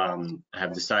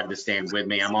have decided to stand with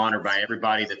me. I'm honored by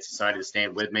everybody that's decided to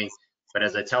stand with me. But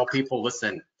as I tell people,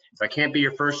 listen, if I can't be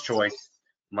your first choice,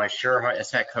 My sure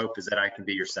as heck hope is that I can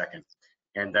be your second.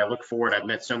 And I look forward, I've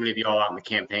met so many of you all out on the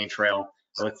campaign trail.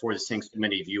 I look forward to seeing so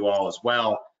many of you all as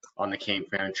well on the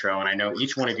campaign trail. And I know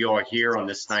each one of you all are here on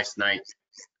this nice night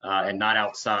and not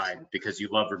outside because you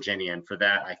love Virginia. And for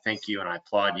that, I thank you and I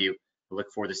applaud you. I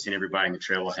look forward to seeing everybody in the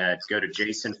trail ahead. Go to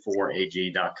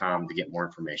jason4ag.com to get more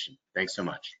information. Thanks so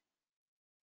much.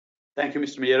 Thank you,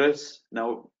 Mr. Mieres.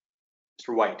 Now,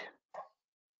 Mr. White.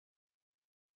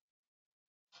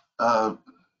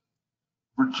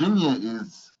 Virginia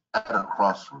is at a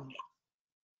crossroads.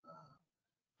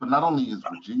 But not only is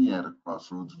Virginia at a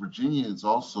crossroads, Virginia is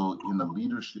also in a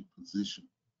leadership position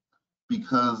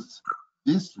because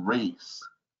this race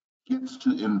gets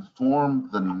to inform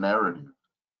the narrative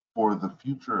for the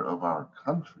future of our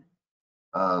country.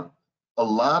 A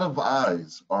lot of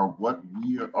eyes are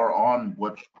on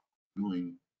what we're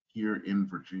doing here in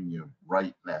Virginia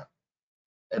right now.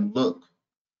 And look,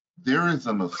 there is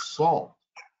an assault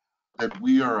that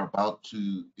we are about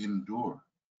to endure.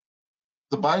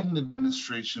 The Biden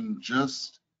administration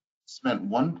just spent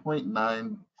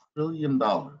 $1.9 trillion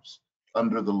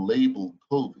under the label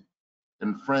COVID.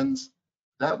 And friends,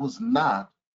 that was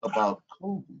not about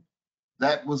COVID.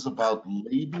 That was about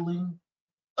labeling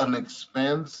an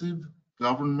expansive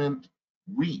government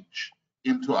reach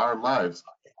into our lives.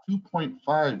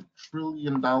 $2.5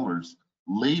 trillion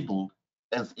labeled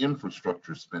as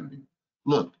infrastructure spending.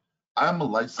 Look, I'm a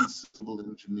licensed civil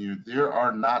engineer. There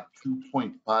are not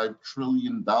 $2.5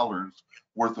 trillion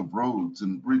worth of roads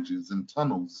and bridges and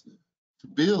tunnels to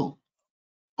build,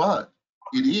 but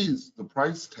it is the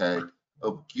price tag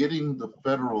of getting the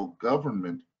federal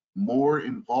government more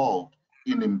involved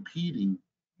in impeding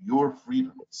your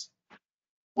freedoms.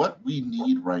 What we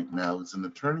need right now is an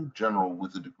attorney general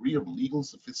with a degree of legal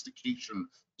sophistication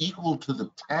equal to the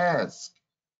task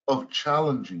of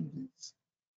challenging this.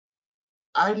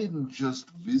 I didn't just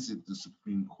visit the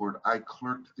Supreme Court, I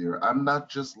clerked there. I'm not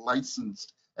just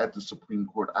licensed at the Supreme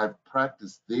Court, I've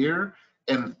practiced there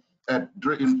and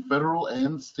in federal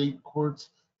and state courts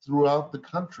throughout the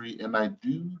country, and I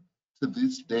do to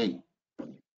this day.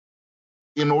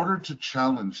 In order to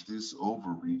challenge this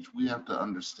overreach, we have to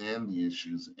understand the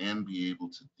issues and be able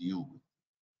to deal with it.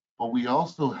 But we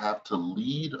also have to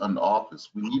lead an office.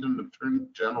 We need an attorney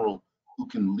general who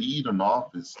can lead an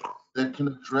office that can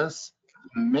address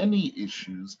many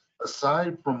issues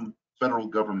aside from federal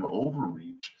government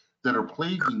overreach that are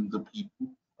plaguing the people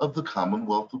of the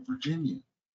Commonwealth of Virginia.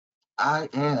 I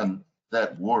am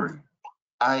that warrior.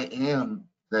 I am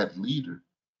that leader.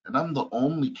 And I'm the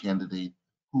only candidate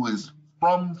who is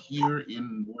from here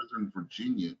in Northern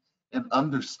Virginia and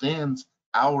understands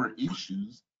our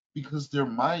issues because they're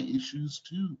my issues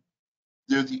too.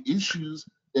 They're the issues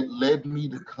that led me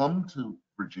to come to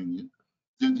Virginia.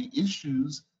 They're the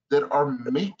issues that are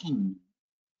making me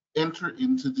enter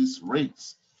into this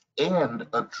race, and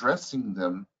addressing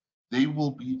them, they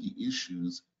will be the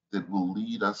issues that will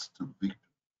lead us to victory.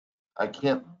 I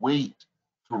can't wait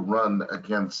to run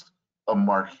against a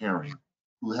Mark Herring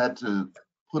who had to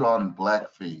put on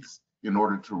blackface in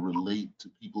order to relate to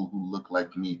people who look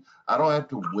like me. I don't have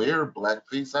to wear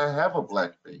blackface, I have a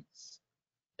blackface.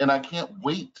 And I can't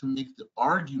wait to make the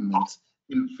arguments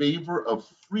in favor of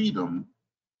freedom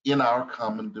in our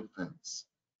common defense.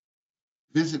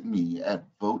 Visit me at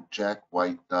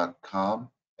votejackwhite.com,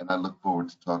 and I look forward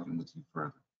to talking with you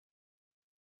further.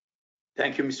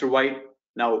 Thank you, Mr. White.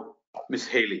 Now, Ms.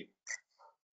 Haley.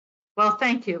 Well,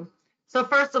 thank you. So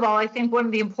first of all, I think one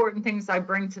of the important things I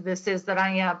bring to this is that I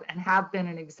am and have been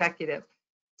an executive.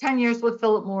 10 years with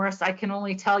Philip Morris, I can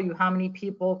only tell you how many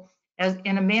people as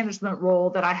in a management role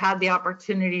that I had the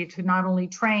opportunity to not only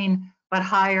train, but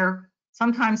hire,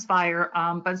 sometimes fire,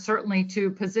 but certainly to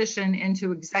position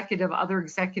into other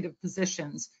executive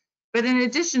positions. But in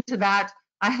addition to that,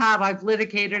 I've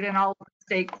litigated in all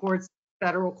state courts,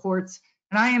 federal courts,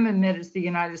 and I am admitted to the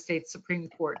United States Supreme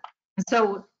Court. And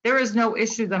so there is no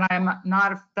issue that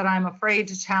I'm afraid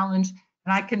to challenge.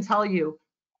 And I can tell you,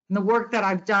 in the work that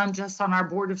I've done just on our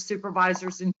Board of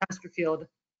Supervisors in Chesterfield,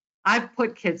 I've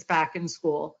put kids back in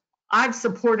school. I've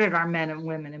supported our men and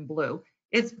women in blue.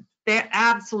 They're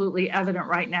absolutely evident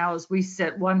right now as we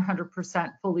sit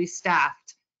 100% fully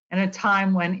staffed in a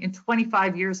time when in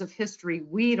 25 years of history,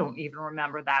 we don't even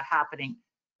remember that happening.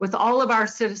 With all of our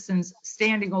citizens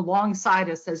standing alongside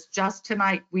us, as just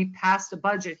tonight, we passed a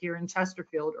budget here in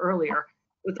Chesterfield earlier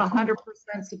with 100%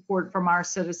 support from our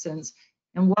citizens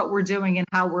and what we're doing and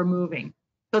how we're moving.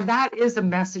 So that is a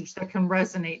message that can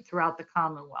resonate throughout the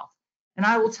Commonwealth. And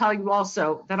I will tell you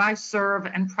also that I serve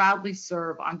and proudly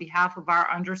serve on behalf of our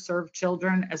underserved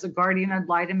children as a guardian ad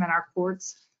litem in our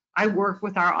courts. I work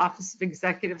with our Office of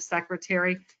Executive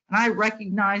Secretary, and I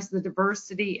recognize the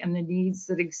diversity and the needs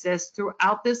that exist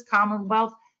throughout this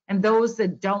Commonwealth and those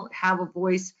that don't have a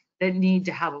voice that need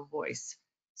to have a voice.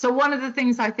 So one of the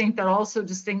things I think that also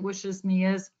distinguishes me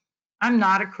is I'm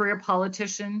not a career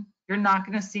politician. You're not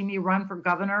going to see me run for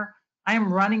governor. I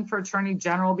am running for Attorney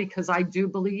General because I do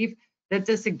believe that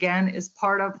this, again, is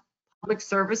part of public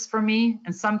service for me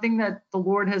and something that the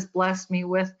Lord has blessed me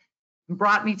with and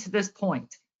brought me to this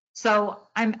point. So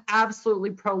I'm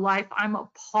absolutely pro-life. I'm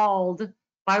appalled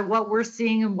by what we're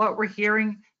seeing and what we're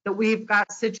hearing, that we've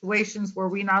got situations where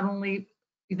we not only,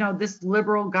 this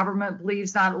liberal government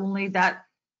believes not only that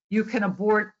you can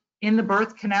abort in the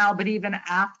birth canal, but even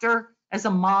after. As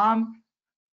a mom,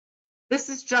 this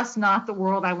is just not the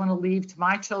world I want to leave to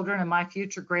my children and my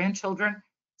future grandchildren.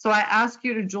 So I ask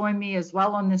you to join me as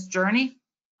well on this journey.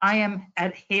 I am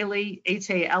at Haley,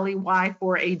 HALEY,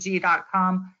 for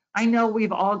AG.com. I know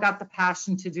we've all got the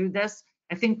passion to do this.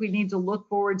 I think we need to look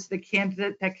forward to the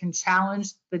candidate that can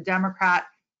challenge the Democrat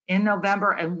in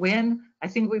November and win. I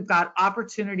think we've got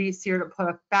opportunities here to put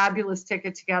a fabulous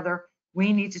ticket together.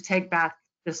 We need to take back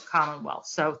this Commonwealth.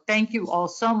 So thank you all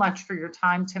so much for your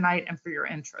time tonight and for your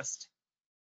interest.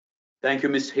 Thank you,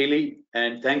 Ms. Haley,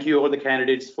 and thank you all the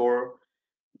candidates for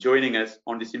joining us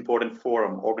on this important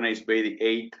forum organized by the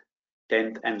 8th,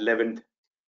 10th, and 11th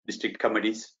district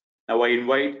committees. Now I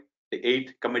invite the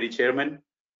 8th committee chairman,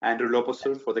 Andrew Lopez,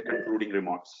 for the concluding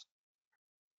remarks.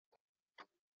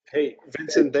 Hey,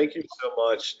 Vincent, thank you so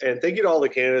much. And thank you to all the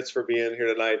candidates for being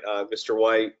here tonight. Mr.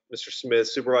 White, Mr. Smith,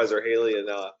 Supervisor Haley, and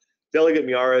Delegate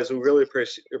Miyares. We really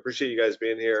appreciate you guys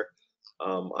being here.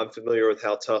 I'm familiar with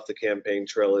how tough the campaign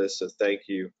trail is, so thank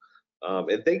you.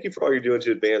 And thank you for all you're doing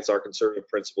to advance our conservative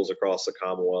principles across the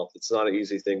Commonwealth. It's not an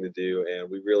easy thing to do, and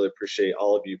we really appreciate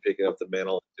all of you picking up the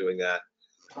mantle and doing that.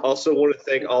 Also want to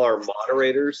thank all our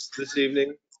moderators this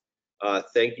evening.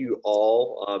 Thank you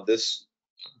all. This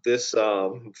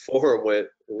forum went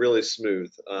really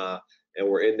smooth, and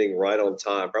we're ending right on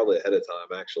time, probably ahead of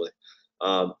time, actually.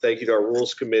 Thank you to our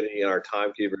Rules Committee and our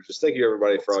timekeepers. Just thank you,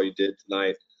 everybody, for all you did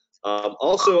tonight.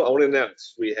 Also, I want to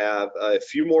announce we have a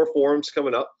few more forums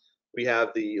coming up. We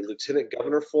have the Lieutenant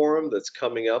Governor Forum that's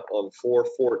coming up on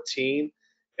 4/14,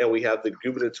 and we have the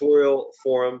Gubernatorial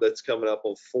Forum that's coming up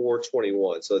on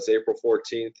 4/21. So it's April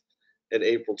 14th and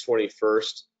April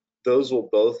 21st. Those will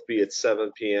both be at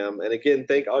 7 p.m. And again,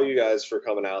 thank all you guys for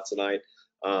coming out tonight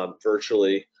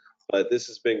virtually. But this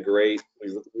has been great.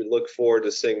 We look forward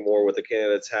to seeing more what the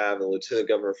candidates have, the Lieutenant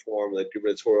Governor Forum, the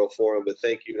Gubernatorial Forum. But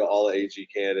thank you to all the AG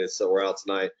candidates that were out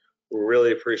tonight. We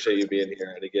really appreciate you being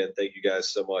here. And again, thank you guys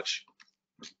so much.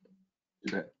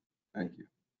 You bet. Thank you.